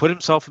 He put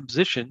himself in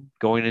position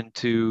going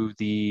into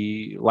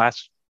the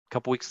last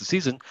couple weeks of the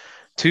season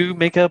to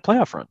make a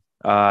playoff run.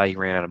 He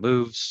ran out of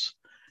moves.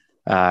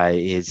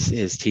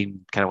 His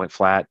team kind of went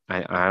flat.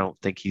 I don't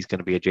think he's going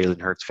to be a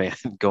Jalen Hurts fan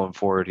going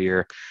forward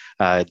here.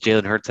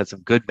 Jalen Hurts had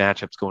some good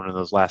matchups going in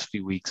those last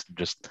few weeks and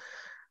just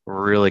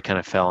really kind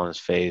of fell on his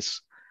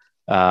face.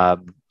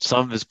 Some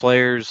of his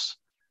players,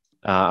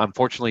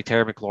 unfortunately,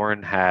 Terry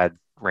McLaurin had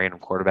random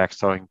quarterbacks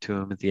throwing to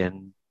him at the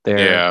end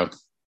there.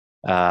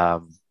 Yeah.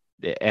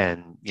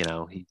 And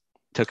he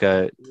took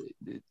a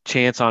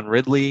chance on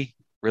Ridley.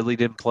 Ridley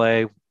didn't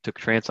play. Took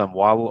a chance on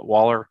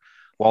Waller.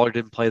 Waller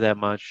didn't play that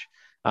much.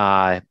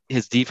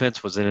 His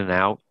defense was in and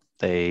out.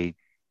 They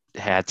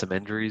had some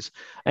injuries,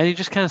 and he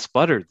just kind of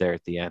sputtered there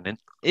at the end. And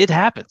it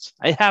happens.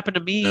 It happened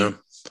to me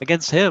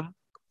against him.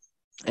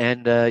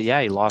 And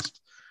he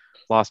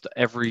lost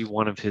every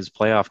one of his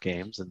playoff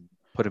games and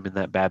put him in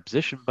that bad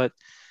position. But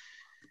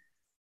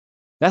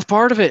that's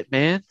part of it,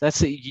 man.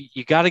 That's it.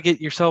 You got to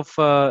get yourself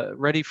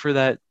ready for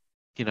that,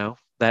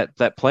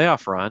 that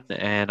playoff run.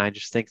 And I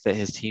just think that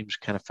his teams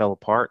kind of fell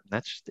apart, and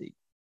that's just the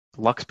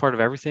luck's part of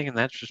everything, and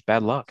that's just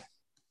bad luck.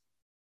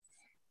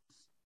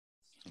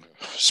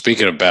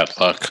 Speaking of bad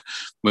luck,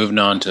 moving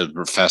on to the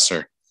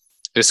professor.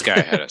 This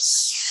guy had a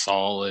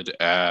solid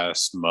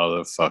ass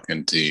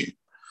motherfucking team.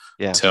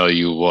 Yeah. Tell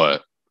you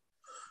what.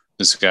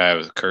 This guy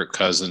with Kirk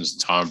Cousins,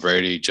 Tom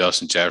Brady,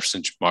 Justin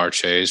Jefferson, Jamar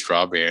Chase,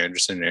 Robbie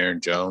Anderson, Aaron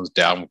Jones,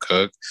 Dalvin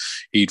Cook.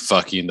 He'd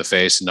fuck you in the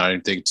face and not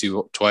even think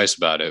twice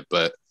about it.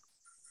 But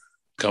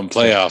come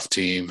playoff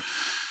team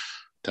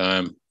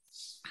time,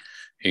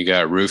 he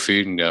got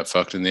roofied and got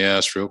fucked in the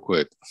ass real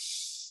quick.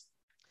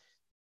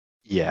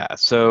 Yeah.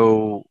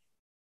 So,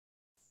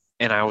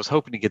 and I was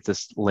hoping to get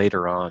this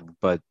later on,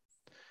 but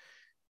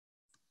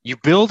you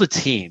build a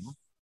team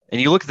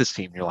and you look at this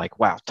team and you're like,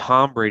 wow,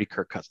 Tom Brady,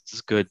 Kirk Cousins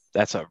is good.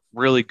 That's a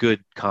really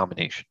good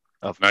combination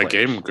of players. I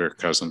gave him Kirk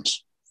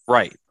Cousins.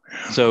 Right.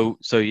 So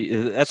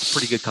that's a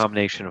pretty good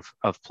combination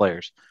of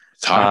players.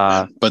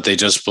 But they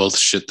just both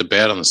shit the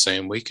bed on the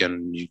same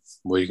weekend.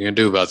 What are you going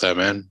to do about that,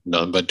 man?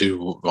 Nothing but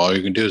all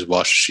you can do is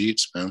wash the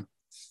sheets, man.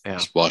 Yeah.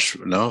 Just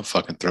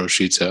fucking throw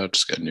sheets out.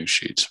 Just get new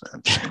sheets,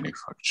 man. Just get new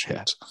fucking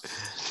sheets. Yeah.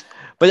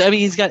 But I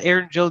mean, he's got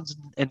Aaron Jones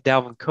and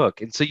Dalvin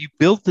Cook. And so you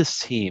build this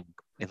team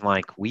in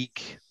like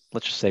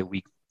let's just say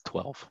week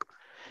 12.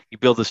 You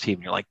build this team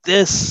and you're like,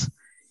 this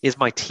is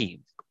my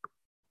team.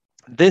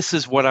 This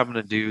is what I'm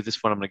going to do. This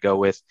is what I'm going to go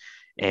with.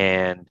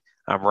 And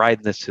I'm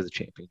riding this to the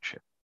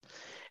championship.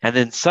 And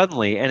then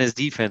suddenly, and his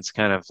defense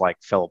kind of like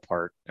fell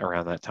apart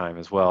around that time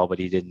as well, but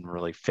he didn't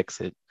really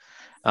fix it.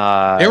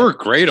 They were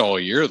great all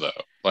year, though.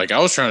 Like, I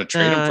was trying to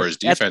trade him for his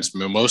defense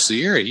most of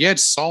the year. He had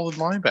solid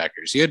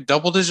linebackers. He had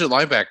double-digit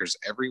linebackers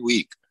every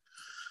week.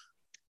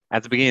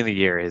 At the beginning of the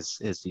year, his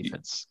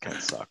defense kind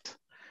of sucked.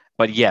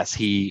 But yes,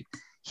 he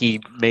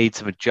made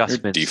some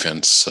adjustments. Your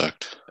defense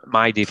sucked.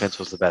 My defense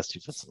was the best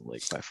defense in the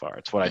league by far.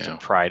 It's what I took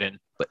pride in.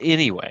 But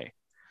anyway,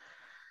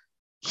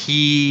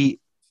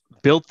 he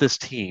built this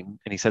team,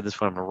 and he said, this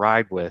is what I'm going to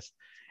ride with.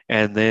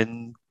 And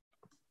then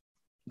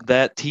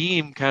that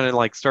team kind of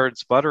like started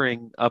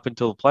sputtering up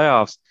until the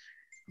playoffs.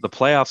 The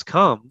playoffs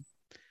come.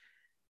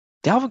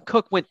 Dalvin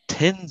Cook went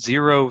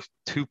 10-0,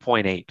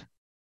 2.8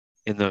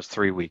 in those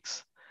 3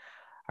 weeks.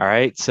 All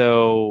right.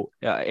 So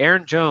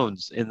Aaron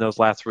Jones in those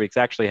last 3 weeks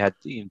actually had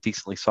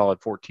decently solid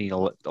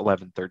 14,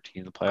 11, 13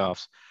 in the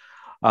playoffs.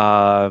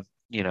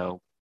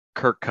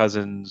 Kirk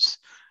Cousins,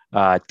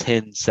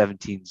 10,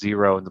 17,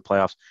 0 in the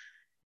playoffs.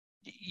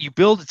 You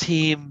build a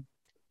team,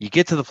 you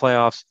get to the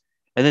playoffs,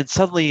 and then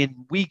suddenly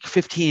in week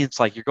 15, it's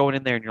like you're going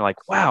in there and you're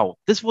like, wow,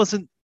 this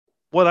wasn't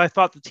what I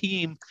thought the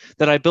team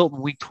that I built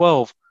in week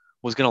 12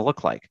 was going to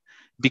look like,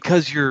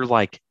 because you're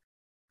like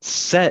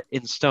set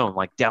in stone.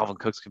 Like Dalvin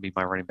Cook's going to be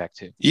my running back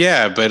too.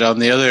 Yeah, but on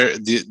the other,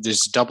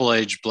 this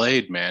double-edged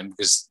blade, man,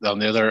 because on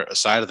the other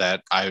side of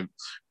that,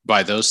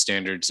 by those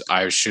standards,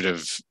 I should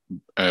have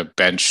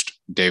benched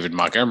David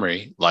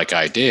Montgomery like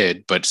I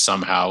did, but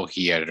somehow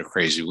he had a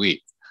crazy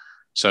week.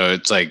 So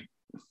it's like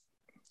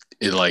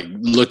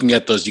looking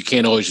at those, you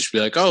can't always just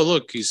be like, oh,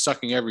 look, he's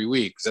sucking every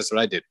week. That's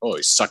what I did. Oh,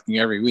 he's sucking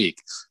every week.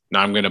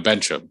 Now I'm going to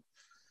bench him.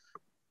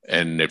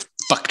 And it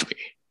fucked me.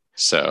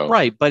 So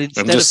right, but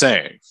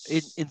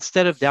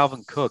instead of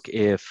Dalvin Cook,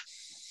 if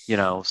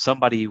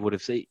somebody would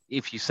have said,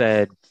 if you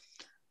said,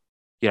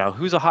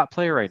 who's a hot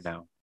player right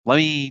now? Let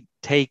me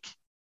take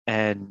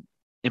and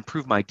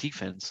improve my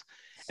defense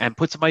and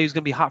put somebody who's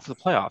going to be hot for the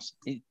playoffs.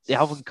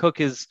 Dalvin Cook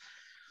is,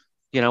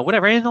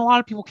 whatever. And a lot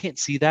of people can't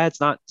see that.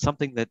 It's not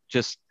something that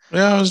just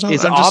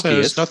is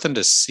obvious. It's nothing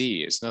to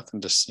see. It's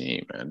nothing to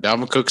see, man.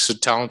 Dalvin Cook's a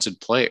talented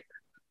player.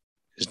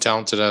 He's a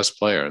talented ass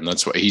player, and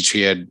that's what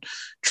he had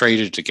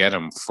traded to get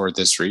him for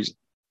this reason.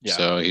 Yeah.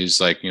 So he's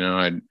like,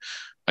 I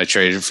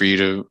traded for you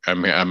to.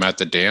 I'm at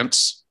the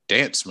dance,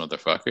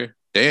 motherfucker,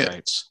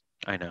 dance.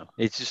 Right. I know.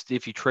 It's just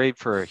if you trade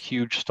for a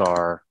huge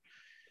star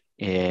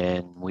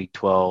in week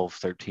 12,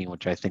 13,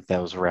 which I think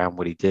that was around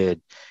what he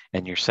did,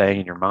 and you're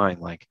saying in your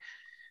mind like,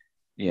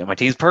 my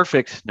team's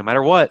perfect. No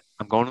matter what,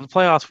 I'm going to the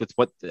playoffs with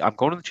I'm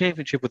going to the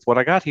championship with what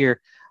I got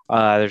here.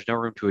 There's no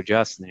room to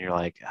adjust, and then you're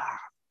like,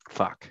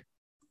 fuck.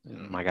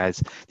 My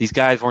guys, these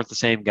guys weren't the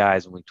same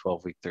guys in week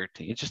 12, week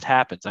 13. It just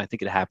happens. I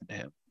think it happened to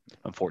him,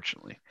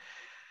 unfortunately.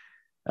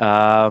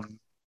 Moving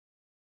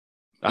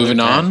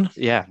on.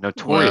 Yeah,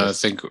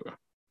 Notorious.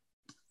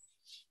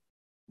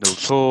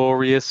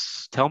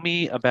 Notorious. Tell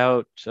me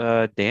about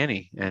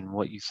Danny and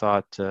what you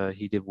thought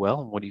he did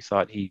well and what you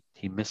thought he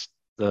missed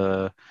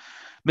the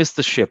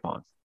ship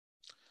on.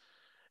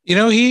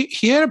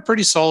 He had a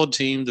pretty solid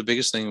team. The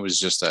biggest thing was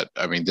just that,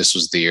 I mean, this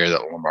was the year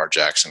that Lamar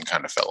Jackson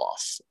kind of fell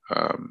off.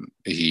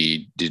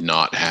 He did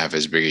not have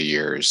as big a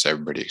year as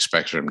everybody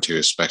expected him to,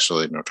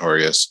 especially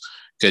Notorious.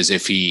 Because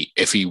if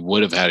he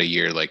would have had a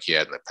year like he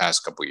had in the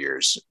past couple of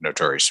years,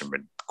 Notorious had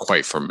been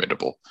quite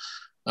formidable,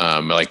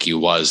 like he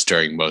was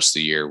during most of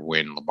the year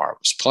when Lamar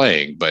was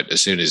playing. But as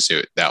soon as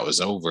that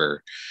was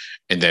over,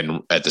 and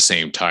then at the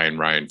same time,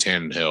 Ryan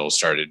Tannehill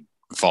started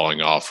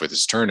falling off with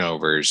his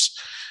turnovers,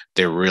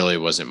 there really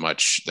wasn't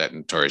much that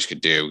Notorious could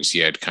do because he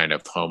had kind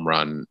of home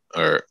run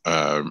or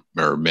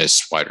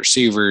miss wide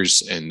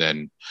receivers, and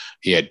then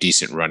he had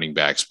decent running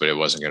backs, but it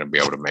wasn't going to be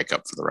able to make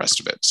up for the rest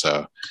of it.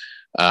 So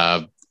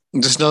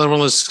just another one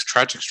of those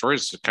tragic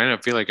stories. I kind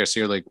of feel like I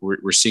see like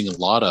we're seeing a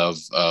lot of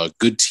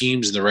good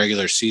teams in the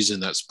regular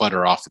season that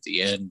sputter off at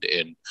the end,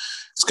 and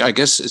I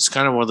guess it's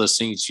kind of one of those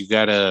things you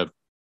gotta.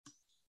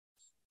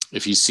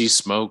 If you see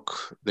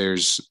smoke,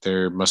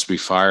 there must be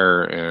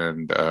fire,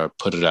 and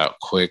put it out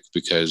quick,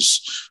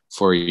 because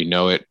before you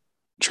know it,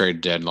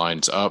 trade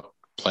deadline's up,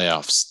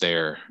 playoffs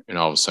there, and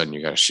all of a sudden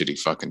you got a shitty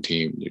fucking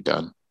team. You're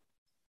done.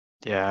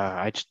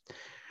 Yeah,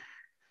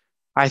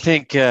 I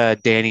think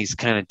Danny's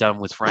kind of done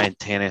with Ryan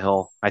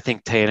Tannehill. I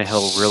think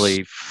Tannehill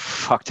really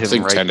fucked him I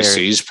think right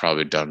Tennessee's there.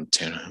 probably done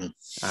Tannehill.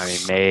 I mean,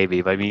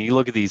 maybe, but I mean, you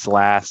look at these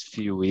last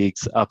few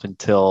weeks up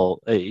until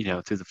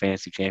through the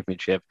fantasy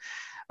championship.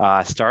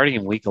 Starting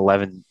in week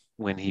 11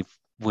 when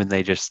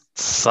they just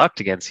sucked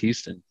against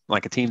Houston,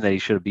 like a team that he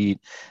should have beat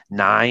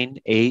 9,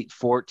 8,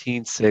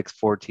 14, 6,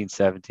 14,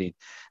 17.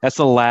 That's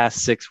the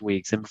last 6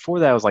 weeks. And before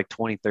that was like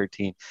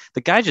 2013.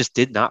 The guy just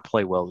did not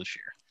play well this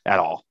year at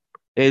all.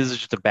 It was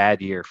just a bad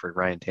year for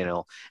Ryan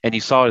Tannehill. And you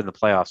saw it in the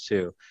playoffs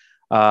too.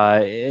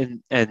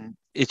 And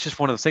it's just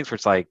one of those things where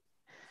it's like,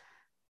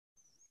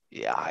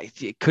 yeah,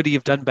 could he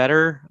have done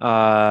better?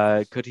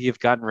 Could he have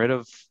gotten rid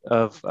of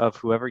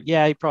whoever?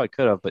 Yeah, he probably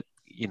could have, but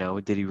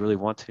did he really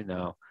want to?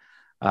 No.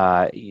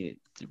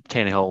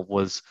 Tannehill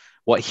was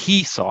what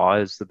he saw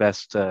as the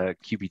best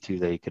QB2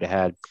 that he could have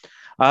had.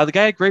 The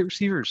guy had great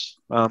receivers.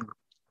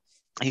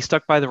 He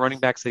stuck by the running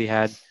backs that he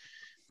had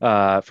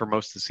for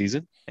most of the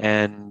season,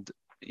 and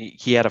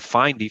he had a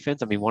fine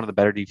defense. I mean, one of the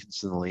better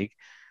defenses in the league.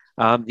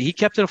 He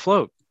kept it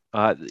afloat.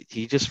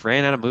 He just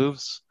ran out of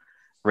moves,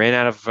 ran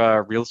out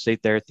of real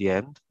estate there at the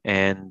end,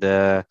 and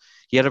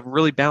he had a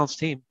really balanced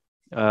team.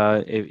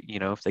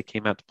 If they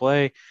came out to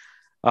play.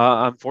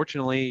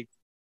 Unfortunately,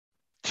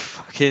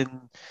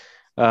 fucking,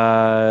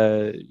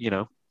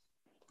 Antonio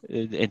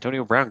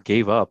Brown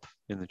gave up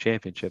in the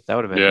championship. That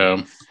would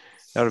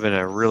have been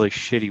a really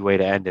shitty way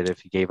to end it if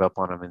he gave up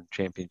on him in the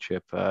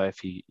championship. If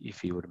he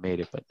would have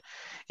made it, but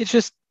it's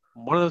just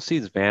one of those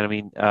seasons, man. I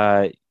mean,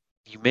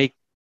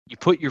 you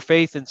put your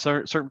faith in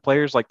certain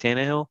players like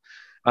Tannehill,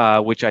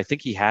 which I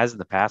think he has in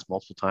the past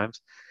multiple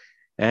times,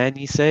 and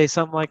you say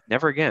something like,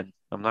 "Never again.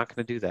 I'm not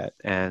going to do that."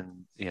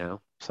 And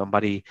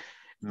somebody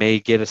may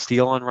get a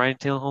steal on Ryan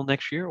Tannehill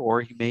next year,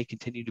 or he may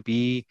continue to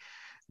be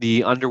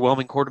the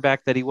underwhelming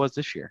quarterback that he was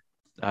this year.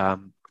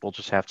 We'll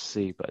just have to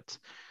see.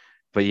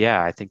 But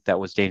yeah, I think that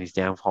was Danny's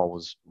downfall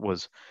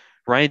was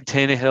Ryan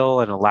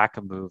Tannehill and a lack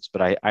of moves.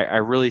 But I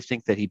really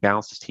think that he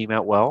balanced his team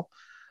out well.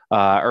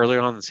 Earlier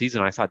on in the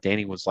season, I thought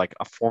Danny was like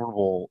a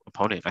formidable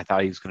opponent. I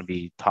thought he was going to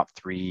be top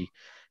 3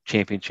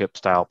 championship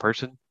style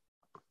person,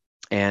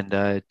 and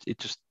it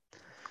just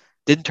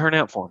didn't turn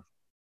out for him.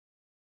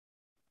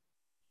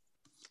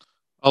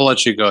 I'll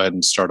let you go ahead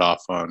and start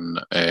off on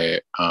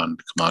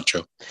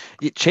Camacho.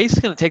 Chase is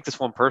going to take this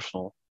one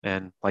personal,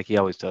 and like he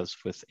always does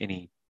with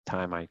any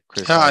time I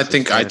criticize. Yeah, I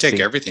think I take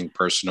everything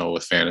personal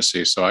with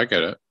fantasy, so I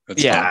get it.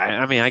 That's fine.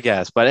 I mean, I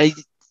guess, but I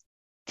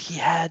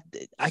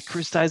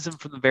criticized him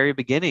from the very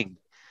beginning.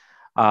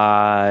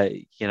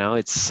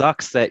 It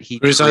sucks that he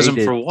criticized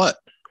him for what?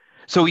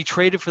 So he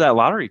traded for that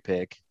lottery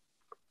pick,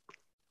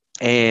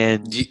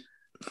 and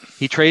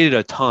he traded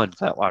a ton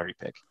for that lottery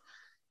pick.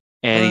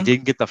 And he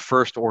didn't get the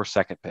first or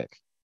second pick,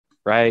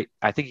 right?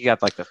 I think he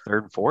got like the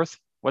third and fourth,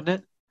 wasn't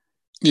it?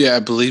 Yeah, I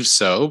believe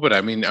so. But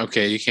I mean,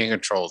 okay, you can't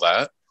control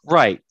that.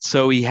 Right.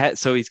 So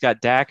he's got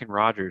Dak and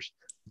Rodgers,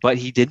 but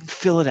he didn't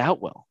fill it out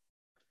well.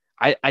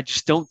 I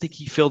just don't think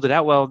he filled it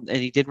out well, and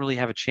he didn't really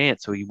have a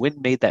chance. So he went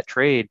and made that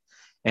trade,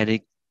 and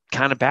it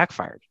kind of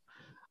backfired.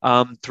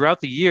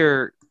 Throughout the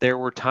year, there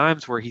were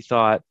times where he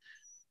thought,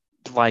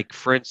 like,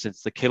 for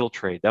instance, the Kittle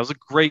trade. That was a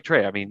great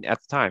trade. I mean,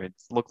 at the time, it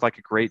looked like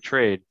a great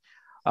trade.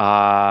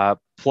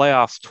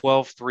 Playoffs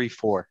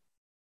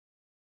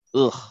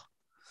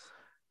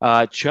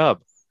 12-3-4.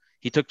 Chubb.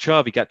 He took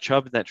Chubb. He got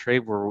Chubb in that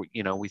trade where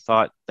we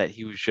thought that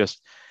he was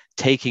just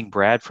taking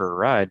Brad for a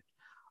ride.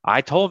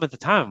 I told him at the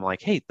time, I'm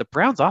like, hey, the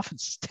Browns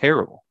offense is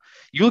terrible.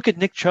 You look at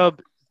Nick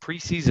Chubb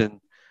preseason,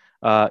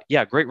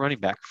 great running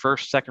back,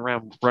 first, second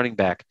round running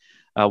back,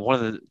 one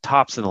of the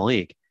tops in the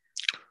league.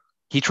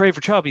 He traded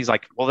for Chubb. He's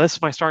like, well, this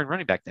is my starting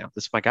running back now.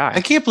 This is my guy.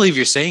 I can't believe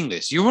you're saying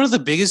this. You're one of the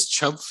biggest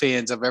Chubb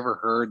fans I've ever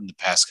heard in the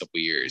past couple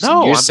of years.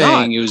 No, you're I'm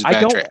saying not. it was a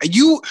bad trade.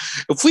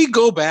 If we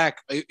go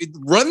back,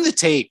 run the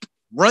tape.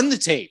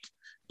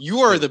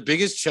 You are the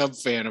biggest Chubb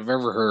fan I've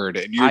ever heard,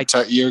 and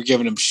you're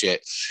giving him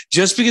shit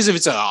just because if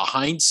it's a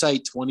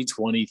hindsight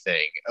 2020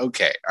 thing.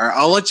 Okay,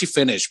 I'll let you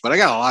finish, but I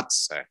got a lot to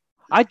say.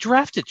 I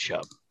drafted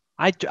Chubb.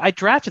 I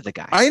drafted the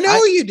guy. I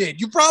know you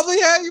did. You probably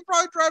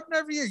draft him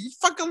every year. You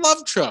fucking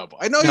love Chubb.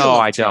 I know you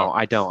love Chubb.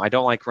 I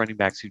don't like running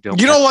backs who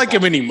don't. You don't like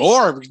him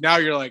anymore because now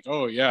you're like,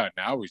 oh yeah,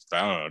 now he's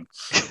found.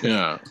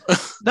 Yeah.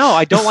 No,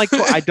 I don't like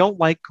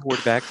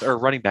quarterbacks or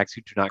running backs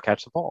who do not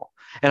catch the ball.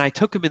 And I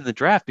took him in the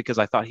draft because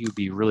I thought he would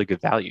be really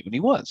good value, and he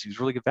was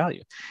really good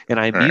value. And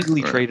I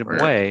immediately traded him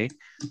away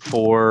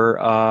for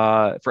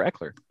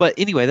Eckler. But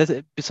anyway, that's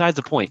besides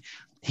the point.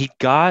 He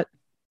got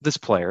this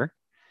player,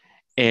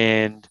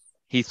 and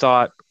he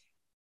thought,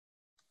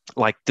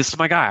 like, this is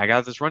my guy. I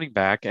got this running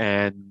back,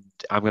 and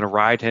I'm going to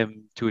ride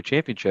him to a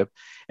championship.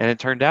 And it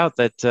turned out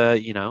that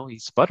he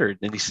sputtered,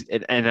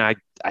 and I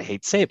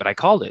hate to say it, but I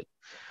called it.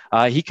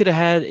 He could have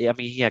had. I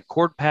mean, he had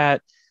Cord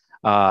Pat.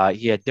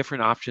 He had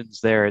different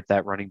options there at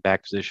that running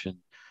back position.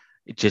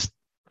 It just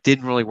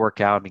didn't really work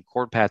out. I mean,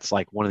 Cord Pat's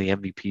like one of the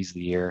MVPs of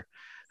the year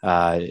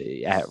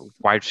at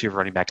wide receiver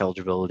running back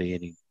eligibility,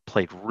 and he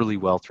played really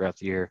well throughout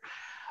the year.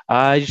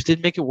 He just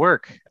didn't make it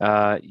work.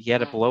 He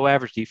had a below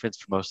average defense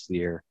for most of the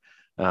year.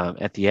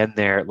 At the end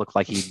there, it looked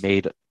like he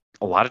made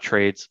a lot of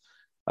trades.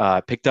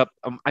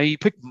 He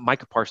picked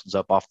Micah Parsons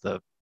up off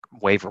the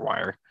waiver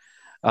wire.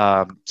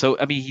 So,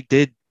 I mean, he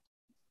did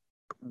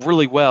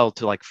really well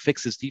to like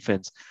fix his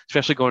defense,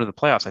 especially going to the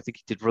playoffs. I think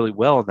he did really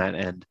well in that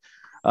end.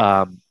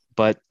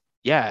 But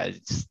yeah,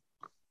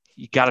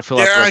 you got to fill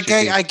out.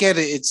 I get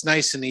it. It's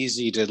nice and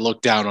easy to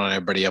look down on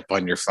everybody up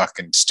on your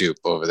fucking stoop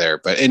over there.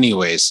 But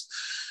anyways,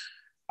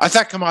 I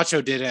thought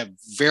Camacho did a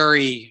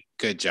very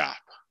good job.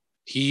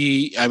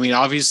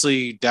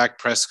 Obviously Dak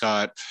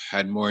Prescott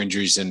had more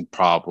injuries than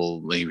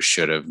probably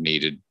should have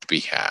needed to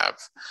have.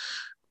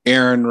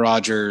 Aaron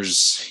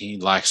Rodgers, he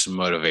lacks some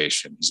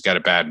motivation. He's got a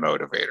bad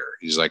motivator.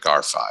 He's like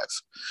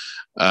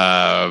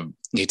R5.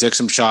 He took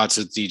some shots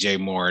with DJ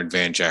Moore and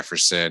Van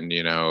Jefferson,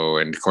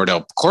 and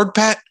Cordell. Cord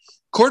Pat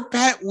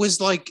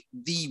was like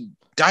the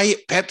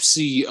Diet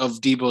Pepsi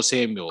of Deebo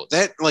Samuel.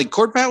 That like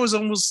Cord Pat was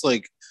almost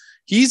like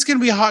he's going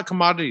to be a hot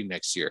commodity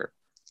next year.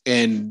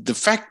 And the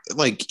fact,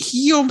 like,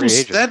 he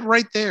almost that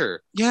right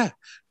there. Yeah.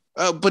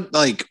 But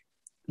like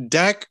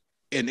Dak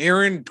and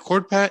Aaron,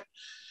 Cord Pat,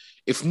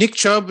 if Nick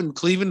Chubb in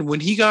Cleveland,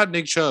 when he got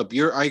Nick Chubb,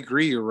 I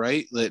agree, you're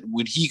right, that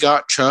when he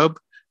got Chubb,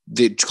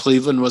 that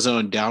Cleveland was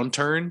on a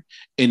downturn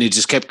and it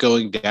just kept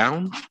going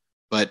down.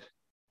 But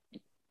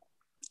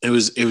it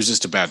was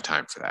just a bad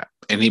time for that.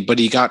 But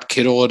he got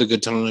Kittle at a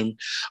good time.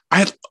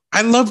 I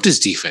loved his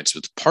defense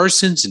with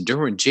Parsons and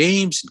Derwin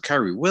James and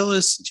Kyrie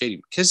Willis and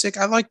J.D. McKissick.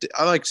 I liked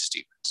his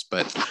defense.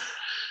 But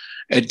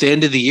at the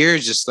end of the year,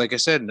 just like I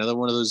said, another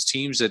one of those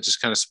teams that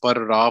just kind of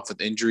sputtered off with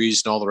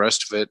injuries and all the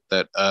rest of it.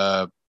 That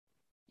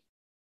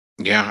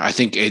I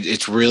think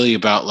it's really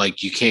about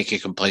like you can't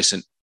get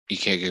complacent. You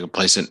can't get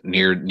complacent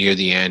near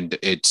the end.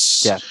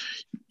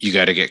 You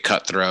got to get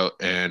cutthroat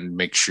and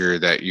make sure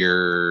that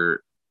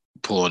you're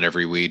pulling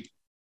every weed.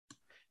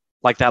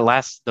 Like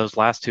those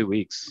last 2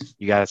 weeks,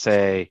 you got to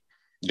say,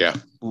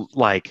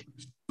 like,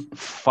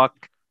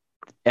 fuck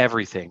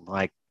everything.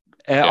 Like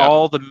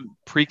all the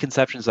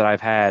preconceptions that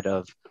I've had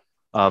of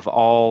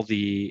all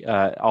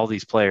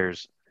these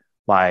players,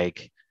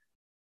 like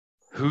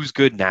who's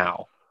good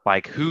now,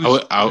 like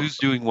who's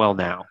doing well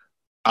now.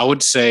 I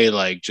would say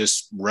like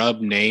just rub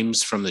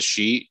names from the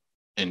sheet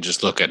and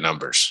just look at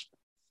numbers.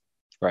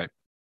 Right.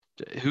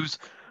 Who's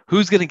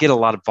going to get a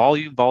lot of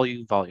volume?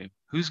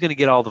 Who's going to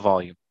get all the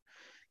volume?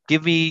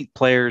 Give me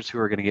players who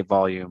are going to get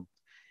volume,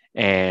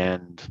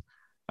 and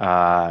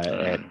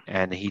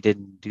he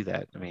didn't do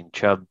that. I mean,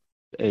 Chubb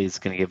is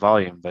going to get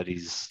volume, but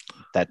he's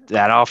that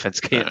offense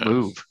can't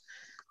move.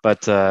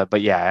 But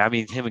yeah, I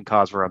mean, him and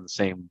Cos were on the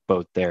same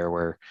boat there,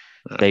 where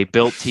they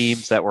built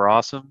teams that were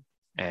awesome,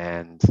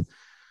 and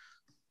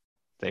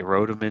they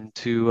rode them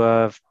into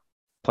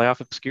playoff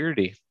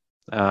obscurity.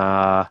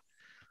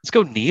 Let's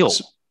go, Neil.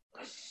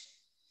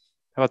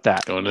 How about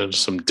that? Going into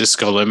some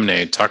disco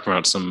lemonade, talking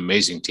about some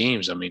amazing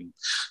teams. I mean,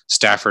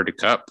 Stafford to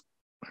Cup.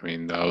 I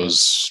mean, that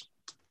was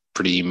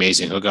pretty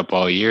amazing hookup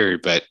all year,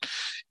 but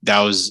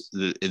that was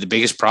the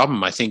biggest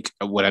problem. I think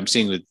what I'm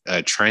seeing with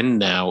a trend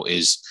now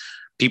is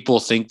people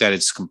think that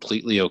it's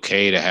completely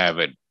okay to have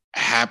an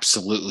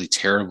absolutely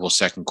terrible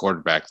second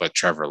quarterback like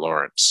Trevor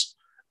Lawrence.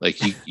 Like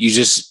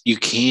you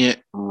can't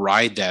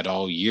ride that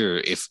all year.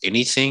 If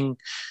anything,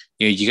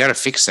 you got to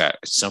fix that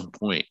at some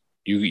point.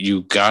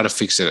 You got to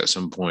fix it at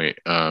some point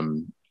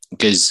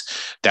because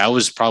that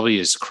was probably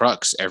his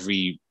crux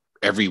every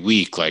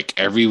week. Like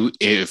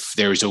if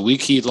there was a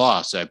week he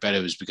lost, I bet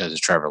it was because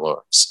of Trevor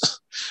Lawrence.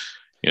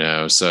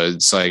 So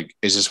it's like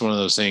it's just one of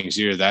those things.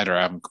 Either that or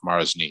having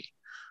Kamara's knee.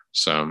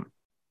 So,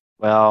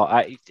 well,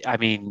 I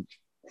mean,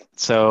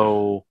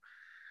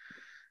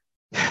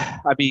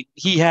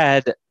 he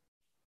had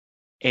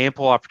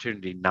ample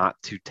opportunity not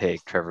to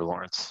take Trevor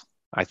Lawrence.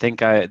 I think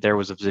there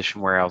was a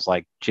position where I was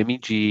like Jimmy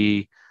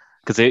G.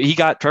 Because he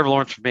got Trevor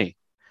Lawrence from me.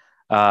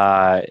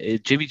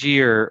 Jimmy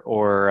G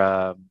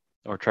or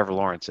or Trevor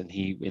Lawrence, and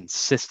he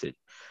insisted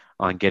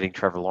on getting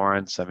Trevor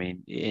Lawrence. I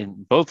mean,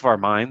 in both of our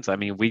minds, I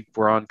mean, we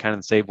were on kind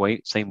of the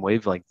same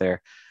wavelength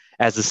there.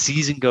 As the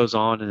season goes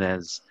on, and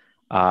as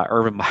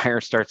Urban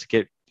Meyer starts to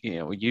get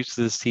used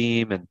to this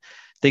team, and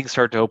things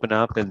start to open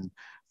up, and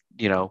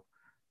you know,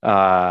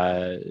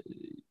 uh,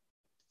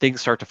 things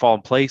start to fall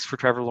in place for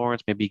Trevor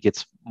Lawrence. Maybe he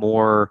gets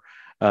more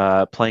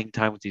playing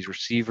time with these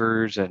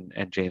receivers and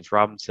James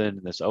Robinson,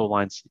 and this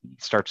O-line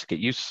starts to get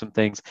used to some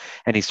things,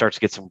 and he starts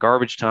to get some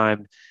garbage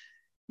time.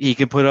 He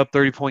can put up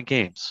 30-point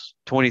games,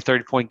 20,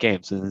 30-point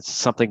games. And it's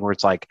something where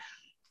it's like,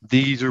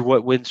 these are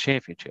what wins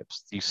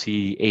championships. You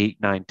see 8,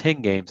 9,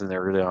 10 games in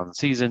there early on in the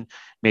season.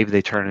 Maybe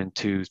they turn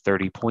into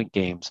 30-point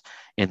games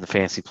in the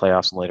fantasy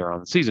playoffs and later on in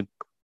the season.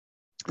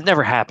 It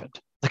never happened.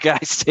 The guy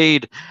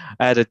stayed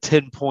at a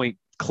 10-point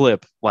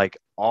clip like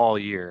all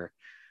year,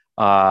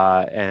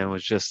 and it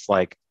was just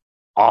like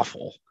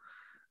awful.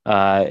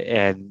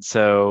 And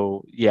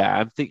so,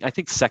 yeah, I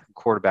think second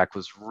quarterback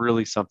was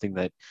really something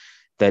that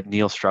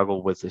Neil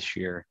struggled with this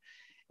year,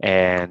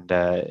 and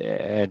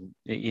that's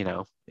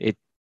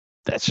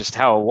just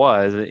how it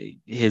was.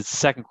 His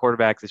second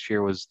quarterback this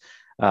year was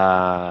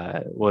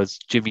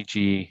Jimmy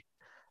G.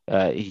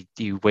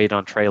 He waited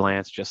on Trey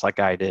Lance just like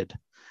I did.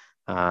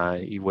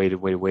 He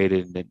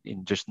waited,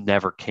 and just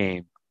never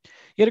came.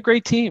 He had a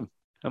great team.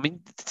 I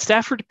mean,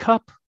 Stafford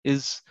Cup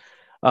is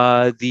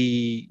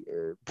the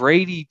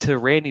Brady to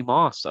Randy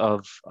Moss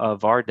of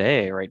our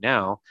day right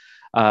now,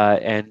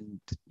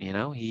 and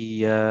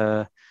he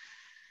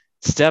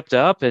stepped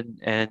up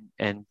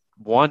and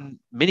won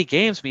many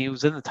games. I mean, he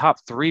was in the top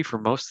 3 for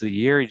most of the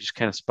year. He just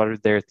kind of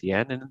sputtered there at the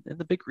end, and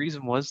the big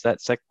reason was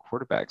that second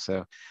quarterback.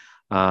 So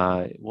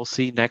we'll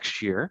see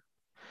next year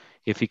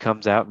if he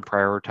comes out and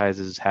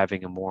prioritizes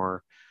having a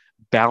more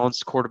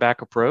balanced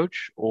quarterback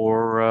approach,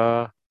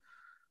 or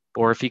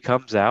if he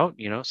comes out,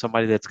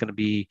 somebody that's going to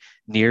be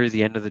near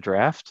the end of the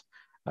draft,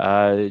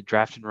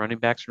 drafting running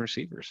backs and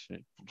receivers.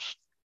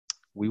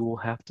 We will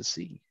have to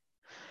see.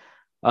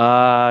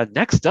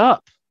 Next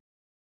up,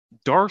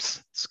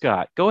 Darth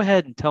Scott. Go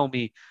ahead and tell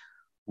me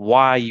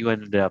why you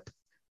ended up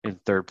in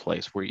third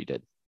place where you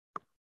did.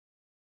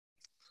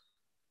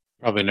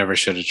 Probably never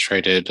should have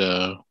traded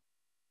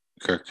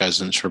Kirk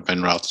Cousins for Ben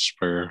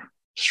Roethlisberger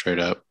straight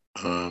up.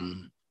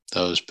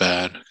 That was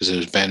bad because it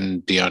was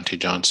Ben Deontay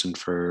Johnson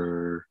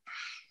for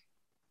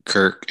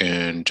Kirk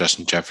and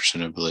Justin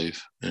Jefferson, I believe.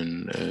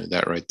 And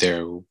that right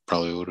there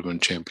probably would have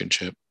been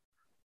championship.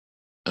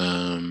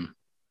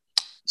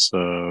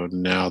 So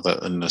now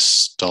that the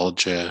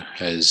nostalgia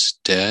has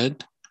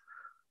dead,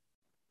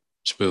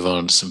 let's move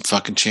on to some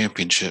fucking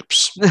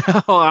championships.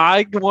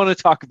 I want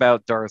to talk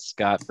about Darth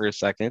Scott for a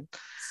second.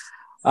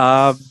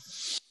 I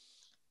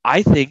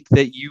think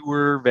that you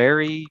were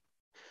very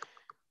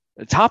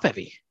top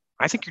heavy.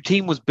 I think your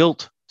team was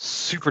built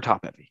super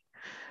top heavy.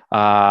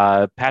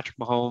 Patrick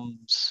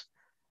Mahomes,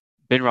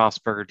 Ben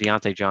Roethlisberger,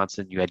 Deontay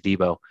Johnson, you had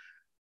Debo.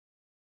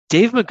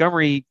 Dave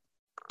Montgomery,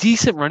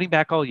 decent running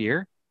back all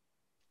year,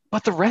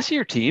 but the rest of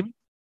your team,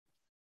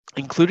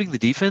 including the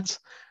defense,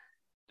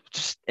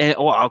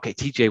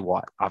 TJ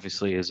Watt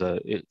obviously was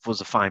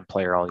a fine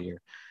player all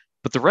year,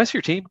 but the rest of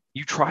your team,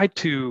 you tried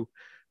to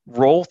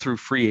roll through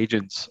free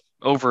agents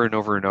over and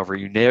over and over.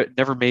 You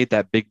never made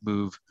that big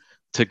move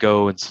to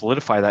go and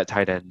solidify that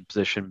tight end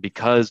position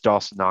because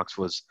Dawson Knox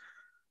was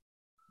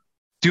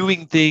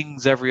doing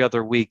things every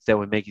other week that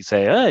would make you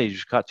say, "Oh, you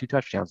just caught 2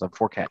 touchdowns on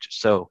 4 catches."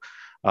 So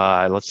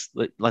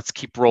let's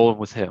keep rolling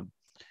with him.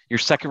 Your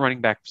second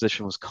running back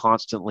position was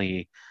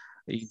constantly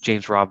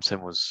James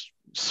Robinson was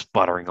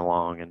sputtering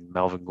along, and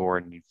Melvin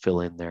Gordon you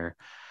fill in there.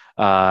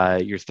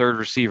 Your third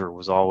receiver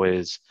was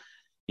always,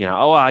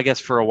 I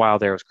guess for a while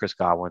there was Chris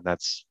Godwin.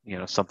 That's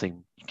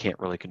something you can't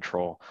really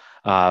control.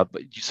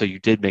 So you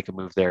did make a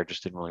move there,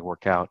 just didn't really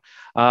work out.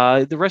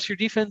 The rest of your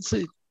defense,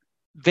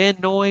 Van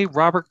Noy,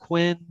 Robert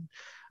Quinn,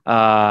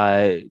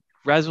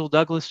 Rasul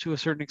Douglas to a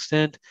certain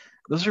extent.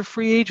 Those are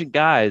free agent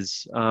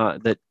guys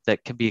that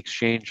can be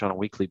exchanged on a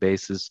weekly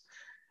basis.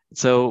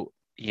 So,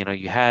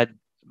 you had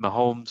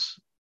Mahomes,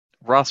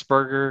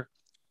 Roethlisberger,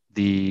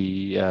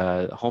 the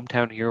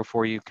hometown hero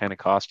for you, kind of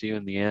cost you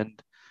in the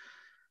end.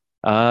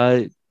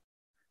 I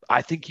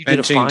think you did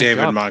a fine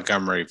David job.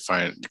 Montgomery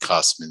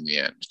cost me in the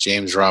end.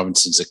 James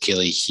Robinson's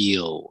Achilles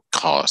heel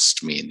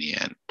cost me in the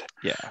end.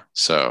 Yeah.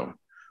 So,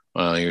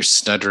 you're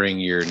snuttering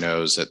your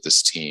nose at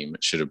this team.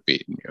 It should have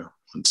beaten you.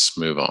 Let's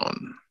move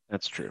on.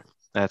 That's true.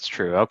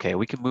 Okay,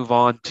 we can move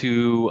on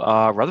to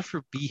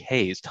Rutherford B.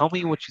 Hayes. Tell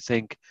me what you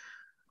think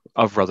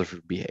of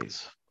Rutherford B.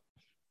 Hayes.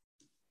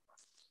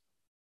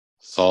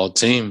 Solid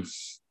team.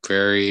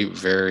 Very,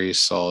 very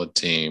solid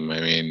team.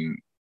 I mean,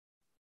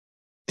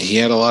 he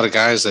had a lot of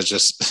guys that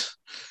just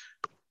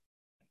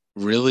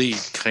really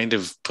kind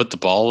of put the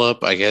ball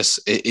up. I guess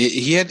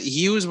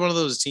he was one of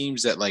those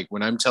teams that, like,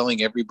 when I'm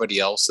telling everybody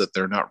else that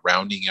they're not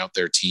rounding out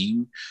their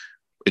team,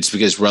 it's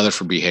because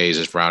Rutherford B. Hayes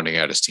is rounding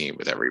out his team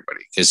with everybody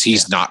because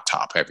he's not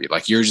top heavy.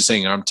 Like you're just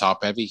saying, I'm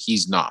top heavy.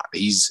 He's not.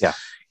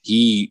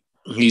 He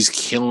he's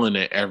killing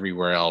it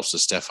everywhere else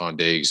with Stephon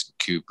Diggs, and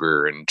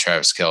Cooper, and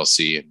Travis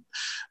Kelce,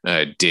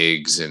 and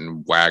Diggs,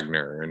 and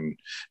Wagner, and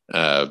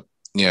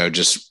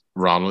just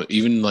Ronald,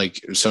 even like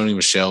Sony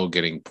Michel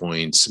getting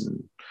points,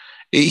 and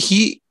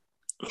he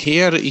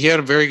had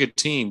a very good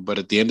team, but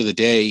at the end of the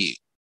day,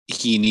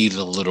 he needed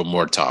a little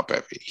more top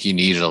heavy. He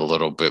needed a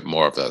little bit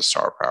more of that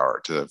star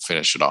power to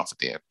finish it off at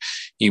the end.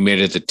 He made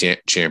it the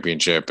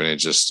championship, and it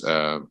just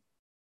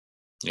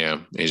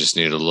he just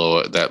needed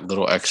that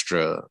little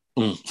extra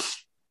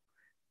oomph.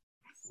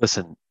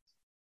 Listen,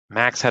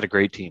 Max had a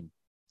great team.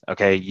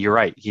 Okay, you're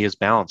right. He is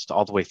balanced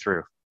all the way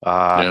through.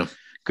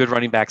 Good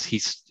running backs.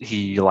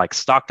 He like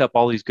stocked up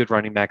all these good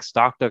running backs,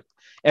 stocked up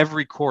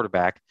every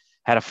quarterback,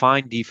 had a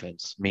fine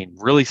defense. I mean,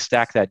 really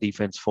stacked that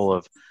defense full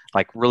of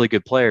like really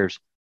good players.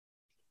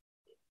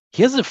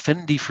 He has an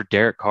affinity for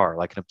Derek Carr,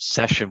 like an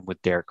obsession with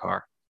Derek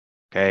Carr.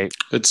 Okay.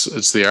 It's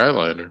the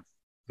eyeliner.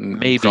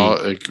 Maybe.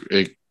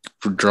 It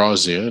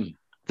draws you in.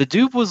 The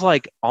dude was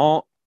like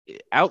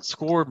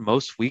outscored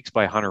most weeks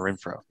by Hunter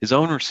Renfrow, his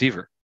own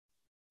receiver.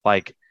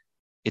 Like,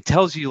 it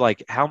tells you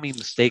like how many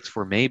mistakes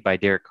were made by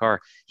Derek Carr.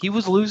 He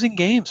was losing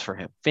games for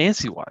him,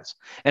 fantasy-wise.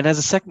 And as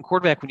a second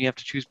quarterback, when you have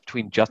to choose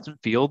between Justin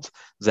Fields,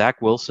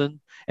 Zach Wilson,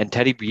 and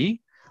Teddy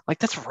B, like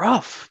that's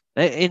rough.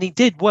 And he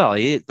did well.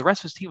 The rest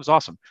of his team was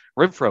awesome.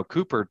 Renfrow,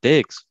 Cooper,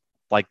 Diggs,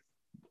 like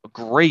a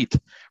great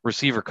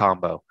receiver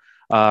combo.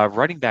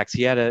 Running backs,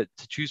 he had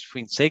to choose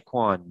between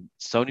Saquon,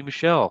 Sony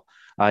Michel.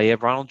 You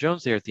have Ronald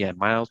Jones there at the end.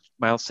 Miles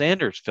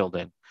Sanders filled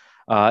in.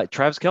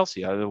 Travis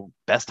Kelce, the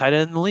best tight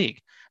end in the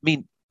league. I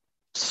mean,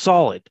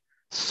 solid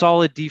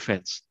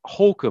defense.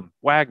 Holcomb,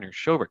 Wagner,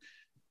 Schobert,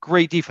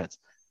 great defense.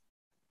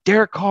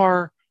 Derek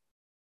Carr,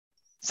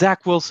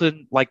 Zach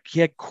Wilson, like he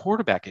had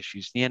quarterback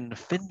issues. He had an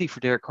affinity for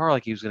Derek Carr,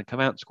 like he was going to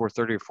come out and score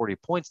 30 or 40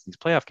 points in these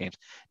playoff games.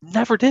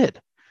 Never did.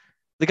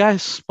 The guy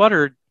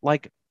sputtered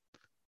like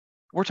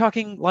we're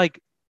talking like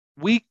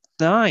week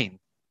 9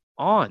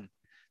 on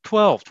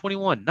 12,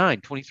 21, 9,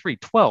 23,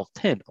 12,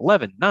 10,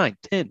 11, 9,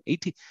 10,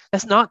 18.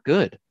 That's not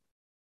good.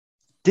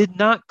 Did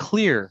not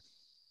clear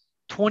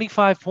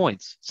 25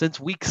 points since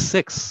week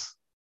 6.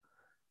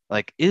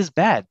 Like, is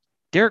bad.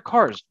 Derek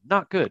Carr is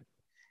not good.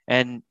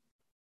 And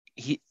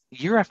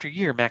year after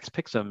year, Max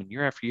picks him, and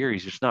year after year,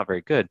 he's just not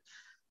very good.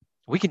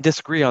 We can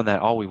disagree on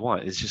that all we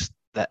want. It's just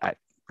that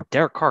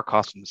Derek Carr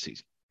cost him the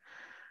season.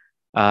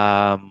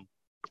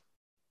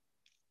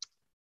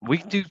 We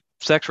can do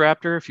Sex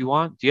Raptor if you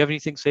want. Do you have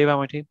anything to say about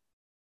my team?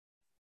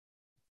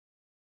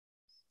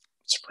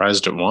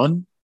 Surprised it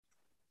won?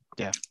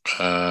 Yeah.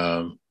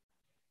 I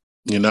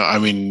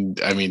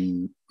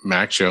mean,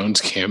 Mac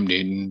Jones, Cam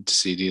Newton,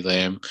 CD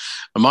Lamb,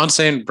 Amon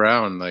St.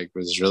 Brown, like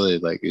was really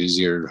like it was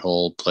your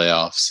whole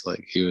playoffs.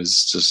 Like he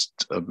was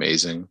just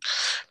amazing.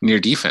 And your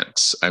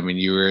defense. I mean,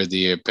 you were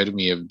the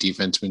epitome of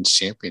defense wins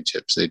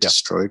championships. They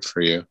destroyed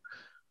for you.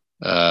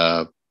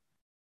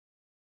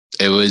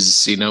 It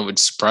was,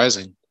 it's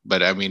surprising.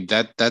 But I mean,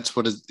 that's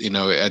what is,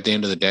 at the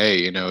end of the day,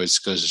 it goes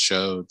to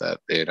show that,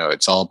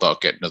 it's all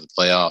about getting to the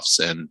playoffs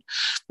and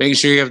making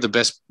sure you have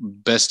the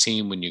best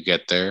team when you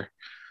get there.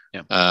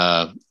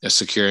 Yeah.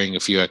 Securing a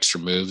few extra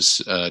moves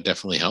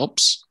definitely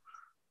helps.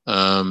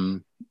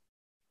 Yeah.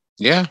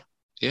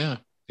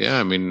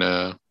 I mean,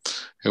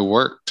 it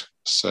worked.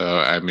 So,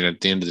 I mean,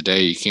 at the end of the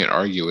day, you can't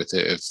argue with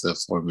it if the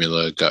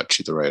formula got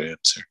you the right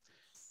answer.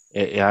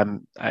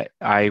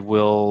 I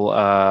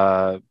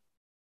will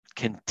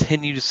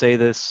continue to say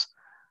this,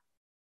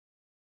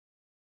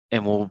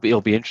 and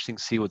it'll be interesting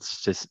to see what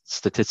the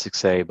statistics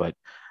say, but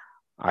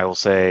I will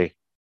say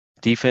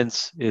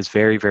defense is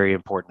very, very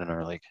important in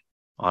our league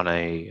on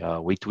a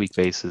week-to-week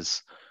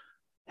basis.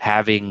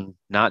 Having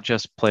not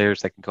just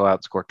players that can go out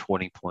and score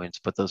 20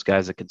 points, but those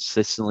guys that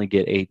consistently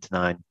get 8 to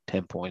 9,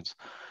 10 points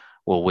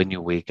will win you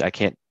a week. I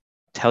can't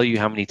tell you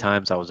how many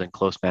times I was in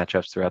close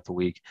matchups throughout the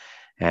week,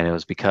 and it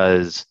was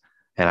because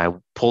and I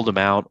pulled them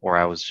out, or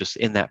I was just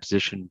in that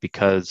position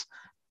because,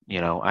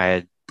 I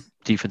had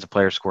defensive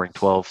players scoring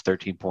 12,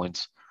 13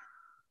 points.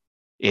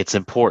 It's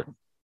important.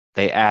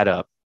 They add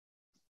up.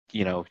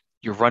 Your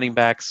running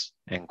backs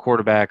and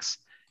quarterbacks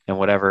and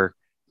whatever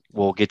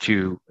will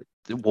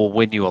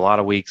win you a lot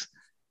of weeks.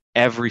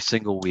 Every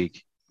single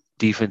week,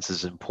 defense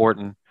is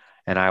important,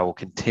 and I will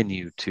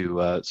continue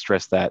to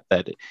stress that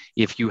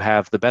if you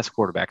have the best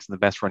quarterbacks and the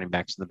best running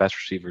backs and the best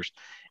receivers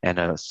and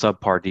a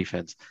subpar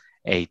defense,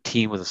 a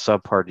team with a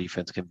subpar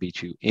defense can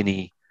beat you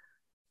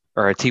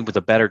or a team with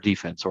a better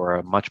defense or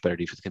a much better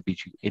defense can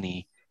beat you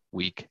any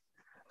week.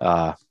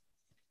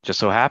 Just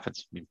so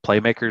happens. I mean,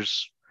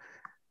 playmakers,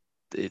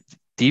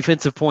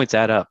 defensive points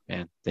add up,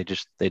 man. They do.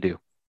 They do.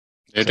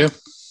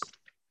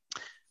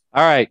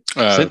 All right.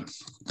 Go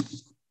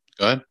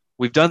ahead.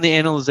 We've done the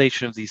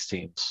analyzation of these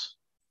teams.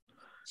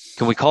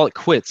 Can we call it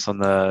quits on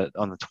the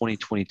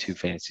 2022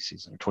 fantasy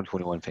season or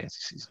 2021 fantasy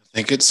season? I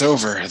think it's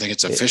over. I think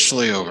it's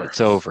officially over.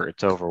 It's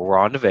over. We're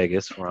on to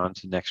Vegas. We're on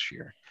to next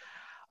year.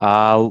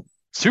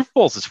 Super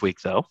Bowl's this week,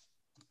 though.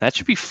 That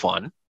should be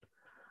fun.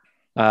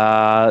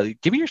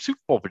 Give me your Super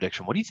Bowl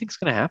prediction. What do you think is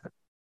going to happen?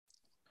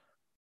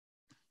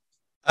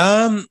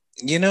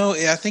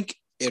 I think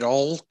it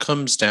all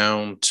comes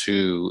down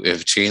to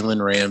if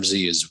Jalen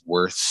Ramsey is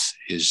worth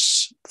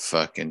his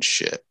fucking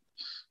shit.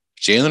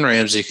 If Jalen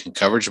Ramsey can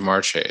cover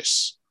Jamar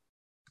Chase,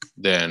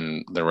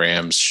 then the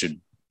Rams should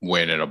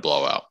win in a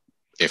blowout.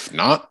 If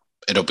not,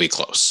 it'll be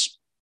close.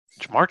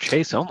 Jamar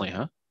Chase only,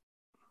 huh?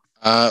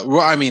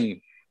 Well, I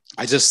mean,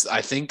 I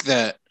think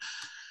that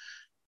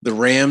the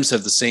Rams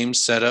have the same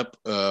setup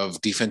of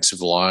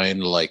defensive line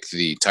like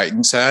the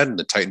Titans had. And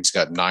the Titans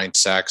got 9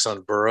 sacks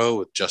on Burrow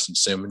with Justin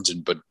Simmons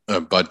and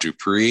Bud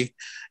Dupree.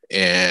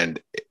 And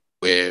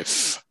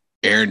if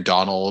Aaron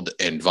Donald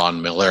and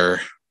Von Miller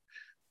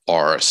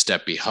are a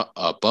step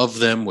above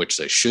them, which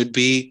they should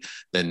be,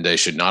 then they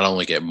should not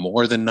only get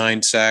more than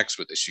 9 sacks,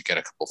 but they should get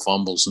a couple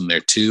fumbles in there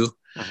too.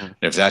 Mm-hmm. And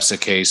if that's the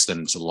case,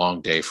 then it's a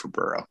long day for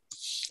Burrow.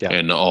 Yeah.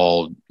 And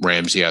all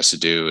Ramsey has to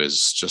do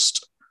is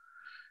just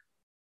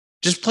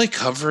play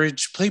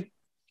coverage, play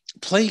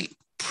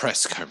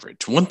press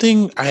coverage. One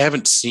thing I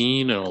haven't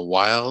seen in a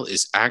while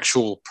is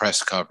actual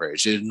press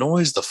coverage. It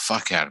annoys the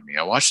fuck out of me.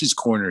 I watch these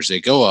corners,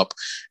 they go up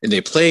and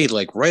they play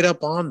like right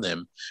up on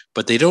them,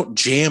 but they don't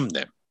jam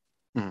them.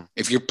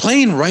 If you're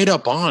playing right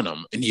up on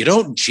them and you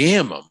don't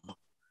jam them,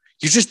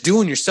 you're just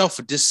doing yourself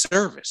a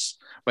disservice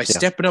by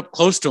stepping up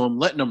close to them,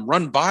 letting them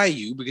run by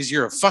you because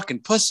you're a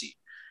fucking pussy.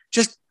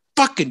 Just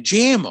fucking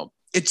jam them.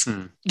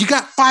 You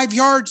got 5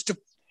 yards to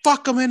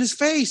fuck him in his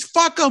face.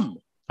 Fuck him.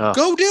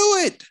 Go do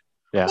it.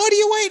 Yeah. What are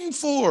you waiting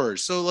for?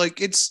 So like,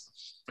 it's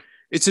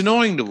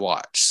annoying to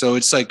watch. So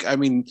it's like, I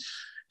mean,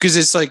 because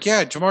it's like,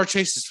 yeah, Jamar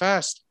Chase is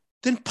fast.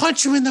 Then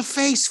punch him in the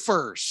face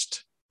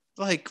first.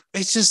 Like,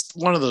 it's just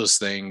one of those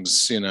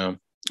things,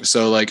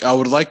 So like, I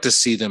would like to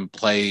see them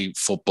play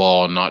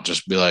football and not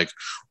just be like,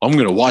 I'm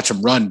going to watch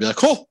him run. Be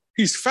like, oh,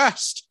 he's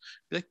fast.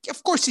 Be like,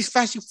 of course he's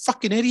fast. You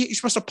fucking idiot. You're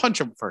supposed to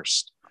punch him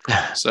first.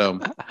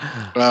 So,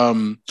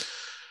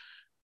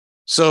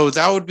 So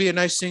that would be a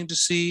nice thing to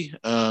see.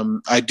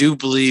 I do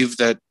believe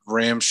that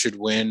Rams should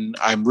win.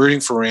 I'm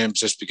rooting for Rams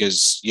just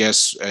because,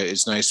 yes,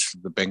 it's nice for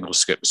the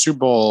Bengals to get the Super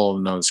Bowl.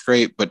 No, it's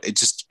great. But it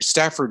just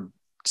Stafford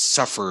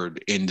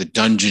suffered in the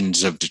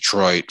dungeons of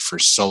Detroit for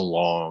so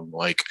long.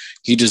 Like,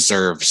 he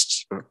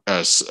deserves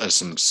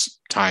some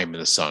time in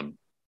the sun,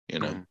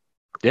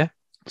 Yeah.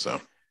 So.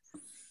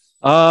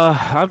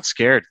 I'm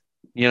scared.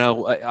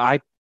 I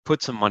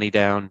put some money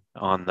down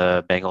on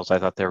the Bengals. I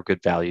thought they were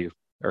good value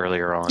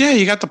earlier on. Yeah,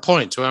 you got the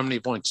points. How many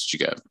points did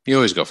you get? You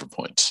always go for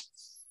points.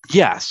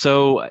 Yeah,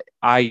 so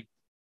I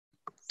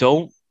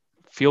don't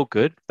feel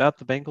good about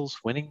the Bengals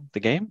winning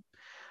the game.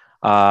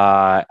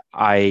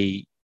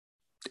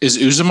 Is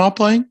Uzomah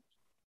playing?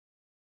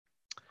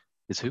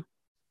 Is who?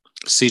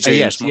 CJ.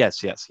 Yes,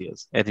 he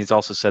is. And he's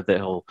also said that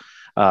he'll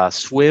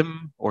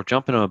swim or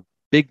jump in a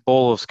big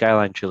bowl of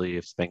Skyline chili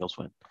if the Bengals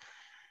win.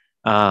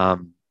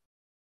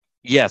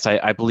 Yes,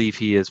 I believe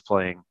he is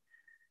playing.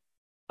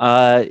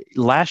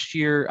 Last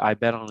year, I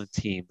bet on a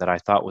team that I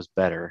thought was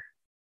better,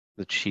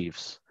 the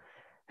Chiefs,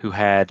 who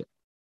had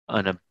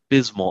an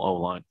abysmal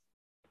O-line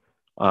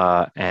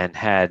and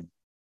had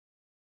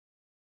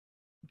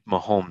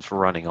Mahomes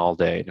running all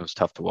day, and it was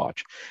tough to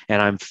watch.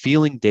 And I'm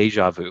feeling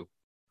deja vu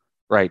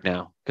right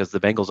now because the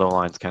Bengals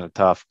O-line is kind of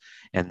tough,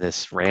 and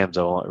this Rams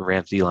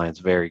D-line is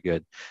very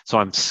good. So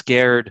I'm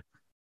scared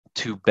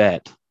to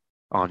bet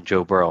on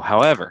Joe Burrow.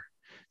 However,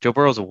 Joe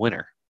Burrow's a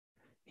winner.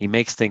 He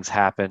makes things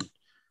happen.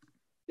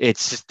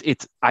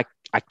 I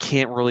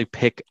can't really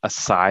pick a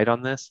side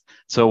on this.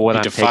 So what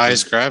he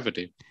defies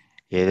gravity.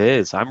 It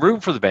is. I'm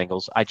rooting for the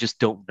Bengals. I just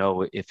don't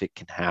know if it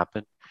can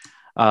happen.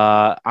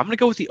 I'm going to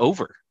go with the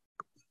over.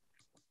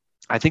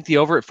 I think the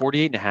over at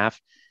 48.5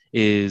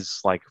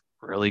 is like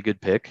really good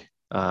pick.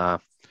 I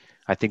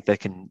think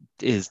that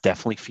is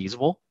definitely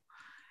feasible,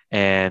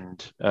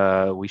 and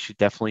we should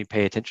definitely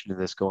pay attention to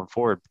this going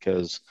forward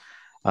because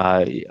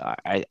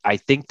I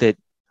think that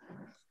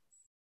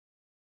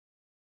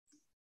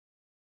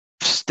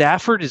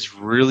Stafford is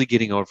really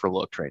getting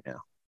overlooked right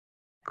now.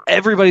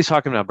 Everybody's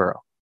talking about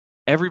Burrow.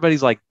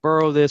 Everybody's like,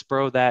 Burrow this,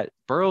 Burrow that.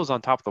 Burrow's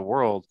on top of the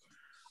world,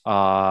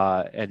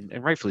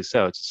 and rightfully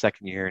so. It's the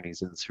second year, and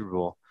he's in the Super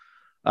Bowl.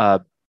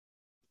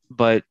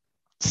 But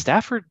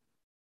Stafford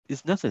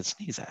is nothing to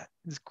sneeze at.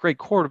 He's a great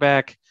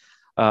quarterback.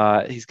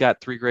 He's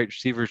got 3 great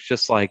receivers,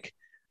 just like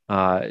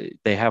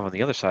they have on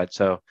the other side.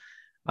 So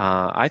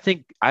I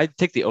think I'd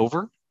take the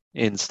over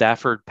in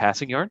Stafford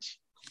passing yards.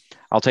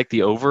 I'll take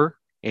the over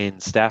in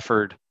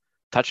Stafford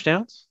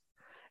touchdowns,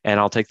 and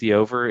I'll take the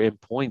over in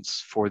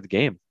points for the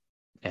game.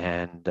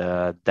 And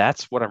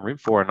that's what I'm rooting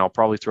for. And I'll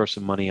probably throw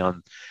some money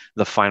on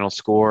the final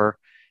score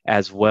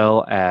as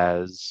well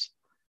as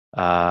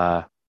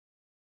a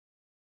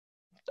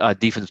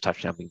defensive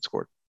touchdown being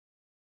scored.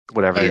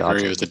 Whatever. I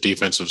agree with the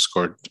defensive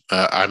score.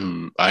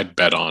 I'd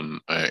bet on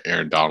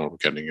Aaron Donald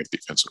getting a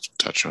defensive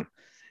touchdown.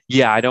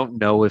 Yeah, I don't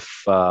know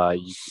if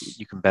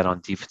you can bet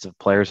on defensive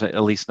players,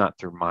 at least not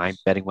through my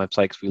betting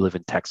website, because we live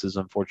in Texas,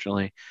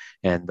 unfortunately,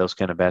 and those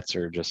kind of bets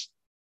are just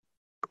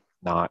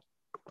not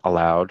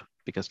allowed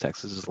because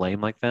Texas is lame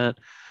like that.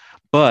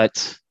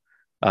 But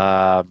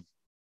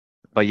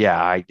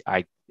yeah,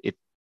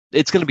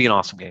 it's going to be an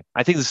awesome game.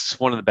 I think this is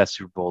one of the best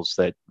Super Bowls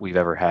that we've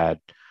ever had.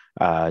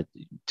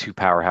 Two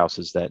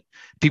powerhouses that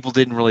people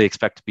didn't really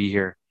expect to be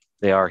here.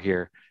 They are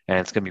here, and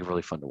it's going to be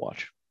really fun to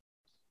watch.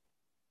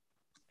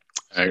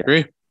 I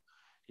agree.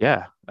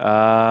 Yeah.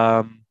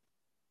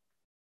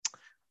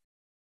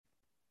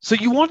 So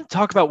you want to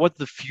talk about what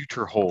the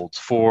future holds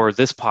for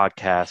this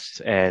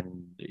podcast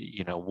and,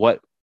 what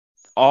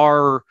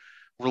our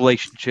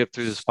relationship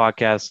through this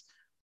podcast.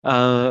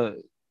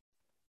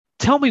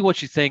 Tell me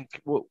what you think.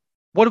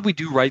 What did we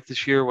do right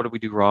this year? What did we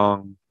do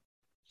wrong?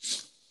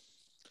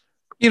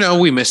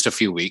 We missed a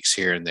few weeks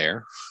here and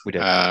there. We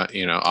did.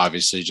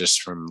 Obviously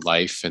just from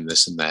life and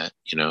this and that,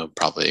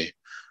 probably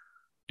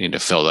need to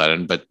fill that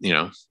in. But,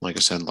 like I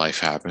said, life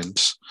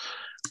happens.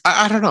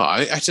 I don't know.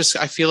 I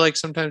feel like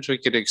sometimes we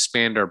could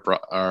expand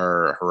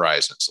our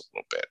horizons a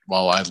little bit.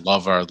 While I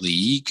love our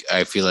league,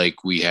 I feel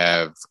like we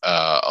have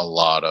a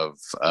lot of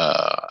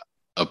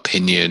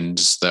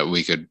opinions that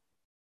we could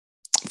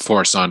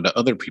force onto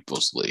other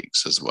people's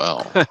leagues as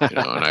well. And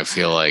I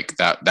feel like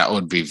that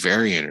would be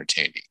very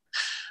entertaining.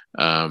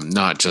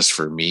 Not just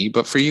for me,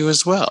 but for you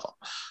as well.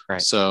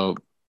 Right. So,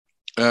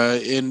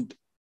 and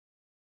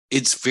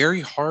it's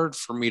very hard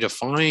for me to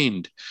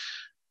find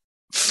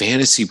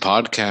fantasy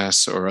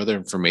podcasts or other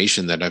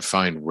information that I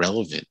find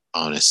relevant,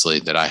 honestly,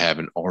 that I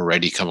haven't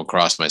already come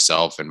across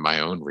myself in my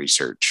own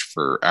research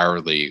for our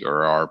league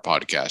or our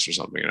podcast or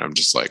something. And I'm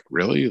just like,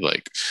 really?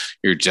 Like,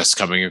 you're just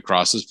coming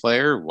across this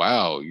player?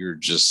 Wow, you're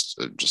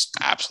just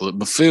absolute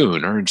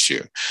buffoon, aren't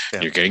you?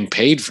 Yeah. You're getting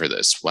paid for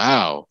this.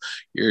 Wow,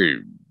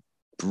 you're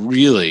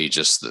really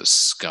just the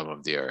scum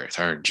of the earth,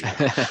 aren't you?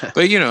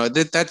 But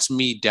that's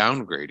me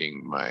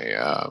downgrading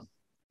my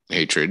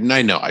hatred, and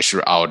I know I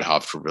would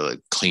have to really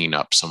clean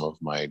up some of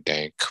my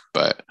dank,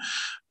 but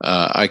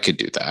I could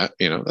do that.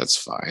 That's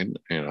fine.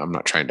 I'm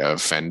not trying to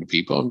offend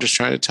people. I'm just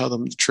trying to tell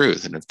them the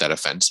truth, and if that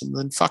offends them,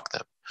 then fuck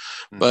them.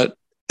 But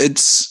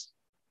it's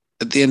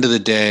at the end of the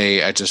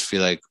day, I just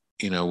feel like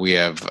we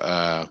have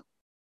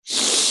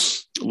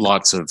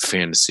lots of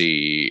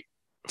fantasy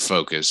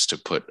focus to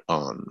put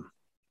on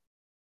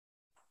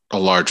a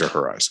larger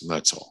horizon.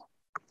 That's all.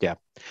 Yeah.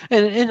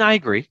 And I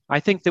agree. I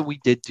think that we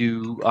did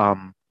do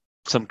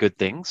some good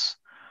things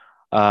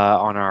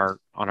on our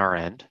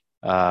end.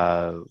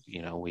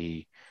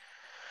 We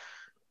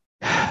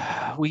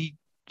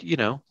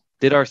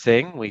did our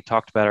thing. We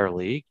talked about our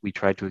league. We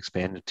tried to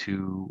expand to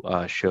 2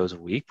 shows a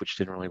week, which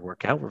didn't really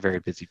work out. We're very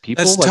busy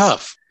people. That's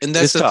tough. And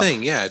that's the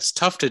thing. Yeah, it's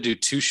tough to do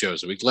 2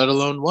 shows a week, let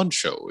alone 1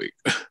 show a week.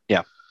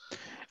 Yeah.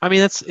 I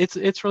mean,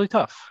 it's really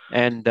tough.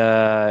 And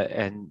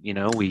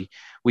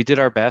we did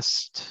our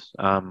best.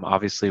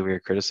 Obviously, we were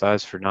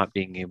criticized for not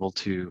being able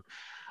to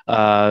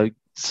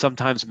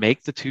sometimes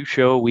make the 2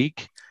 show a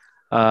week.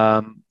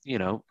 It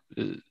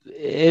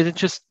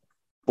just,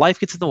 life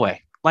gets in the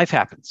way. Life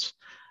happens.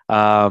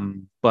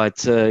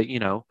 But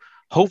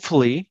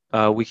hopefully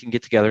we can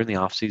get together in the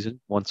off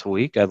season once a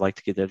week. I'd like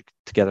to get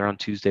together on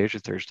Tuesdays or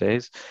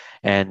Thursdays,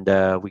 and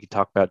we can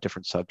talk about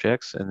different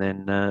subjects. And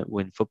then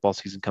when football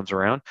season comes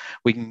around,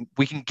 we can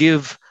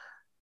give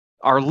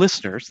our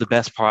listeners the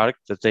best product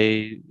that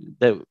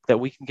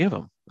we can give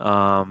them.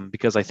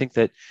 Because I think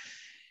that,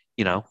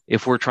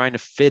 if we're trying to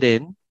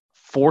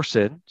force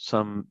in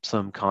some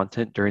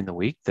content during the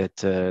week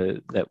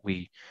that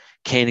we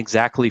can't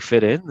exactly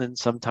fit in, then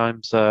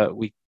sometimes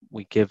we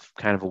give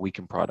kind of a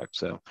weakened product.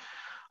 So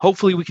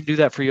hopefully we can do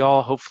that for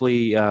y'all.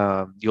 Hopefully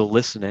you'll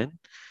listen in,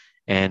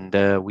 and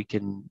we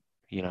can,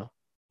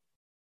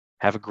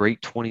 have a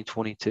great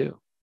 2022.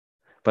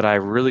 But I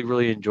really,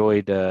 really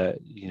enjoyed,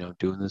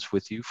 doing this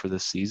with you for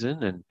this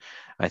season, and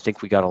I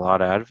think we got a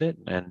lot out of it,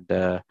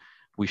 and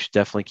we should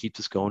definitely keep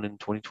this going in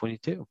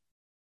 2022.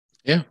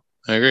 Yeah,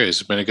 I agree.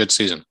 It's been a good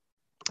season.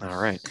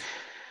 All right.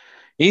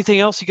 Anything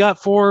else you got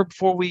before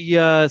we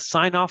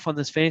sign off on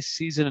this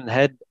fantasy season and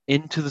head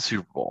into the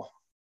Super Bowl?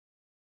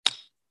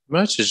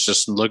 Much is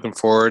just looking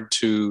forward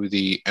to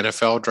the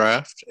NFL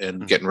draft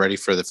and getting ready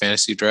for the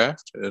fantasy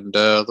draft, and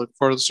looking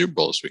forward to the Super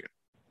Bowl this weekend.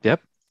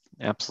 Yep,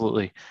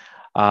 absolutely.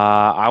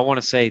 I want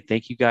to say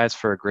thank you guys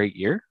for a great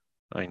year.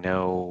 I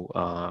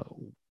know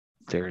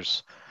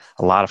there's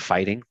a lot of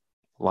fighting,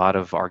 a lot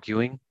of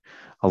arguing,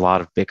 a lot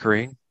of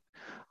bickering,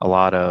 a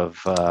lot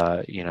of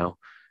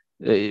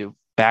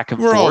back and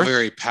forth. We're all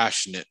very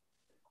passionate,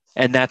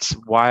 and that's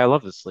why I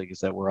love this league, is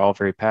that we're all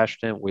very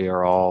passionate. We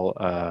are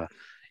all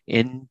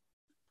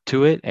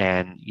into it,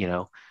 and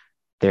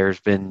there's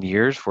been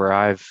years where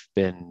I've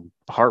been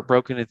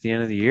heartbroken at the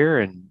end of the year,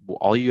 and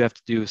all you have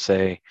to do is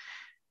say,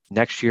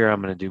 next year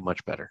I'm going to do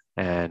much better,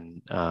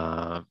 and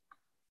I'm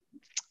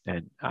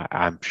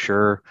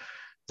sure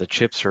the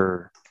chips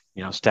are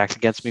stacked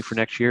against me for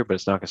next year, but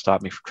it's not going to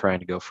stop me from trying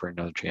to go for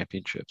another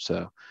championship.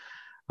 So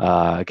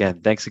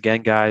again, thanks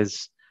again,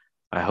 guys.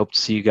 I hope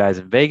to see you guys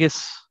in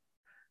Vegas.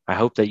 I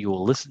hope that you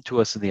will listen to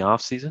us in the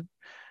off season,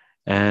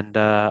 and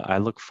I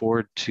look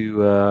forward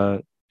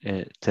to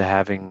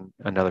having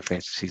another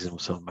fantasy season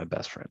with some of my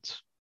best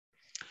friends.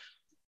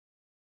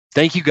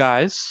 Thank you,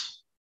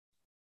 guys.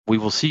 We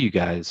will see you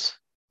guys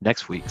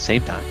next week,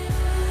 same time,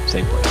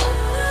 same place.